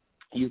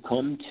 you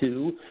come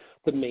to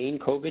the main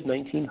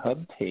COVID-19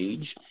 hub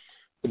page.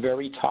 At the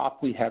very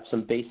top, we have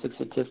some basic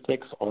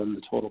statistics on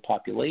the total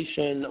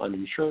population,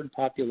 uninsured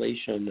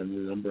population, and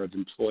the number of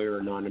employer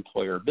and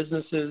non-employer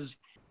businesses.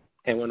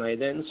 And when I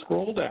then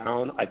scroll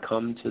down, I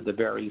come to the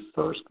very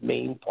first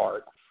main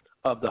part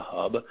of the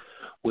hub,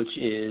 which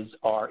is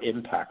our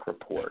impact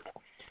report.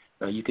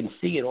 Now, you can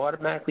see it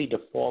automatically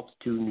defaults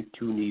to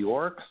New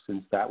York,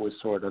 since that was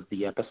sort of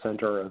the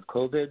epicenter of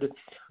COVID,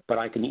 but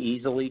I can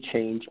easily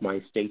change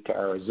my state to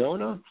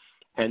Arizona,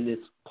 and this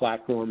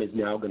platform is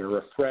now going to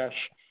refresh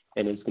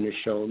and is going to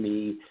show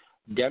me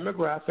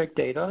demographic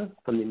data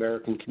from the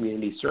American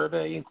Community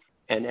Survey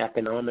and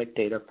economic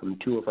data from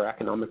two of our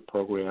economic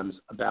programs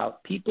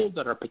about people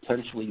that are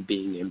potentially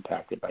being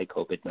impacted by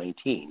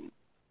COVID-19.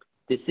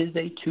 This is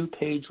a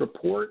two-page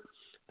report.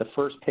 The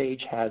first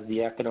page has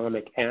the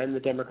economic and the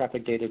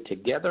demographic data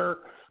together.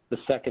 The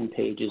second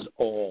page is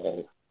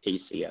all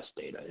ACS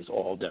data, is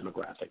all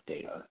demographic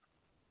data.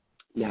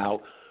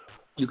 Now,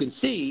 you can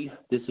see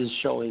this is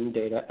showing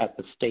data at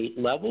the state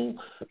level,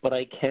 but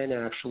I can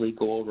actually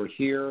go over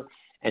here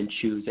and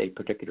choose a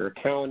particular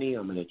county.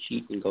 I'm going to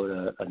cheat and go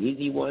to an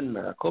easy one,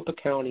 Maricopa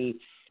County,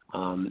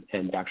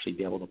 and actually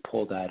be able to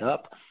pull that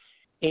up.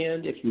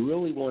 And if you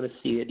really want to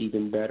see it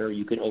even better,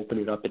 you can open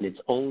it up in its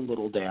own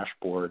little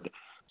dashboard.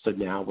 So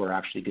now we're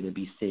actually going to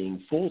be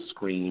seeing full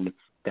screen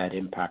that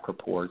impact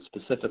report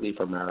specifically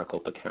for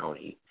Maricopa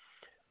County.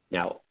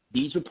 Now,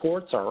 these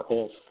reports are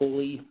all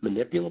fully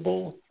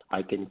manipulable.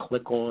 I can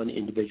click on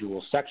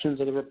individual sections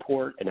of the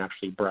report and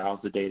actually browse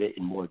the data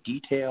in more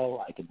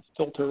detail. I can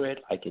filter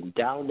it. I can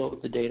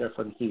download the data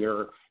from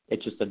here.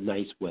 It's just a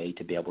nice way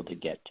to be able to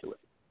get to it.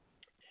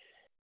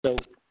 So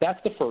that's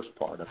the first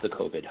part of the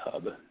COVID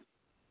Hub.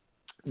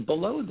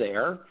 Below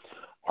there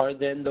are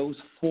then those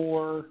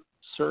 4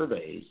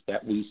 surveys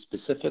that we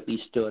specifically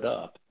stood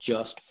up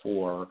just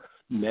for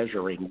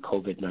measuring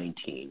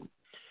COVID-19.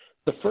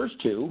 The first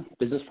 2,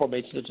 Business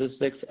Formation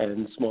Statistics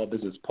and Small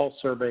Business Pulse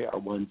Survey, are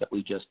ones that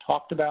we just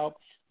talked about.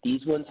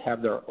 These ones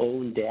have their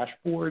own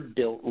dashboard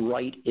built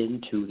right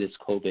into this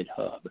COVID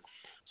Hub.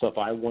 So if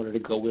I wanted to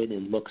go in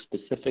and look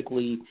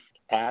specifically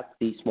at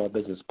the Small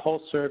Business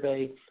Pulse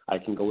Survey, I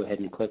can go ahead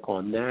and click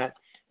on that.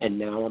 And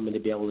now I'm going to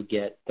be able to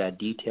get that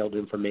detailed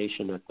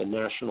information at the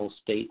national,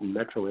 state, and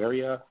metro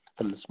area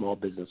from the Small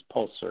Business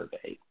Pulse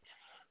Survey.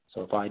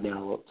 So if I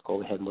now, let's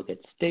go ahead and look at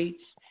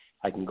states,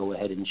 I can go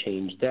ahead and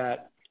change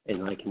that.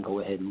 And I can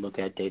go ahead and look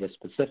at data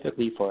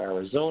specifically for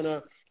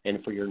Arizona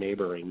and for your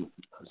neighboring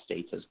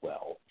states as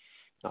well,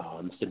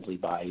 simply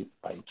by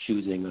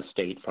choosing a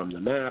state from the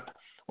map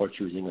or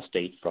choosing a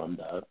state from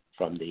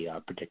the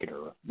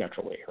particular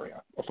metro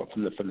area or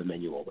from the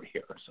menu over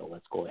here. So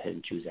let's go ahead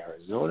and choose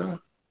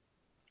Arizona.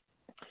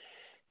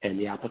 And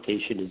the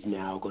application is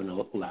now going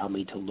to allow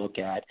me to look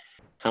at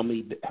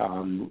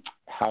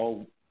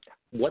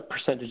what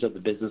percentage of the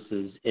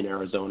businesses in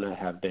Arizona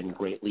have been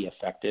greatly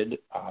affected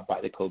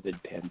by the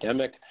COVID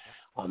pandemic,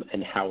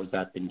 and how has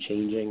that been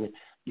changing.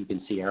 You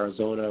can see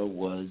Arizona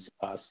was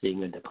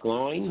seeing a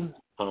decline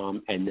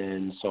and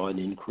then saw an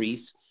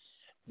increase.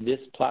 This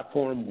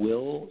platform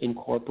will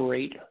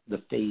incorporate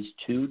the phase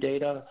 2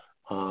 data,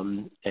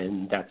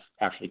 and that's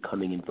actually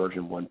coming in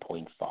version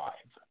 1.5.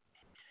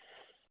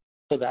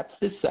 So that's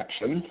this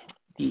section.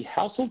 The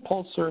Household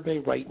Pulse Survey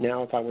right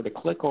now, if I were to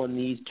click on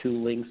these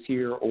 2 links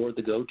here or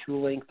the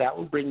go-to link, that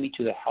will bring me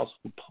to the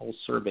Household Pulse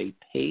Survey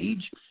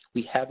page.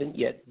 We haven't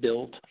yet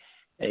built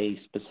a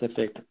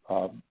specific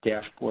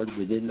dashboard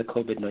within the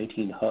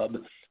COVID-19 Hub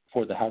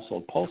for the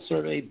Household Pulse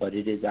Survey, but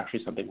it is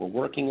actually something we're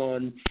working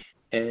on.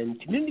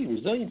 And Community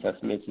Resilience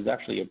Estimates is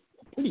actually a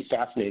pretty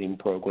fascinating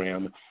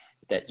program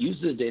that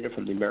uses data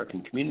from the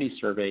American Community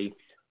Survey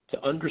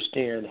to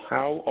understand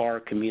how our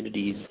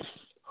communities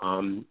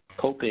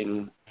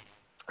coping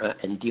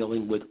and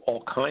dealing with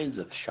all kinds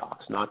of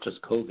shocks, not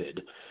just COVID.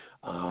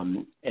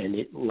 And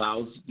it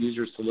allows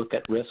users to look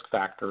at risk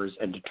factors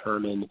and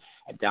determine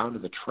down to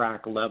the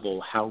track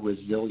level how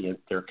resilient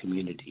their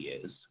community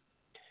is.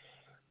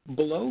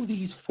 Below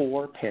these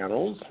 4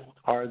 panels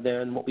are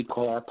then what we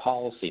call our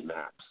policy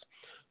maps.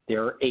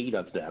 There are 8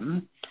 of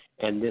them,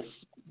 and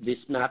this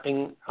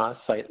mapping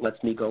site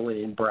lets me go in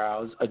and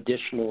browse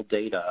additional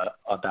data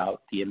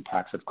about the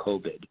impacts of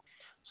COVID.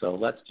 So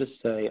let's just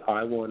say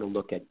I want to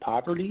look at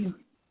poverty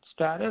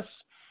status,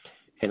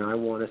 and I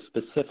want to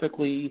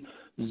specifically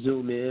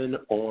zoom in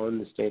on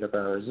the state of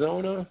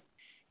Arizona.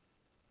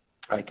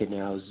 I can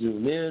now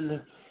zoom in,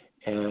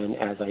 and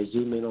as I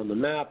zoom in on the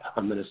map,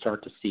 I'm going to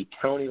start to see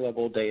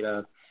county-level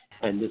data,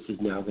 and this is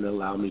now going to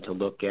allow me to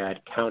look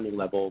at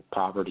county-level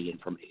poverty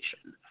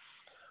information.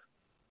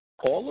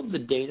 All of the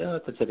data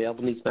that's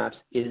available in these maps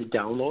is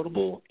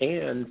downloadable,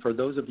 and for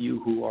those of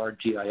you who are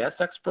GIS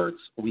experts,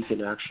 you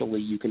can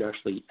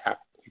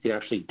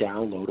actually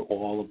download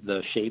all of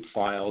the shape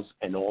files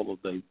and all of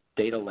the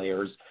data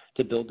layers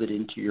to build it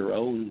into your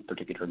own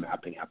particular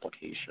mapping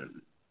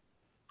application.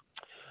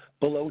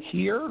 Below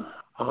here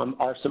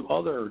are some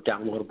other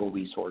downloadable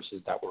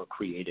resources that were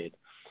created.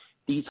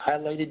 These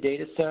highlighted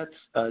data sets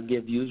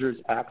give users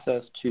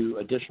access to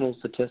additional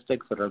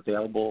statistics that are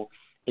available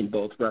in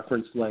both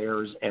reference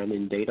layers and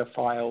in data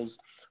files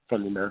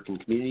from the American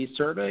Community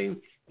Survey,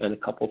 and a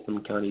couple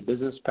from County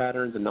Business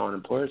Patterns and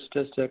Non-Employer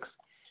Statistics.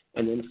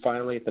 And then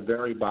finally, at the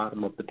very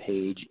bottom of the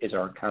page is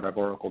our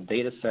categorical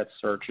data set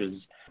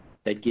searches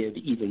that give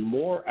even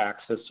more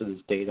access to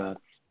this data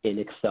in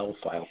Excel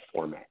file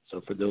format.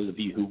 So for those of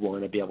you who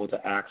want to be able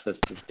to access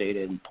this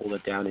data and pull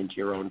it down into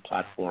your own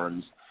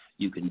platforms,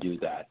 you can do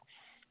that.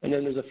 And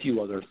then there's a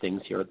few other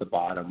things here at the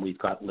bottom. We've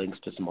got links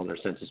to some other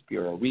Census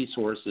Bureau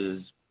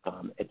resources,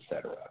 et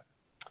cetera.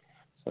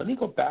 So let me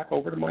go back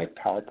over to my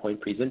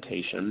PowerPoint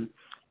presentation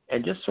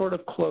and just sort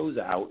of close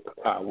out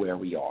where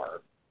we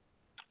are.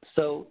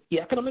 So the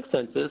economic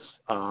census,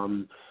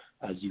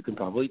 as you can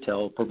probably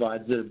tell,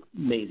 provides an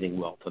amazing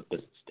wealth of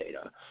business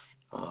data.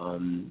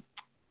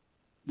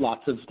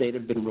 Lots of data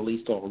have been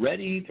released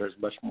already. There's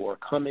much more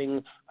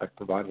coming. I've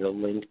provided a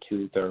link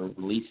to their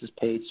releases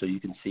page so you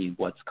can see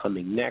what's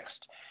coming next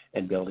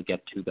and be able to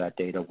get to that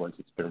data once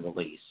it's been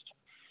released.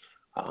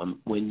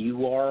 When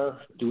you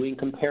are doing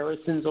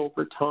comparisons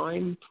over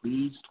time,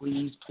 please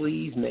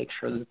make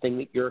sure the thing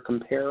that you're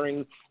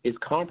comparing is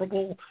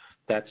comparable.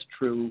 That's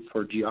true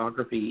for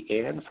geography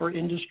and for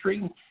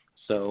industry.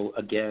 So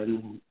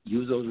again,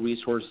 use those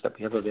resources that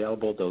we have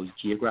available, those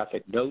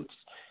geographic notes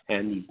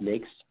and these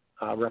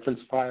NAICS reference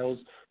files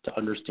to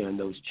understand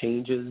those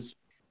changes.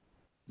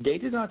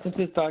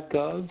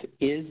 Data.census.gov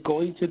is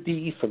going to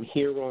be, from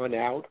here on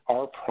out,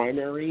 our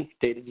primary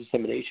data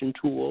dissemination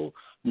tool,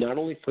 not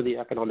only for the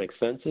economic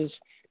census,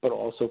 but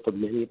also for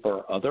many of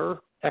our other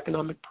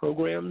economic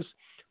programs.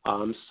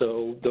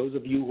 So those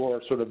of you who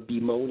are sort of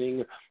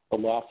bemoaning the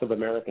loss of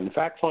American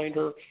Fact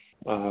Finder,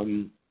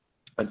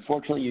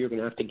 unfortunately, you're going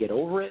to have to get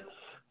over it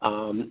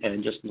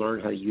and just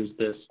learn how to use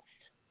this.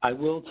 I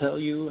will tell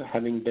you,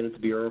 having been at the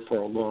Bureau for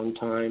a long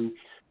time,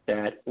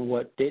 that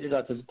what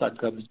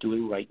data.census.gov is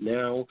doing right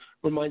now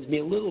reminds me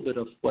a little bit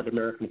of what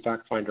American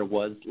Fact Finder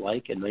was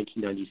like in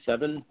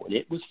 1997 when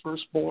it was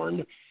first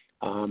born.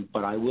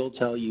 But I will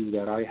tell you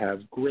that I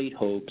have great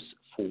hopes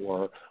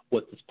for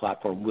what this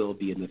platform will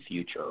be in the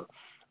future.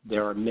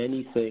 There are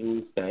many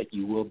things that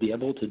you will be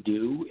able to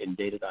do in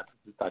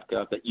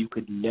data.census.gov that you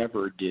could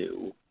never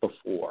do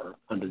before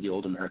under the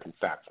old American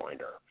Fact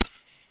Finder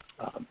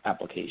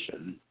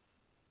application.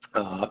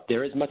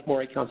 There is much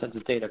more account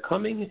census data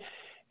coming.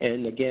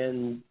 And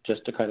again,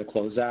 just to kind of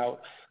close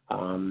out,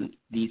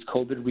 these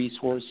COVID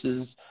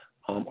resources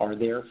are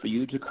there for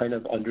you to kind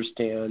of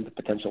understand the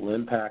potential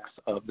impacts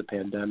of the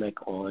pandemic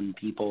on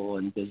people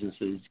and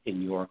businesses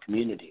in your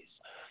communities.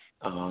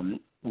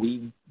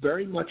 We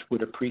very much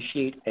would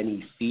appreciate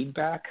any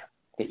feedback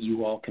that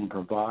you all can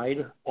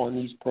provide on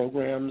these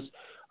programs.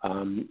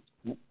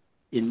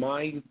 In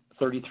my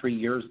 33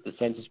 years at the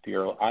Census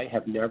Bureau, I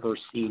have never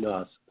seen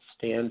us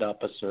stand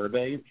up a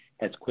survey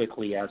as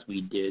quickly as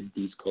we did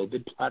these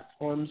COVID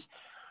platforms.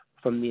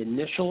 From the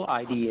initial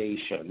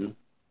ideation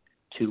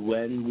to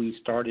when we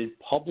started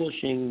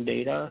publishing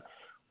data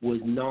was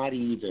not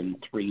even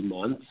 3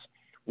 months,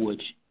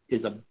 which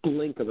is a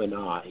blink of an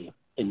eye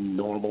in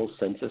normal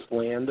census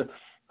land.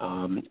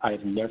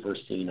 I've never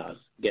seen us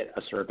get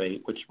a survey,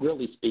 which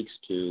really speaks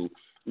to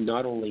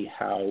not only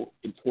how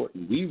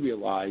important we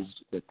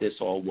realized that this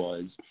all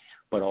was,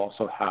 but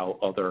also how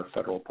other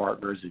federal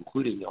partners,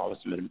 including the Office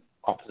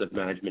of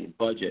Management and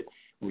Budget,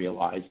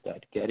 realized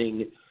that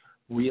getting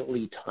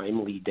really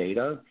timely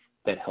data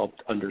that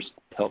helped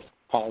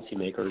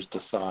policymakers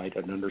decide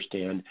and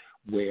understand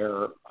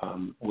where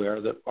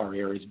our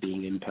areas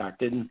being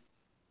impacted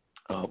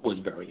was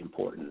very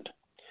important.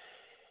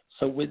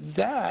 So with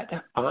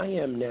that, I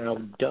am now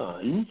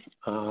done,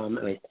 and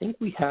I think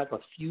we have a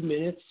few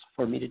minutes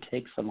for me to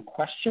take some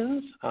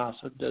questions.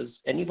 So does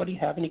anybody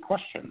have any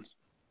questions?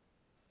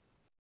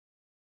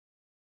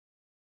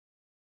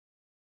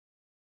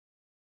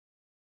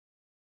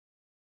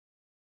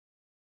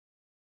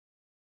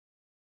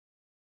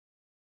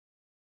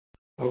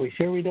 Are we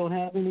sure we don't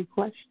have any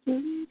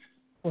questions?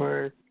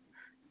 Or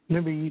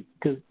remember, you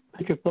could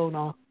put your phone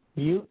off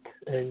mute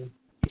and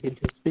you can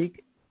just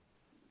speak.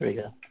 There we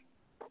go.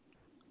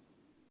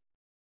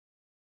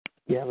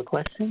 You have a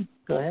question?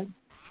 Go ahead.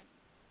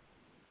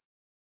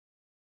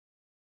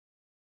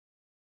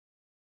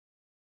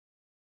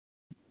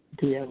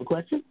 Do you have a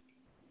question?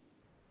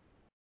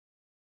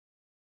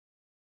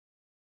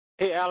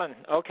 Hey, Alan.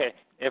 Okay.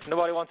 If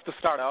nobody wants to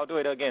start, I'll do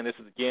it again. This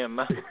is Jim.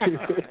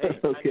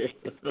 Okay.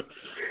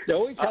 There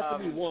always has to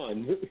be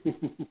one.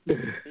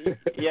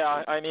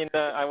 Yeah, I mean,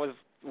 I was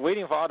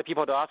waiting for other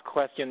people to ask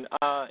questions.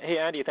 Hey,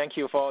 Andy, thank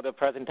you for the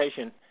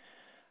presentation.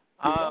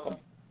 You're welcome.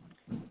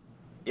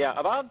 Yeah,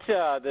 about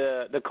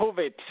the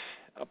COVID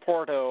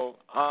portal.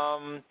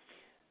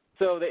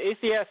 So the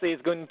ACS is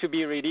going to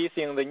be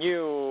releasing the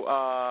new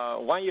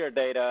one-year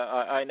data.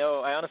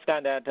 I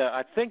understand that.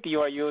 I think you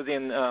are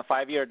using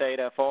 5-year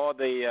data for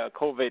the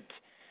COVID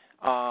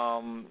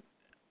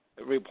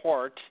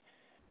report.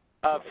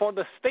 For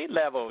the state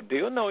level, do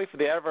you know if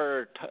they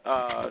ever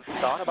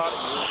thought about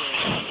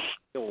using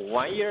the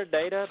 1-year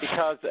data?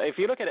 Because if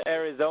you look at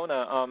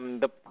Arizona,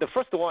 the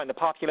first one, the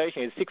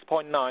population is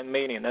 6.9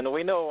 million, and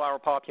we know our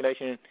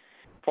population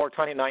for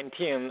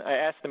 2019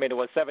 estimated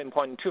was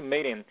 7.2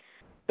 million.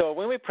 So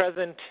when we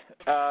present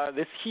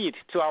this Hait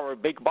to our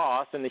big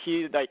boss, and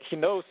he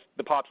knows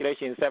the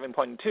population is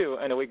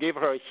 7.2, and we give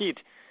her a Hait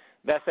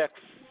that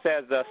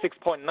says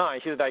 6.9,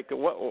 she's like,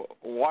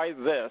 why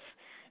this?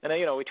 And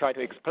then, we try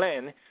to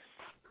explain.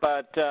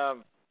 But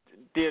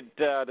did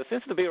the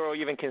Census Bureau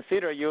even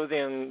consider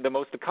using the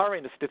most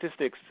current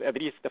statistics, at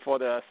least for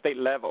the state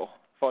level,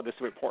 for this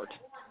report?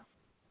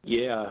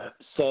 Yeah,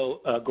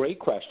 so great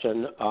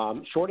question.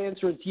 Short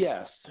answer is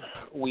yes.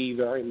 We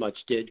very much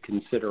did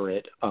consider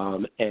it.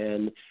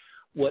 And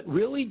what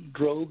really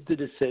drove the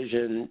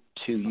decision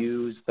to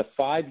use the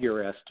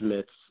 5-year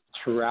estimates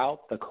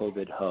throughout the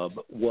COVID hub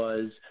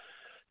was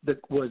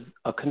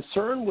a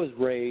concern was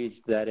raised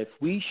that if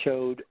we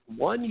showed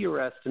 1-year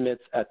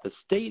estimates at the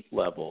state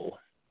level,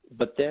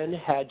 but then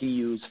had to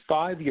use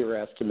 5-year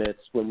estimates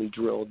when we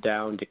drilled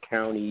down to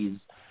counties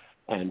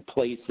and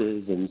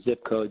places and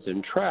zip codes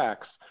and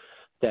tracts,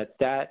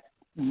 that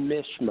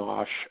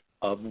mishmash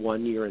of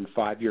 1-year and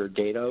 5-year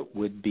data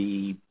would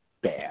be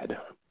bad,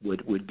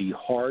 would be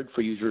hard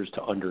for users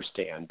to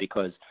understand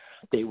because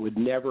they would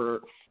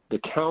never the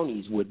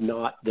counties would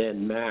not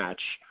then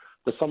match,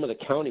 the sum of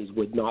the counties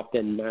would not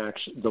then match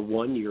the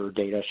 1 year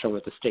data shown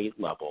at the state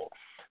level.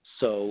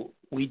 So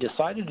we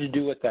decided to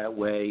do it that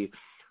way,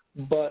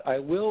 but I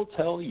will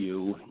tell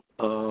you,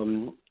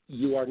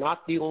 you are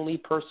not the only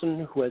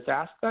person who has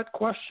asked that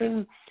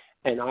question,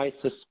 and I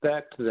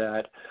suspect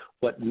that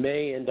what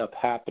may end up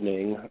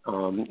happening,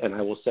 and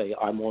I will say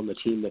I'm on the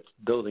team that's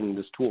building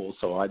this tool,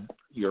 so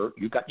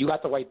you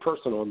got the right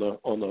person on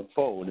the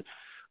phone.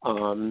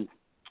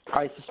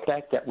 I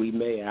suspect that we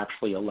may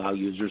actually allow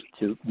users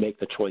to make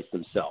the choice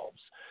themselves,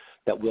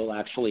 that we'll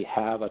actually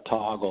have a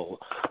toggle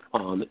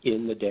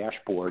in the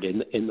dashboard,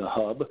 in the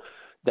hub,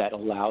 that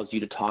allows you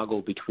to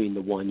toggle between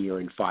the 1 year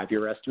and 5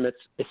 year estimates,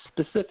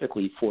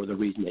 specifically for the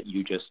reason that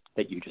you just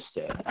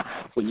said.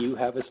 When you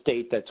have a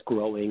state that's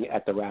growing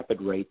at the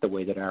rapid rate the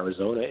way that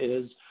Arizona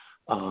is,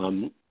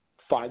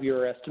 5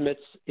 year estimates,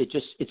 it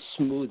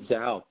smooths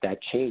out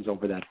that change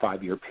over that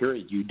 5 year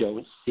period. You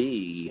don't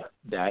see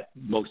that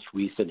most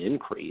recent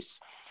increase.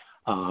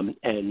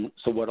 And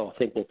so what I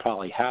think will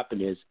probably happen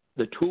is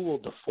the tool will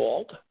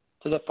default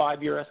to the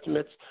 5 year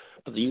estimates,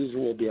 but the user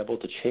will be able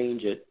to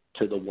change it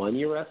to the 1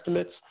 year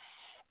estimates.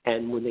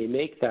 And when they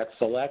make that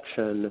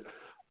selection,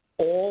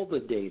 all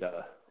the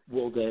data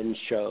will then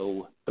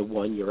show the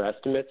 1 year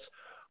estimates,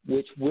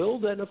 which will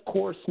then, of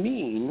course,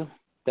 mean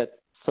that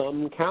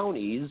some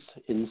counties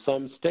in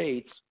some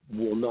states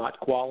will not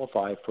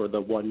qualify for the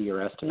 1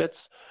 year estimates.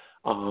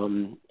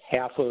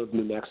 Half of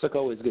New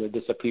Mexico is going to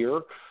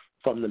disappear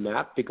from the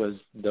map because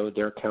though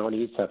their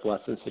counties have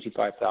less than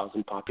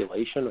 65,000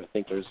 population, I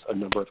think there's a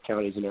number of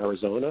counties in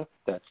Arizona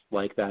that's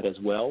like that as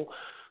well.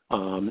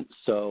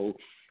 So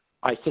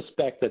I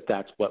suspect that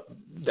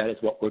that is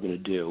what we're going to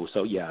do.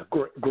 So yeah,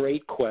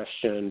 great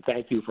question.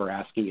 Thank you for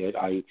asking it.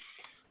 I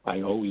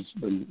always,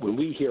 when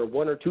we hear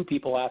one or two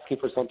people asking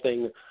for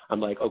something, I'm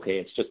like, okay,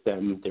 it's just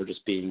them. They're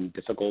just being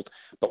difficult.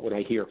 But when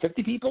I hear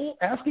 50 people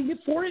asking it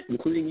for it,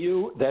 including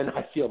you, then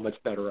I feel much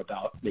better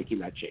about making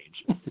that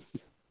change.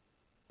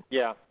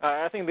 Yeah,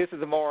 I think this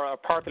is more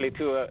partly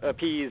to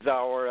appease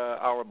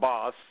our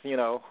boss,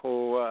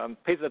 who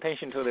pays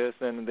attention to this,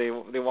 and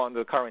they want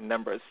the current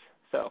numbers.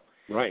 So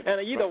right.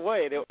 And either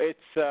way,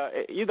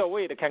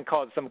 it can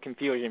cause some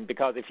confusion,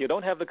 because if you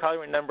don't have the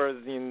current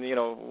numbers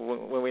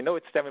when we know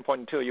it's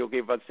 7.2, you'll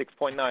give us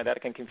 6.9.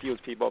 That can confuse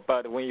people.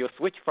 But when you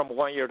switch from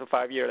 1 year to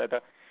 5 year,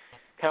 that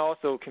can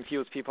also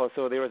confuse people.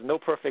 So there is no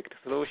perfect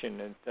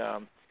solution. And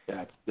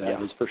that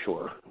is for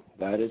sure.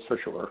 That is for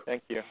sure.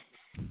 Thank you.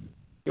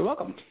 You're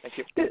welcome. Thank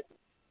you.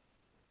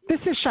 This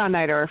is Sean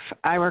Neidorf.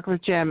 I work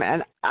with Jim,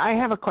 and I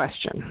have a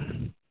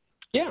question.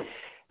 Yeah.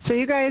 So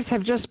you guys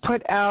have just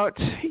put out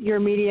your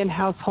median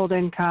household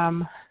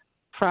income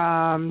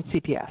from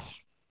CPS.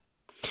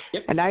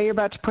 Yep. And now you're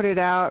about to put it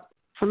out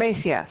from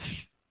ACS,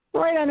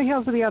 right on the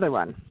heels of the other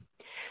one.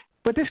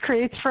 What this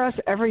creates for us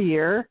every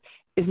year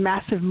is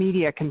massive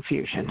media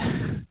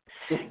confusion.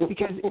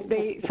 Because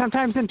they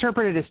sometimes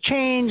interpret it as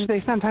change.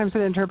 They sometimes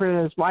interpret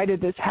it as, why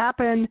did this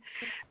happen?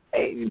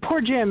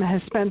 Poor Jim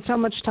has spent so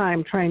much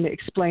time trying to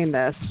explain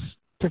this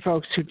to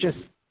folks who just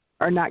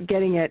are not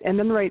getting it, and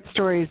then write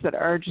stories that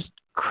are just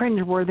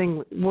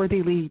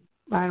cringe-worthily,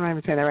 I don't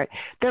even say that right.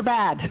 They're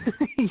bad,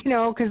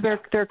 because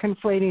they're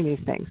conflating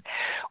these things.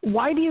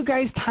 Why do you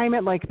guys time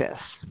it like this?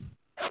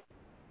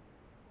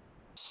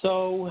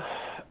 So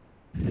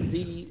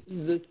the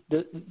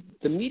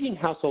median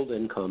household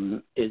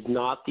income is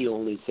not the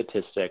only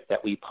statistic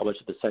that we publish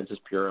at the Census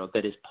Bureau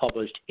that is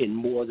published in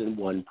more than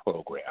one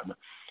program.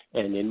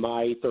 And in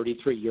my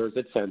 33 years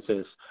at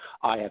Census,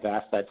 I have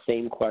asked that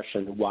same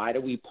question: why do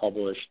we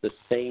publish the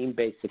same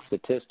basic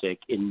statistic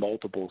in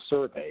multiple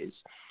surveys?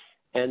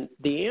 And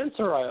the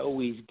answer I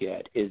always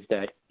get is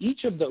that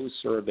each of those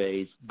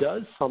surveys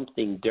does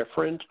something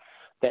different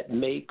that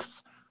makes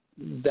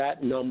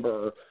that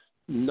number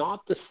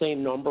not the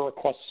same number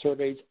across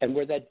surveys, and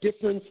where that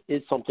difference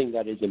is something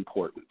that is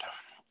important.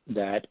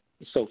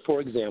 So,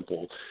 for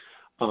example,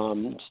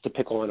 just to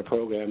pick on a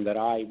program that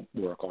I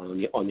work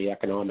on the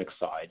economic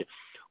side,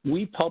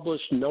 we publish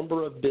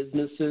number of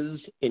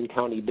businesses in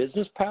county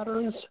business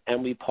patterns,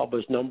 and we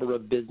publish number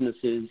of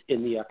businesses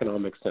in the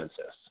economic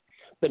census.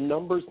 The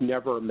numbers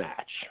never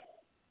match.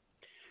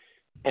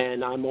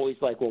 And I'm always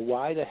like, well,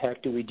 why the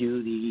heck do we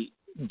do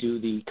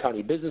the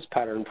county business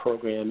pattern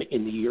program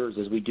in the years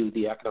as we do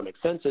the economic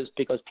census?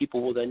 Because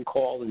people will then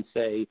call and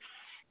say,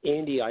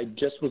 Andy, I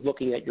just was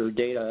looking at your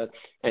data,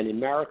 and in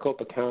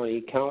Maricopa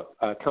County,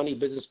 county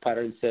business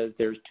pattern says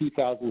there's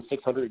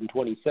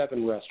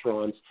 2,627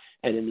 restaurants,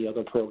 and in the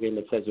other program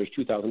it says there's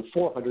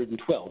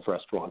 2,412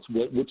 restaurants,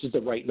 which is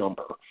the right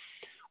number.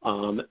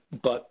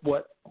 But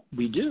what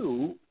we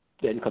do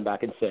then come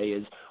back and say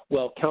is,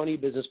 well, county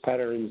business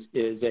patterns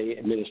is a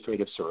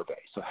administrative survey,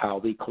 so how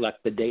we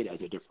collect the data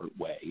is a different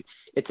way.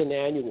 It's an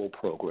annual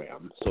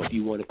program, so if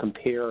you want to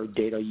compare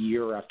data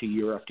year after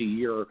year after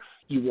year,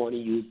 you want to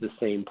use the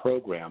same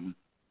program.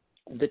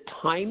 The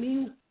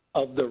timing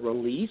of the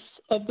release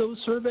of those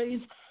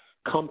surveys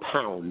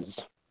compounds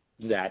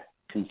that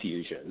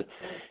confusion.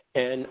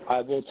 And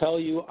I will tell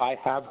you, I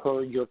have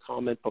heard your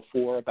comment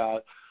before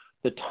about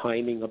the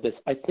timing of this.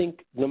 I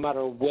think no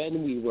matter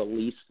when we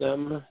release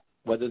them,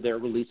 whether they're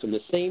released on the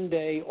same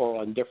day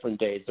or on different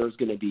days, there's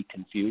going to be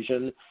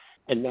confusion,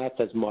 and that's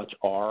as much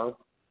our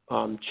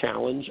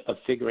challenge of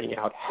figuring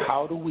out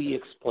how do we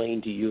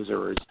explain to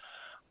users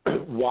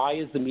why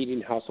is the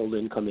median household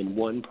income in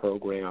one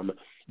program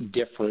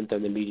different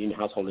than the median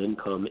household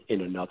income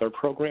in another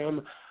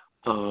program.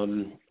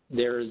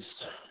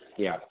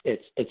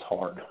 It's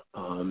hard.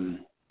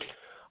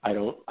 I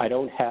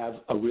don't have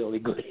a really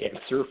good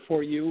answer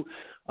for you.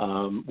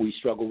 We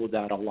struggle with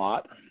that a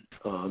lot.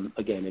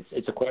 Again,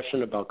 it's a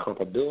question about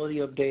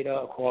comparability of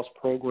data across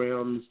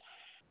programs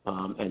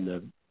and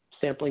the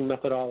sampling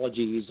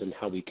methodologies and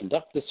how we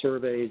conduct the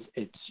surveys.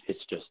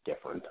 It's just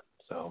different.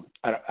 So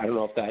I don't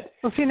know if that.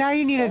 Well, see, now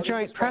you need a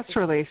joint press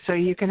release so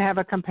you can have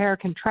a compare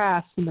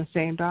contrast in the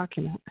same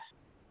document.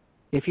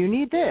 If you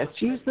need this,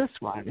 use this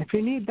one. If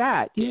you need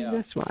that, use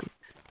this one.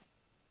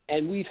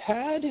 And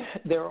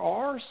there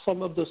are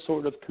some of the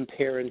sort of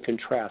compare and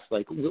contrast.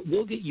 Like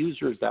we'll get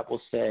users that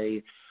will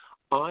say,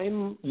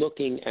 I'm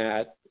looking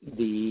at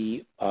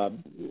the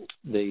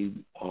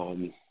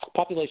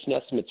population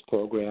estimates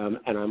program,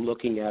 and I'm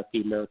looking at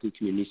the American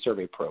Community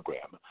Survey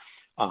program,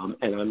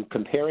 and I'm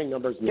comparing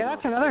numbers. Yeah,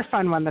 that's another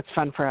fun one that's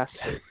fun for us.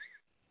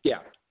 Yeah,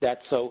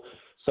 that's so.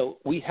 So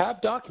we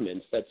have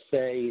documents that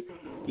say,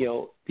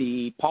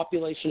 the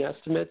population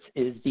estimates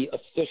is the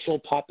official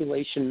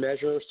population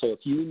measure. So if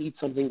you need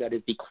something that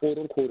is the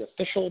quote-unquote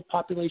official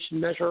population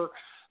measure,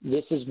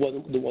 this is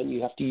the one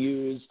you have to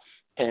use.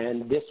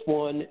 And this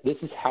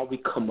is how we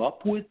come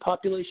up with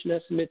population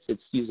estimates.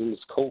 It's using this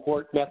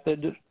cohort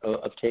method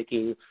of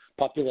taking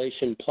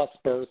population plus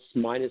births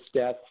minus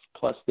deaths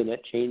plus the net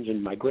change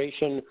in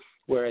migration,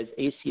 whereas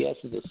ACS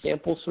is a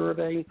sample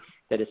survey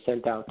that is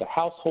sent out to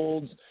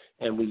households,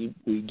 and we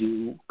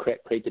do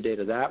create the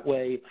data that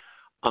way.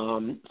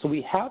 So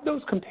we have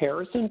those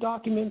comparison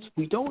documents.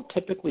 We don't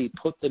typically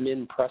put them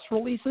in press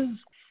releases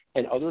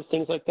and other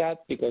things like that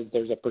because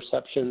there's a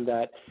perception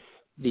that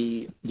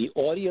the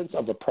audience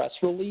of a press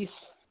release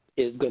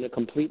is going to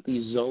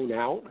completely zone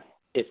out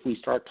if we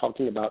start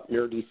talking about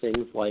nerdy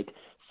things like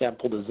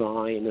sample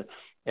design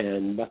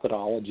and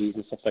methodologies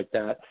and stuff like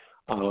that.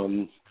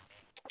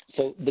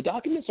 So the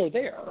documents are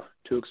there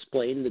to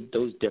explain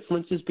those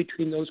differences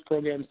between those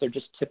programs. They're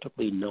just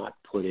typically not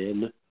put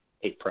in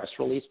a press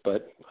release.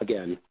 But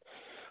again,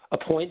 a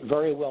point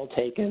very well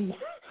taken.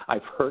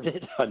 I've heard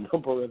it a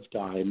number of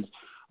times.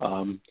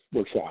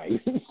 We're trying.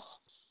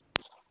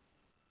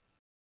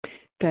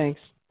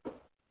 Thanks.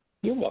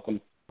 You're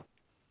welcome.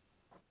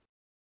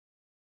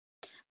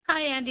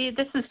 Hi, Andy.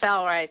 This is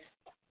Val Rice.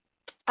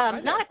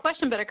 Not a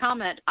question, but a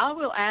comment. I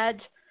will add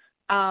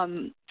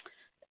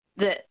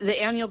the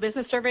annual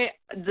business survey,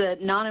 the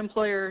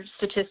non-employer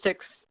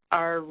statistics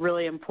are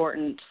really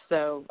important.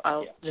 So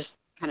I'll just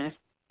kind of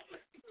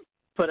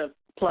put a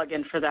plug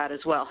in for that as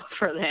well,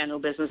 for the annual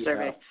business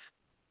survey.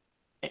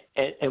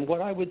 And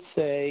what I would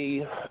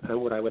say,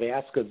 what I would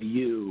ask of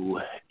you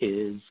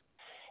is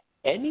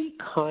any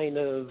kind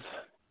of,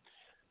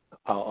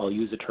 I'll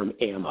use the term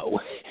ammo,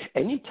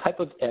 any type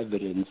of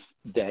evidence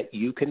that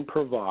you can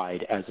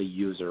provide as a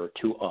user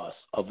to us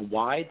of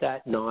why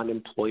that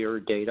non-employer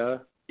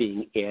data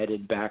being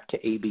added back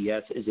to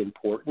ABS is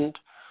important,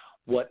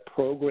 what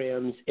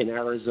programs in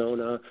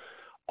Arizona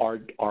are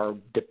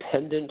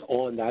dependent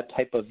on that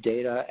type of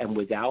data, and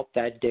without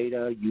that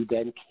data, you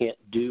then can't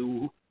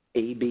do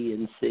A, B,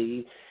 and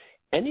C.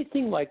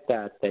 Anything like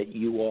that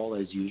you all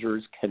as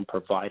users can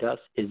provide us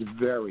is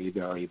very,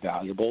 very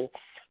valuable,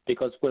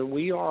 because when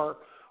we are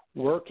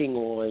working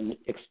on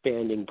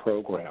expanding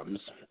programs,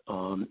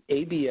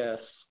 ABS,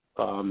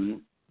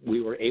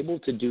 we were able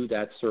to do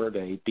that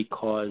survey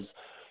because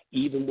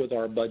even with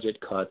our budget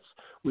cuts,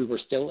 we were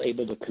still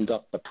able to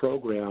conduct the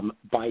program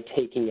by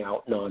taking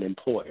out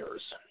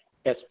non-employers.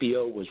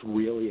 SBO was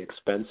really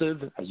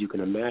expensive, as you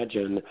can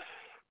imagine.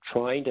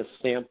 Trying to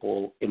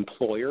sample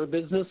employer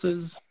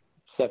businesses,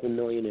 7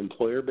 million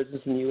employer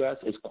businesses in the U.S.,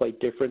 is quite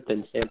different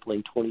than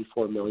sampling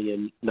 24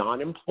 million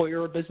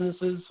non-employer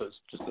businesses. So it's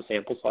just the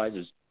sample size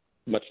is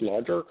much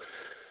larger.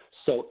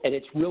 So, and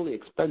it's really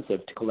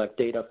expensive to collect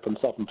data from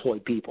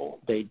self-employed people.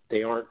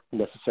 They aren't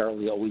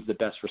necessarily always the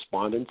best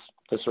respondents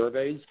to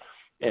surveys,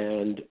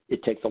 and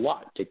it takes a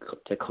lot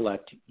to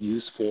collect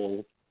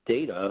useful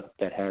data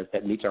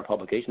that meets our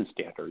publication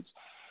standards.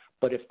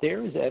 But if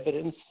there is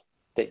evidence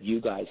that you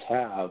guys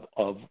have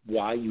of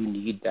why you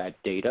need that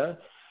data,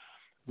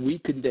 we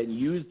could then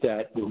use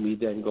that when we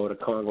then go to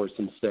Congress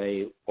and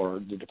say, or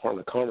the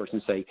Department of Commerce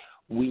and say,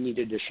 we need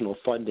additional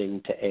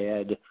funding to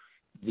add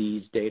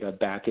these data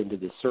back into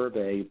the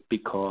survey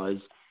because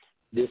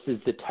this is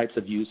the types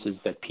of uses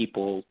that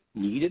people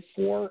need it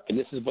for, and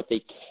this is what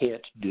they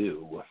can't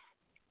do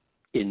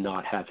in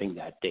not having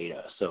that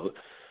data. So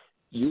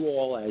you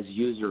all as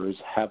users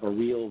have a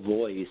real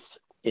voice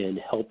in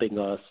helping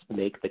us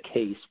make the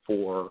case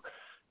for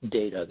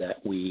data that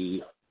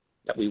we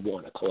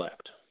want to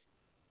collect.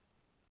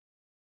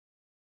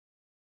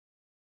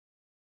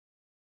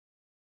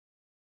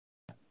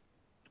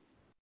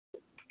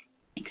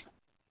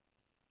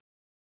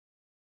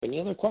 Any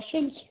other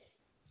questions?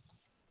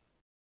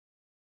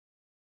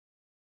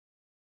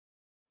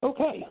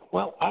 Okay,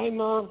 well, I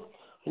know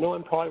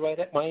I'm probably right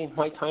at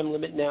my time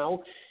limit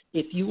now.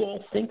 If you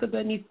all think of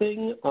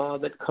anything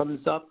that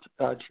comes up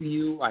to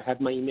you, I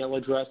have my email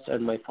address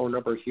and my phone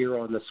number here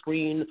on the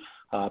screen.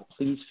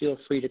 Please feel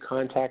free to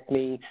contact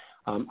me.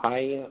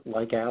 I,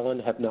 like Alan,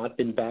 have not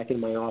been back in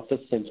my office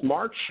since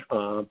March,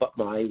 but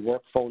my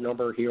work phone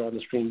number here on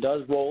the screen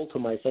does roll to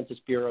my Census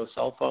Bureau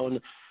cell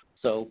phone.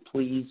 So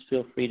please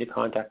feel free to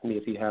contact me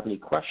if you have any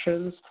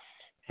questions.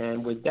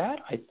 And with that,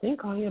 I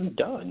think I am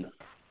done.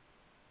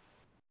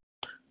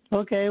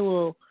 Okay,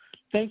 well,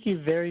 thank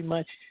you very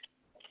much.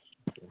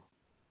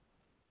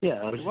 Yeah,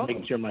 I was just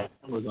making sure my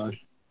phone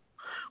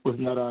was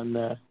not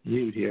on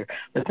mute here.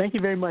 But thank you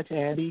very much,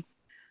 Andy.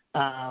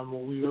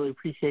 We really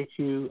appreciate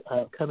you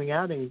coming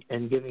out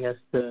and giving us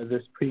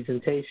this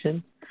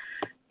presentation.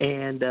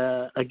 And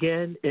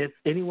again, if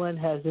anyone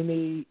has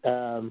any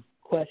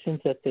questions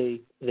that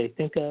they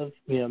think of,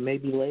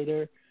 maybe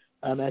later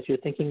as you're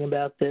thinking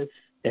about this,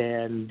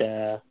 and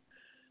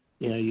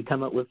you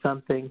come up with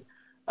something,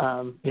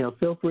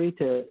 feel free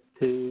to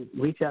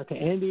reach out to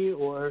Andy,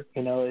 or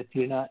if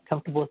you're not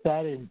comfortable with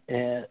that, and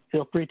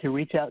feel free to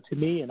reach out to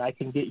me, and I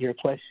can get your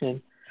question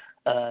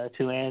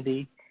to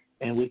Andy,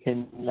 and we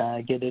can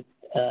get it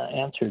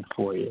answered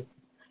for you.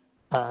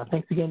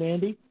 Thanks again,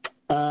 Andy.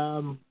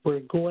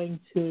 We're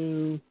going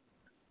to,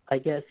 I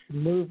guess,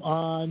 move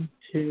on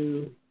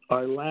to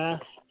our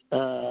last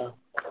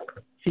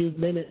few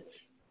minutes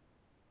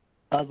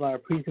of our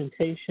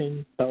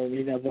presentation,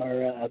 of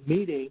our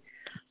meeting.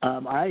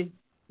 I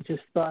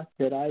just thought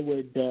that I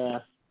would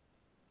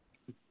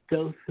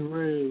go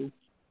through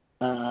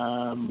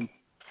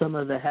some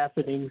of the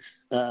happenings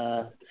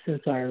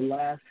since our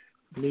last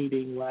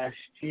meeting last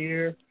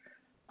year,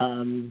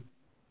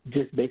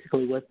 just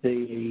basically what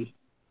the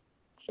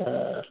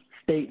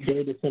state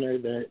data center,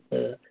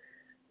 the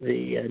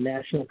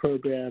national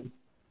program,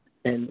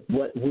 and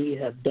what we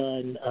have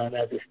done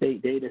as a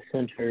state data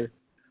center,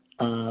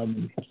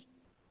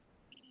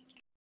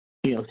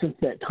 since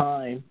that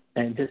time,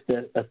 and just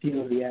a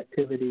few of the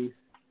activities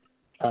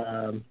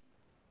that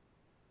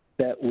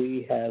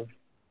we have,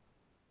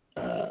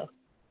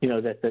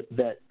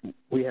 that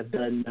we have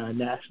done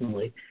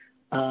nationally.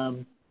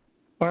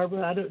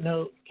 Barbara, I don't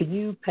know, can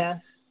you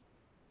pass?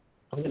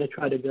 I'm going to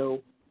try to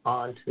go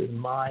onto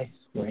my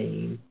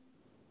screen,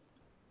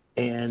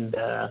 and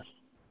let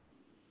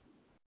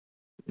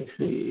me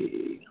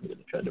see.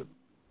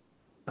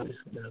 I'm just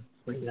going to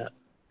bring up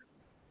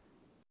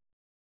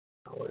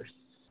our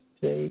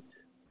state.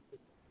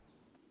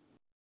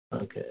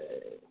 Okay,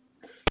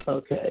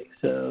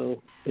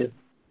 so I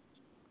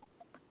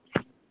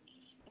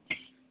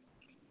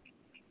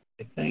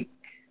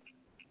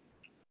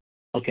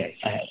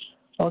have.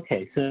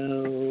 Okay, so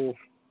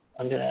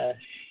I'm going to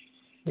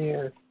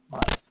share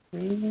my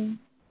screen.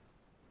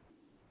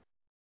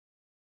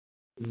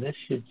 And this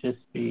should just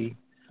be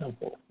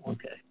simple.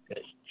 Okay,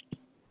 good.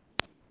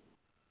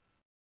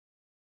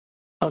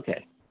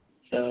 Okay,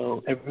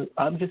 so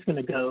I'm just going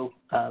to go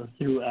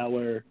through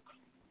our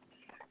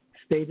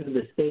state of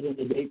the state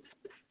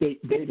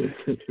data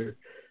center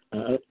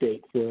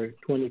update for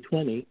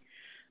 2020.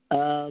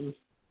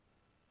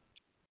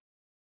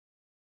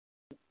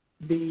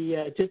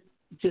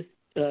 Just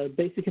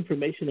basic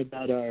information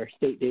about our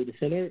state data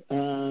center.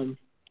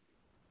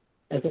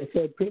 As I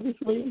said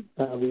previously,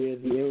 we are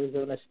the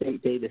Arizona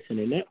State Data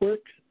Center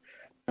Network.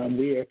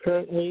 We are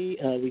currently,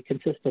 we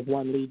consist of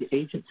one lead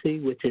agency,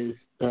 which is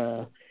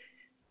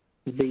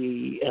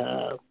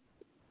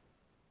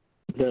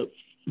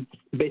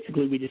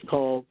basically we just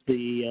call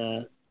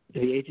the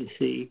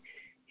agency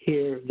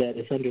here that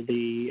is under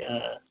the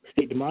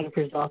State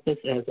Demographer's Office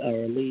as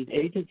our lead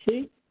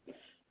agency.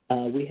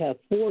 We have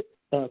 4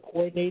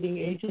 coordinating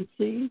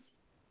agencies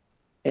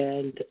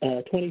and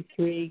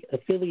 23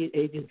 affiliate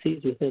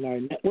agencies within our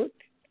network.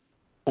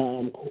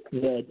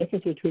 The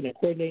difference between a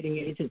coordinating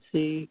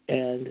agency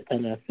and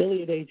an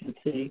affiliate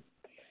agency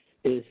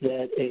is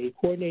that a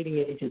coordinating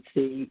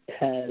agency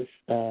has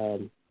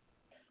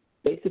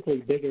basically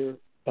bigger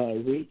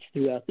reach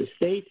throughout the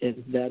state,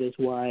 and that is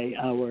why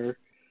our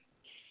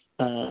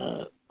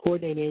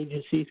coordinating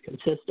agencies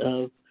consist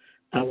of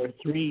our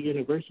 3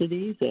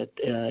 universities at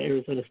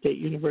Arizona State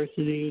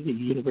University, the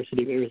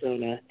University of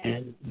Arizona,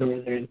 and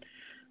Northern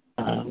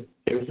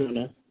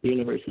Arizona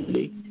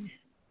University,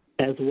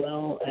 as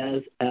well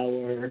as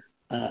our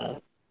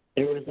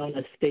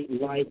Arizona State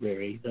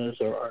Library. Those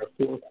are our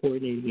 4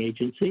 coordinating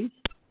agencies.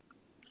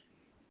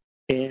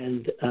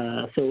 And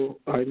so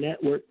our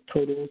network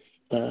totals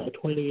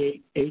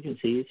 28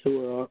 agencies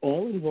who are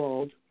all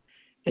involved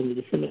in the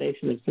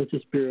dissemination of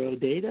Census Bureau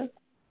data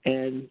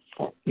and,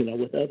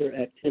 with other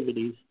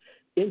activities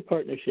in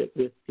partnership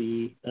with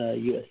the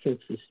U.S.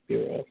 Census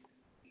Bureau.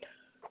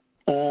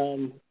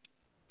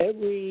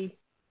 Every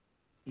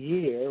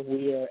year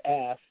we are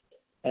asked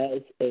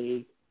as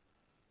a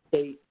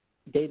state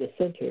data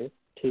center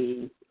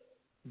to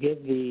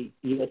give the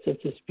U.S.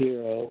 Census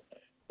Bureau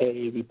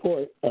a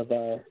report of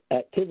our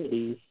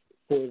activities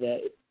for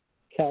that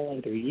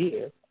calendar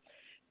year.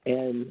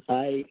 And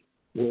I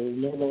will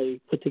normally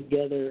put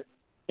together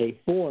a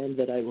form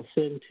that I will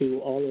send to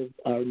all of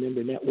our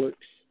member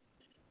networks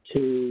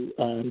to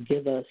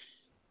give us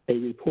a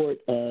report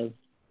of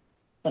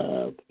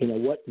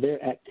what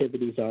their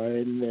activities are,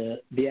 and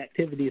the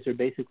activities are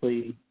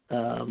basically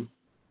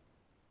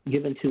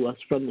given to us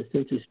from the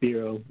Census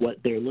Bureau, what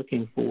they're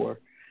looking for.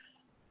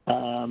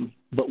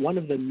 But one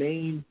of the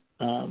main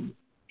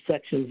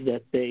sections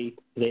that they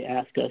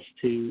ask us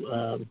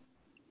to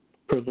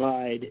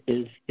provide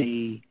is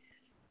the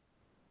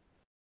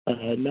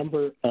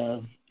number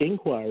of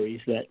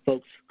inquiries that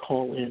folks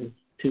call in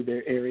to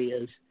their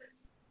areas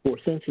for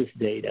census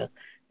data,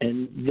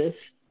 and this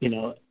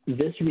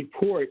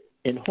report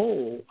in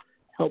whole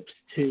helps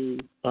to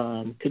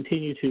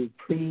continue to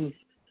improve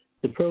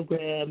the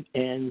program,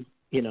 and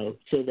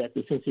so that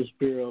the Census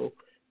Bureau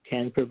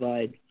can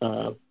provide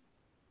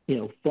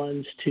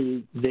funds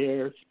to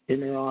their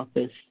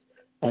inter-office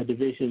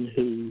division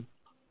who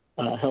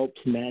helps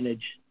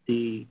manage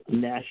the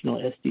national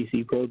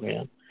SDC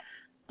program.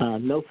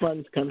 No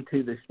funds come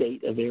to the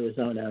state of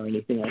Arizona or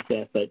anything like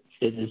that, but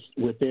it is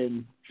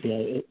within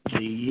the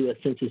U.S.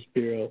 Census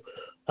Bureau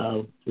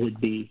would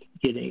be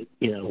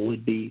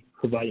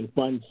providing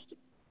funds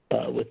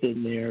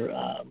within their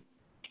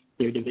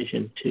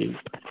division to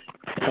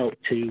help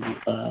to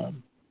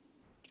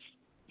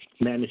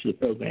manage the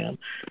program.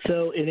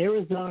 So in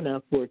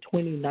Arizona for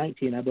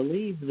 2019, I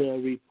believe the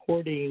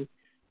reporting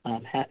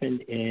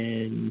happened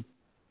in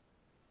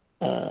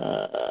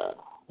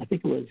I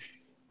think it was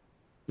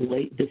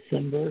late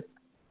December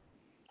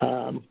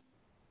of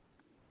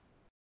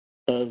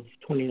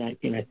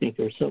 2019, I think,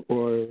 or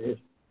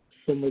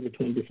somewhere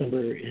between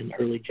December and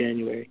early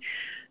January.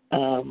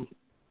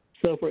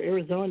 So for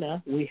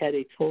Arizona, we had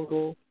a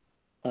total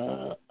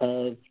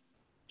of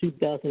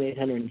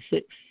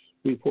 2,806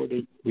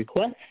 reported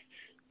requests,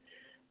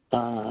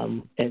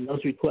 and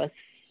those requests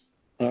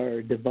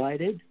are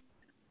divided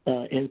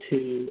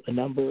into a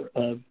number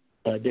of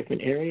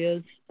different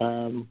areas.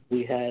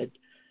 We had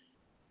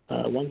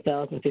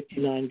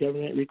 1,059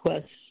 government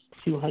requests,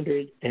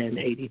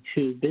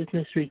 282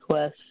 business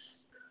requests,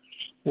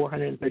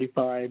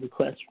 435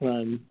 requests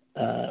from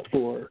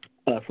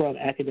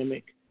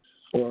academic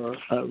or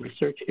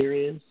research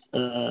areas,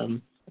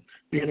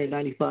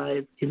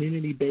 395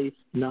 community-based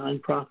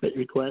nonprofit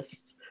requests,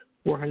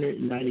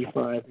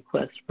 495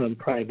 requests from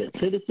private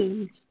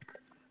citizens,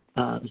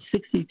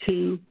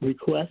 62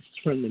 requests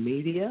from the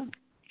media,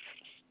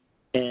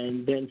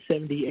 and then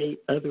 78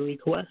 other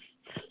requests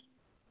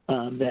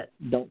that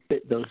don't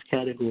fit those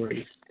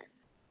categories.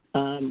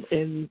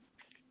 And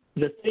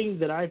the thing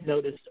that I've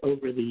noticed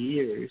over the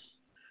years,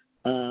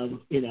 as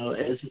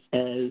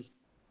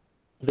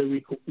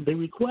the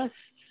requests,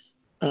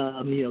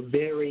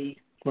 vary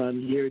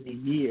from year to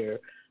year.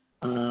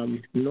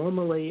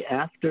 Normally,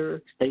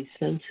 after a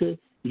census,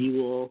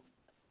 you will,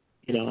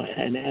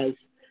 and as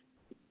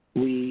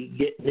we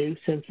get new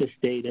census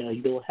data,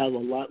 you'll have a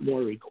lot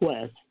more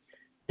requests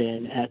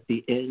than at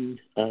the end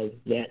of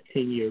that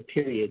 10-year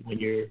period when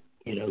you're,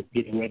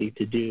 getting ready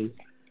to do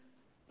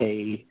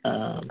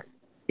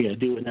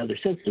do another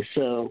census.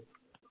 So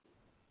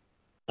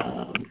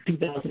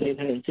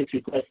 2,806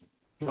 requests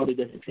probably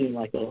doesn't seem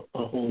like a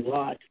whole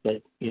lot,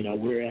 but,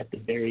 we're at the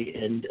very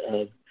end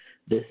of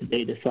this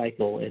data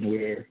cycle, and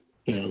we're,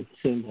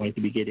 soon going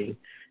to be getting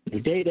new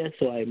data.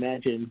 So I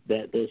imagine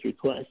that those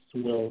requests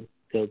will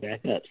go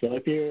back up. So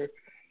if you're,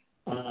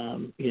 a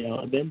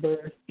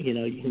member,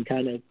 you can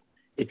kind of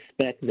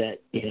expect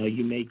that,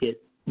 you may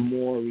get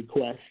more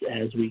requests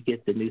as we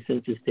get the new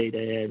census data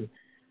in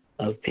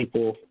of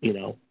people,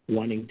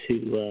 wanting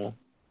to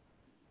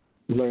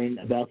learn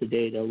about the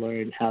data,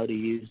 learn how to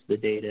use the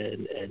data,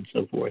 and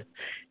so forth.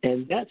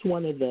 And that's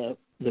one of the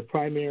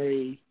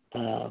primary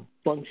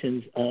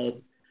functions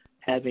of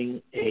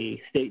having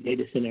a state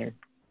data center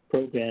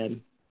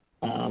program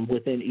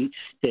within each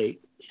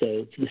state.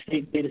 So to the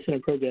state data center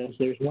programs,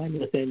 there's one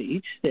within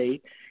each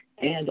state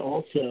and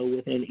also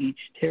within each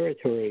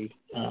territory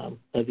of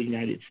the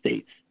United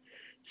States.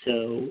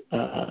 So,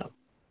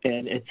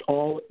 and it's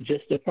all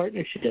just a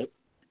partnership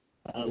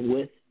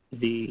with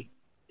the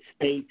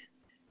state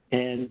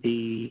and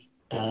the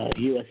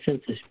U.S.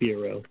 Census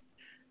Bureau.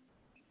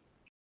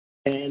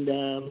 And,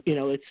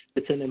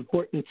 it's an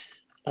important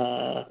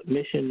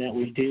mission that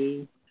we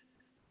do.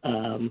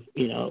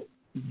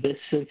 This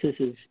census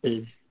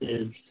is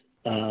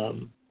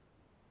an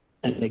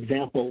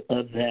example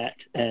of that,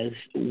 as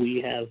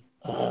we have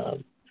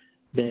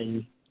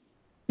been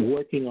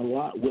working a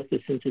lot with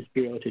the Census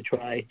Bureau to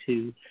try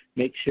to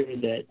make sure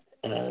that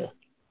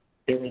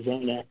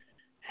Arizona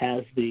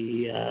has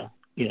the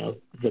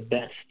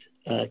best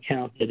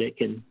count that it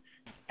can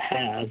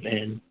have,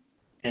 and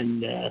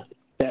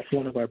that's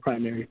one of our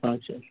primary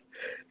functions.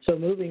 So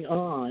moving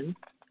on,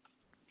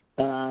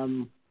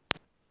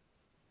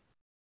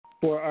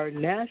 for our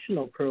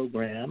national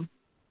program,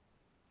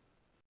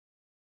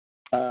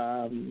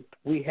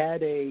 we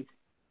had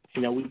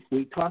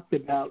we talked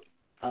about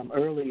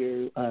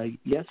earlier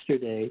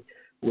yesterday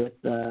with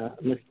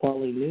Ms.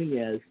 Pauline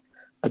Nunez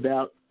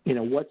about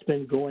what's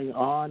been going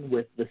on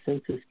with the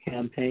census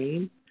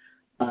campaign.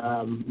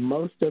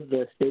 Most of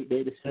the state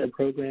data center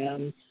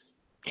programs,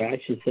 or I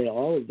should say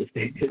all of the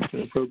state data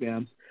center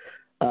programs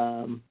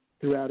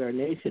throughout our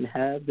nation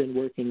have been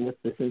working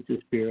with the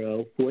Census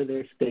Bureau for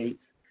their states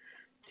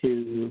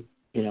to,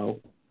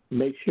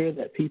 make sure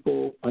that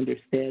people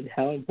understand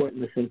how important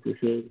the census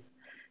is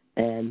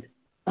and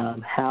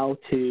how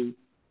to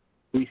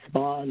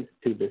respond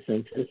to the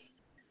census.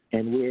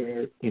 And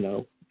we're,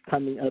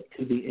 coming up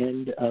to the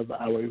end of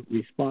our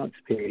response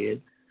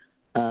period.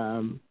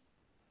 And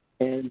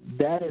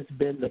that has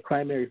been the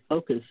primary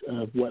focus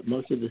of what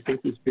most of the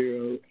Census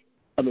Bureau,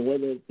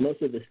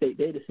 most of the state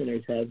data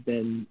centers have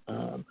been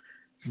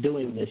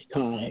doing this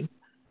time.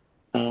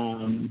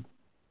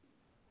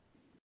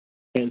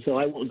 And so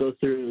I will go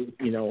through,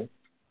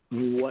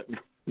 what,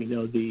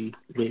 the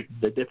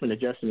different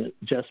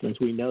adjustments.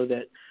 We know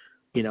that,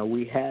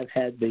 we have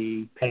had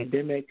the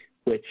pandemic,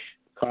 which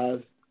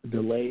caused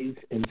delays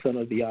in some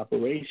of the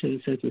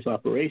operations, census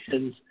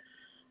operations,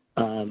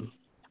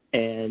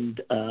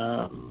 and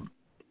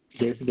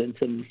there's been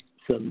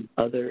some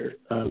other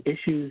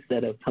issues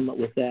that have come up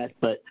with that,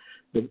 but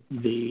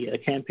the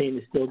campaign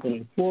is still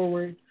going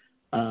forward.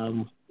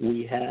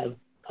 We have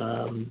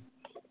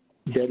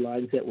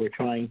deadlines that we're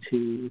trying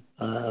to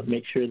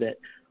make sure that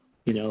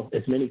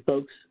as many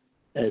folks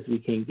as we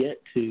can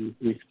get to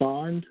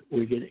respond.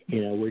 We're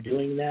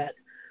doing that.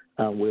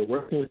 We're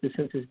working with the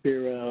Census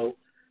Bureau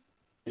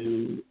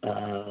to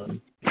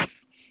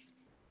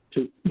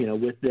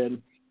with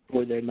them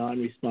for their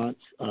non-response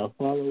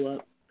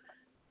follow-up.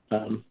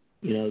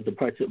 The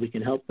parts that we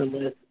can help them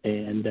with,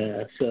 and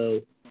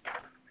so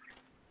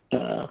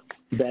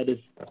that is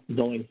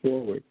going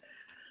forward.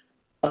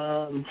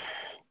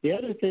 The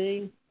other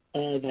thing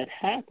that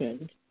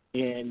happened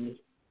in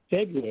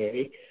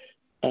February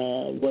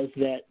was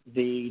that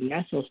the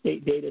National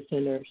State Data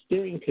Center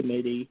Steering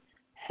Committee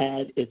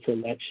had its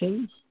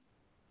elections.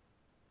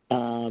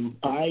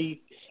 I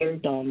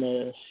served on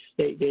the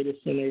State Data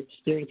Center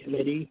Steering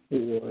Committee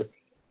for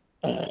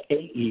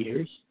 8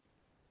 years,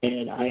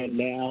 and I have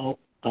now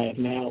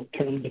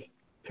turned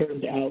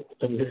out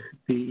of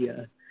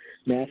the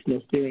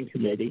National Steering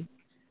Committee,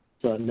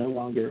 so I'm no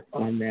longer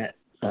on that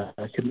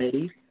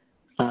committee.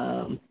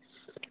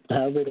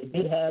 However, they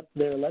did have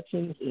their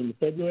elections in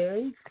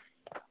February,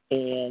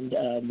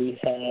 and we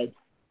had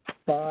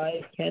 5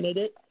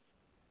 candidates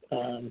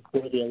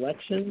for the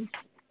elections.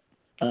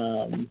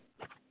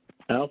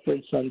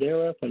 Alfred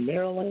Sondera from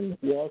Maryland,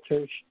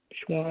 Walter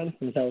Schwan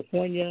from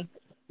California,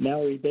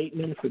 Mallory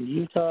Bateman from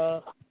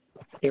Utah,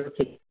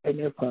 Erica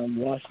Gardner from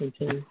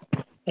Washington,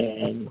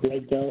 and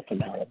Greg Dowell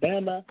from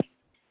Alabama.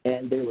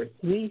 And there were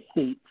 3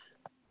 seats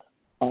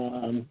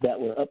that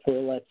were up for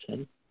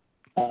election.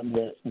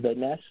 The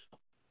National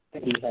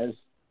Committee has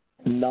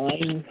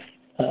 9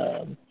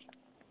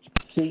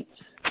 seats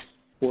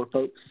for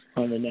folks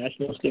on the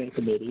National Steering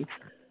Committee.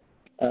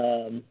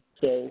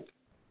 So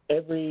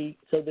every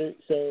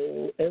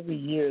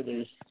year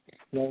there's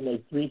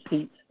normally 3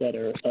 seats that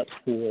are up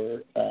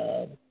for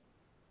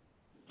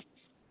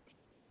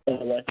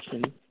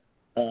election.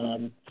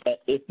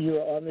 If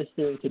you're on the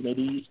steering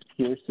committee,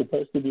 you're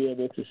supposed to be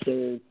able to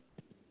serve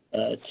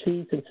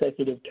 2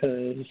 consecutive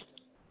terms.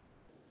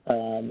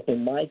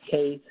 In my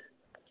case,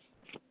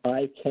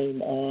 I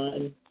came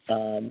on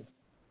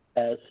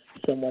as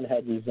someone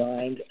had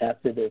resigned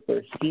after their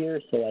first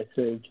year, so I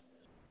served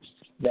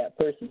that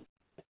person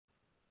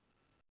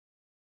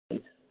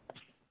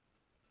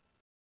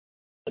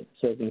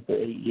serving for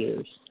 8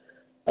 years.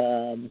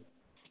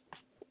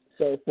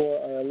 So for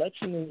our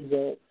election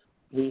results,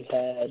 we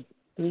had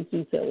 3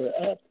 seats that were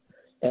up,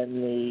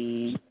 and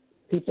the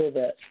people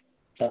that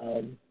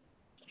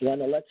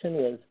won election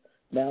was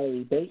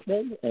Mallory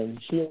Bateman, and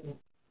she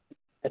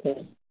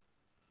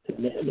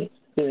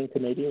steering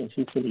committee, and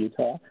she's from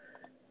Utah.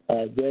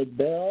 Greg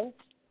Bell,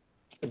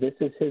 this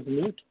is a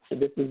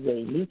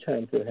new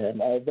term for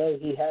him, although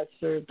he has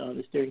served on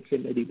the steering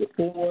committee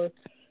before,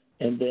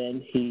 and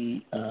then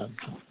he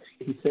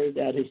served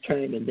out his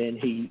term, and then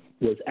he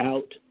was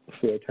out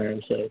for a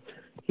term, so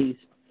he's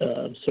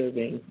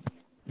serving.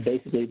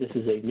 Basically, this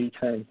is a new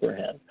term for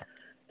him.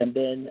 And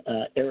then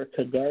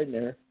Erica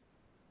Gardner,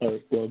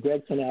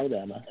 Greg from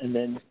Alabama, and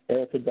then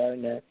Erica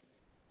Gardner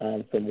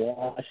from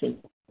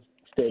Washington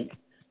State,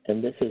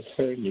 and this is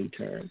her new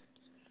term.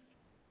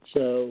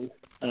 So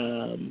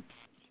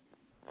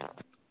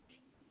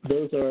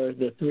those are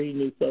the 3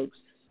 new folks,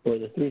 or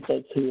the 3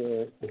 folks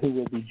who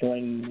will be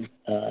joining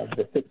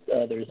the 6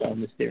 others on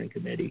the steering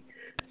committee,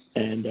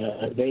 and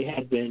they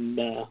have been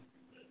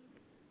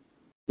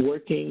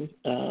working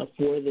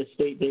for the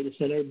State Data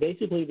Center.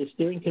 Basically, the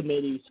steering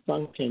committee's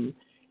function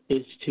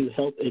is to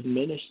help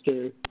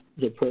administer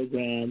the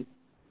program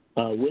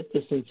with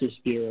the Census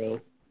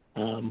Bureau.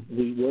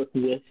 We work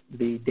with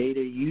the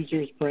data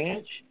users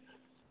branch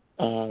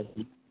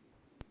and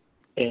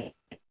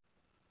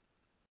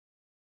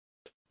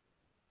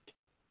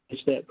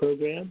that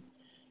program,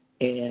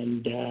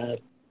 and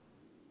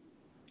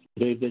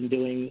they've been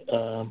doing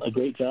a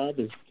great job,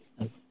 as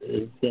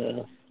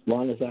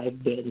long as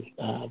I've been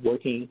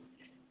working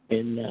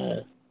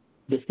in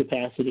this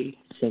capacity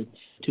since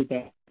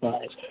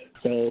 2005.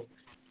 So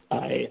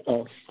I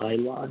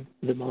log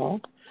them all.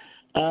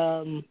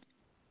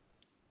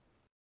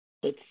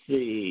 Let's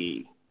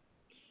see.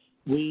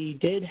 We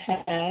did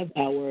have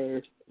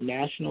our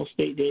National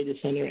State Data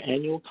Center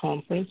Annual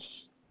Conference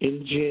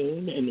in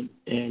June,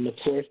 and of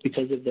course,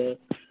 because of the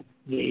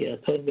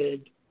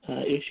COVID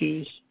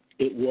issues,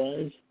 it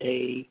was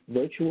a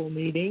virtual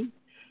meeting.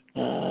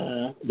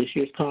 This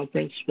year's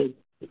conference was,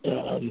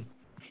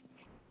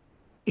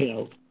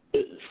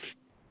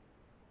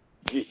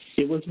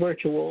 it was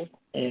virtual,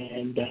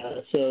 and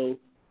so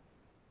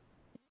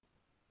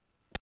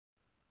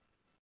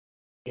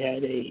we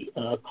had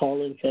a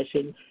call-in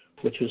session,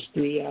 which was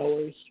 3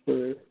 hours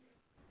for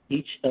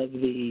each of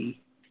the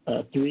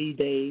 3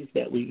 days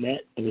that we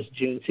met. It was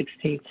June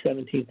 16th,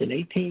 17th, and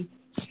 18th.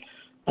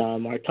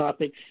 Our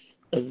topics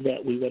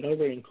that we went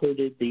over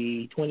included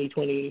the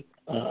 2020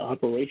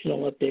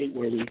 operational update,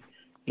 where we,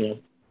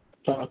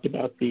 talked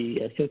about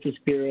the Census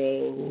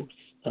Bureau's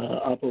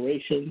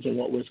operations and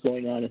what was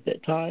going on at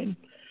that time.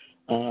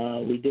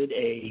 We did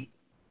an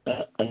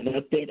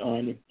update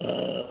on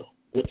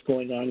what's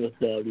going on with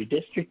the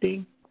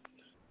redistricting.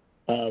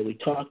 We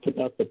talked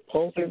about the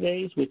poll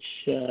surveys, which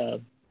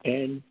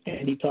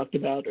Andy talked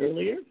about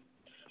earlier.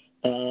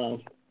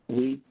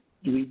 We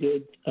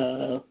did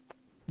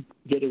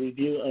get a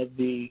review of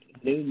the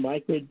new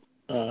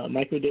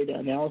microdata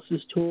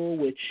analysis tool,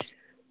 which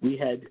we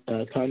had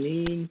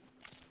Colleen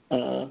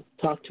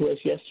talk to us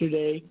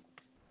yesterday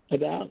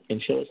about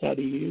and show us how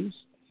to use.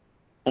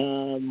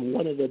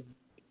 One of the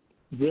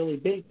really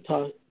big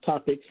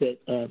topics that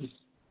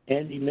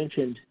Andy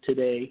mentioned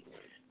today,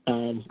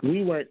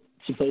 we weren't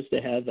supposed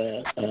to have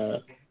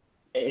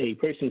a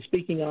person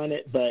speaking on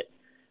it, but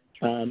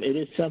it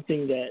is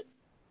something that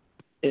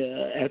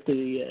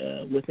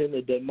within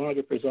the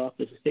demographer's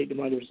office, the state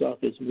demographer's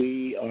office,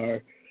 we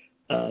are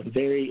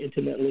very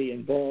intimately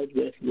involved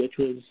with, which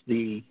is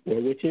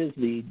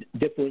the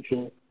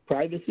differential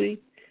privacy,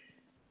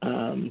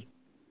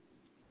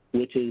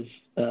 which is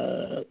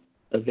a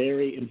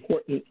very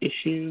important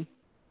issue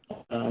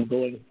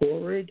going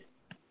forward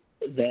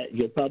that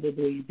you'll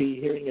probably be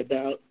hearing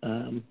about,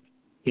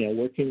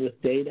 working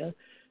with data.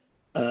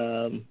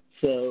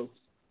 So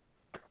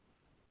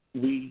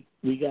we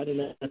got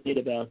an update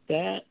about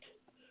that.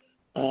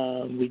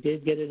 We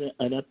did get an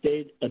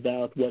update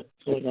about what's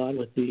going on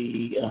with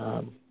the,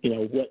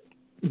 what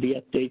the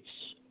updates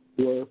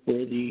were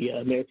for the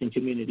American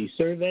Community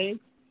Survey.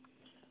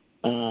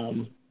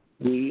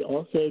 We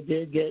also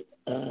did get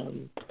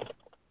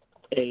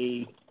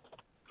a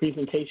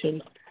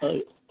presentation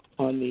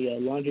on the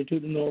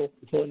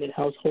Longitudinal-Employer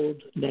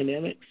Household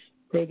Dynamics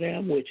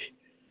program, which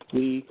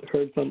we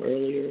heard from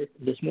earlier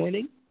this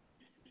morning.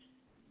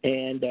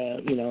 And,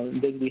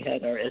 and then we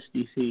had our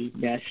SDC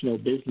National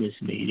Business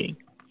Meeting.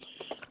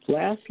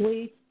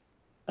 Lastly,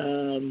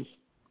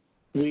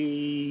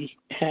 we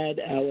had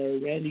our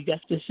Randy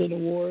Gustafson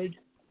Award.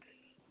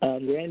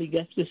 Randy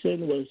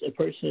Gustafson was a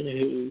person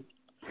who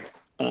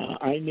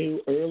I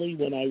knew early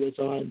when I was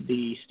on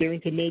the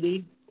steering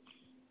committee.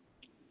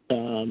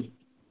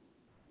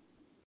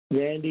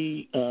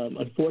 Randy,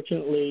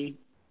 unfortunately,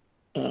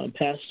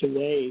 passed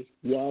away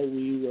while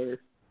we were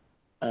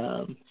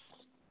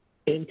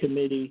in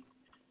committee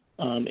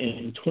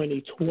in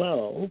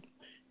 2012,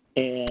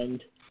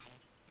 and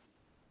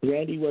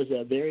Randy was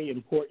a very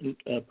important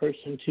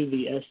person to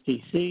the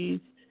SDCs,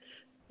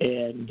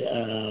 and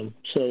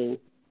so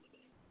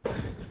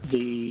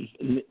the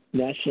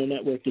national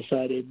network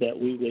decided that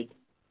we would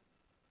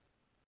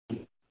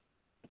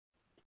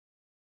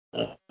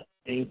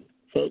name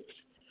folks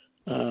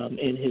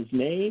in his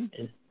name,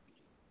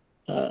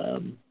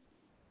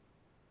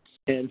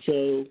 and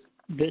so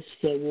this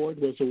award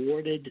was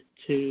awarded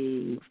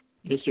to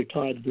Mr.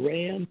 Todd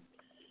Graham,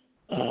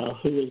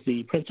 who is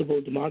the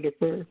principal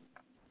demographer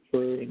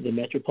for the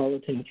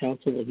Metropolitan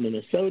Council of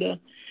Minnesota.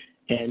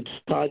 And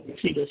Todd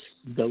received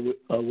the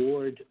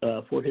award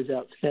for his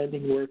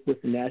outstanding work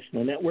with the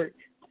National Network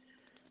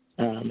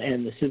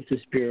and the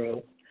Census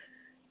Bureau,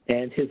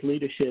 and his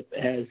leadership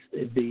as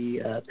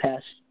the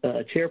past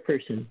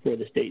chairperson for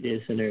the State Data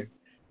Center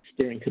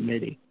Steering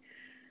Committee.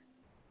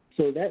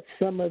 So that's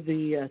some of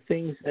the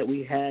things that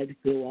we had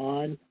go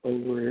on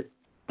over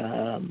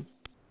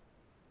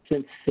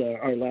since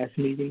our last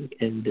meeting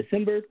in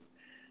December.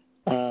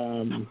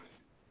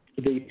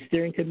 The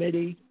steering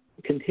committee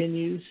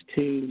continues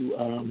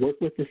to work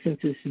with the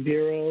Census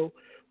Bureau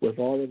with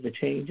all of the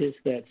changes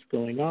that's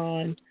going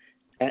on,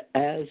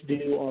 as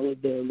do all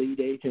of the lead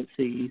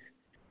agencies.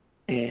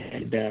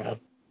 And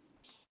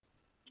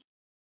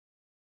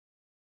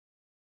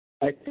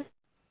I think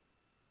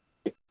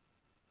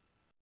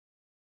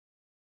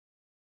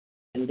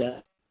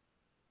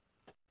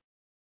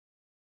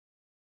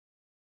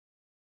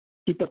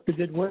keep up the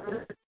good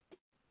work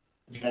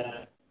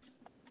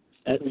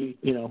as we,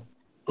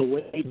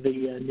 await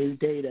the new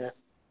data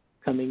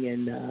coming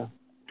in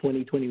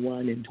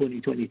 2021 and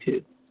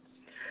 2022.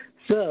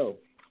 So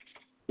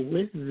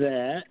with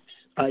that,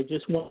 I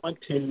just want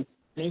to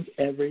thank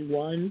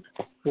everyone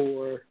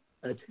for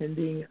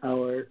attending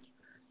our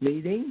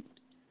meeting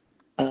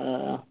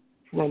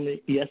from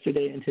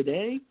yesterday and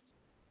today.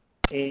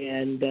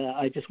 And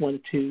I just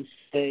wanted to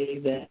say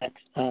that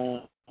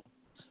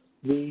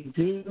we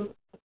do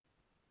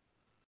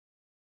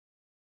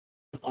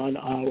on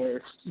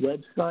our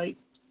website.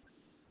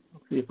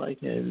 Let's see if I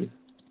can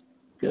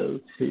go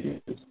to,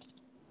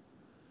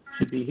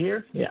 should be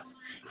here, yeah.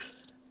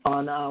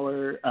 On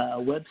our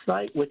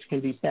website, which can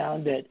be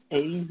found at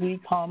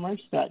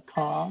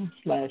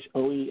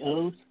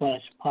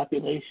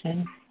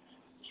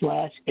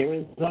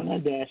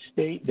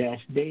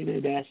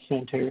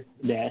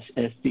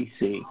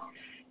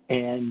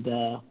And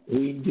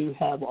we do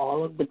have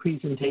all of the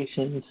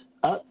presentations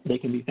up. They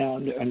can be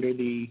found under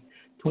the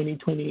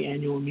 2020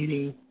 annual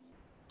meeting,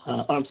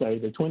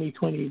 the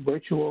 2020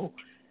 virtual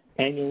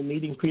annual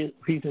meeting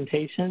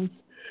presentations.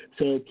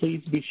 So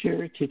please be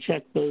sure to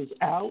check those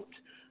out.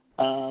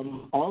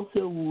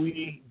 Also,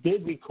 we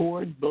did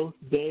record both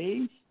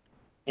days,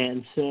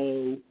 and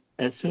so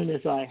as soon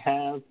as I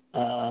have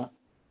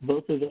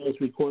both of those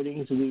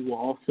recordings, we will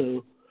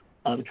also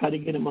try to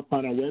get them up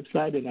on our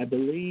website, and I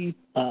believe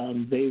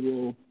they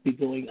will be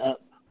going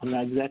up. I'm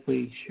not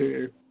exactly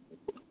sure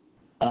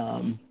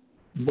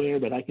where,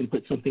 but I can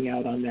put something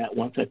out on that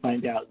once I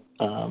find out.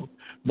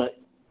 But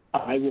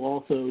I will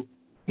also,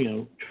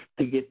 try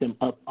to get them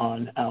up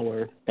on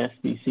our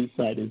SBC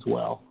site as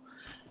well.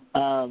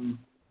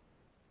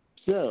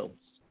 So,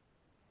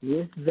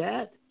 with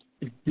that,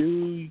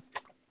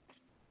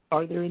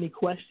 are there any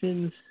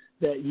questions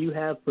that you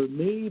have for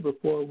me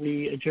before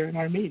we adjourn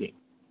our meeting?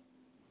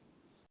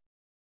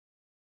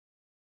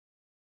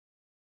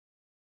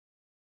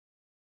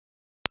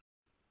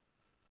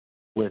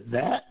 With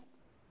that,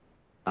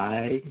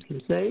 I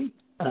can say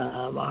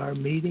our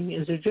meeting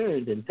is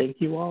adjourned, and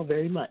thank you all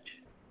very much.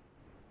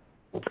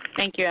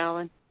 Thank you,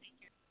 Alan.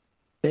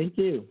 Thank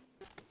you.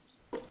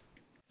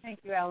 Thank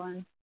you,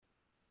 Alan.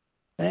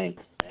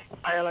 Thanks.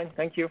 Hi, Ellen.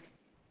 Thank you.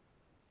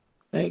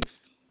 Thanks.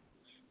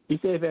 Be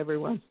safe,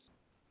 everyone.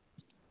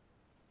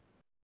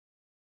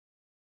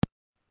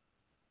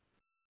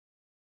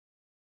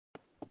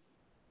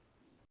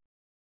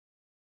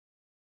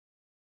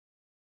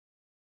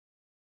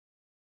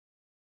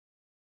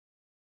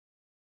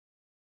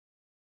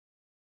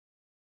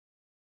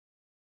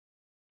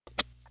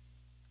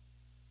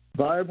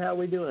 Barb, how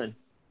we doing?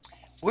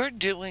 We're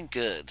doing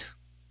good.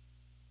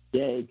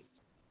 Yay.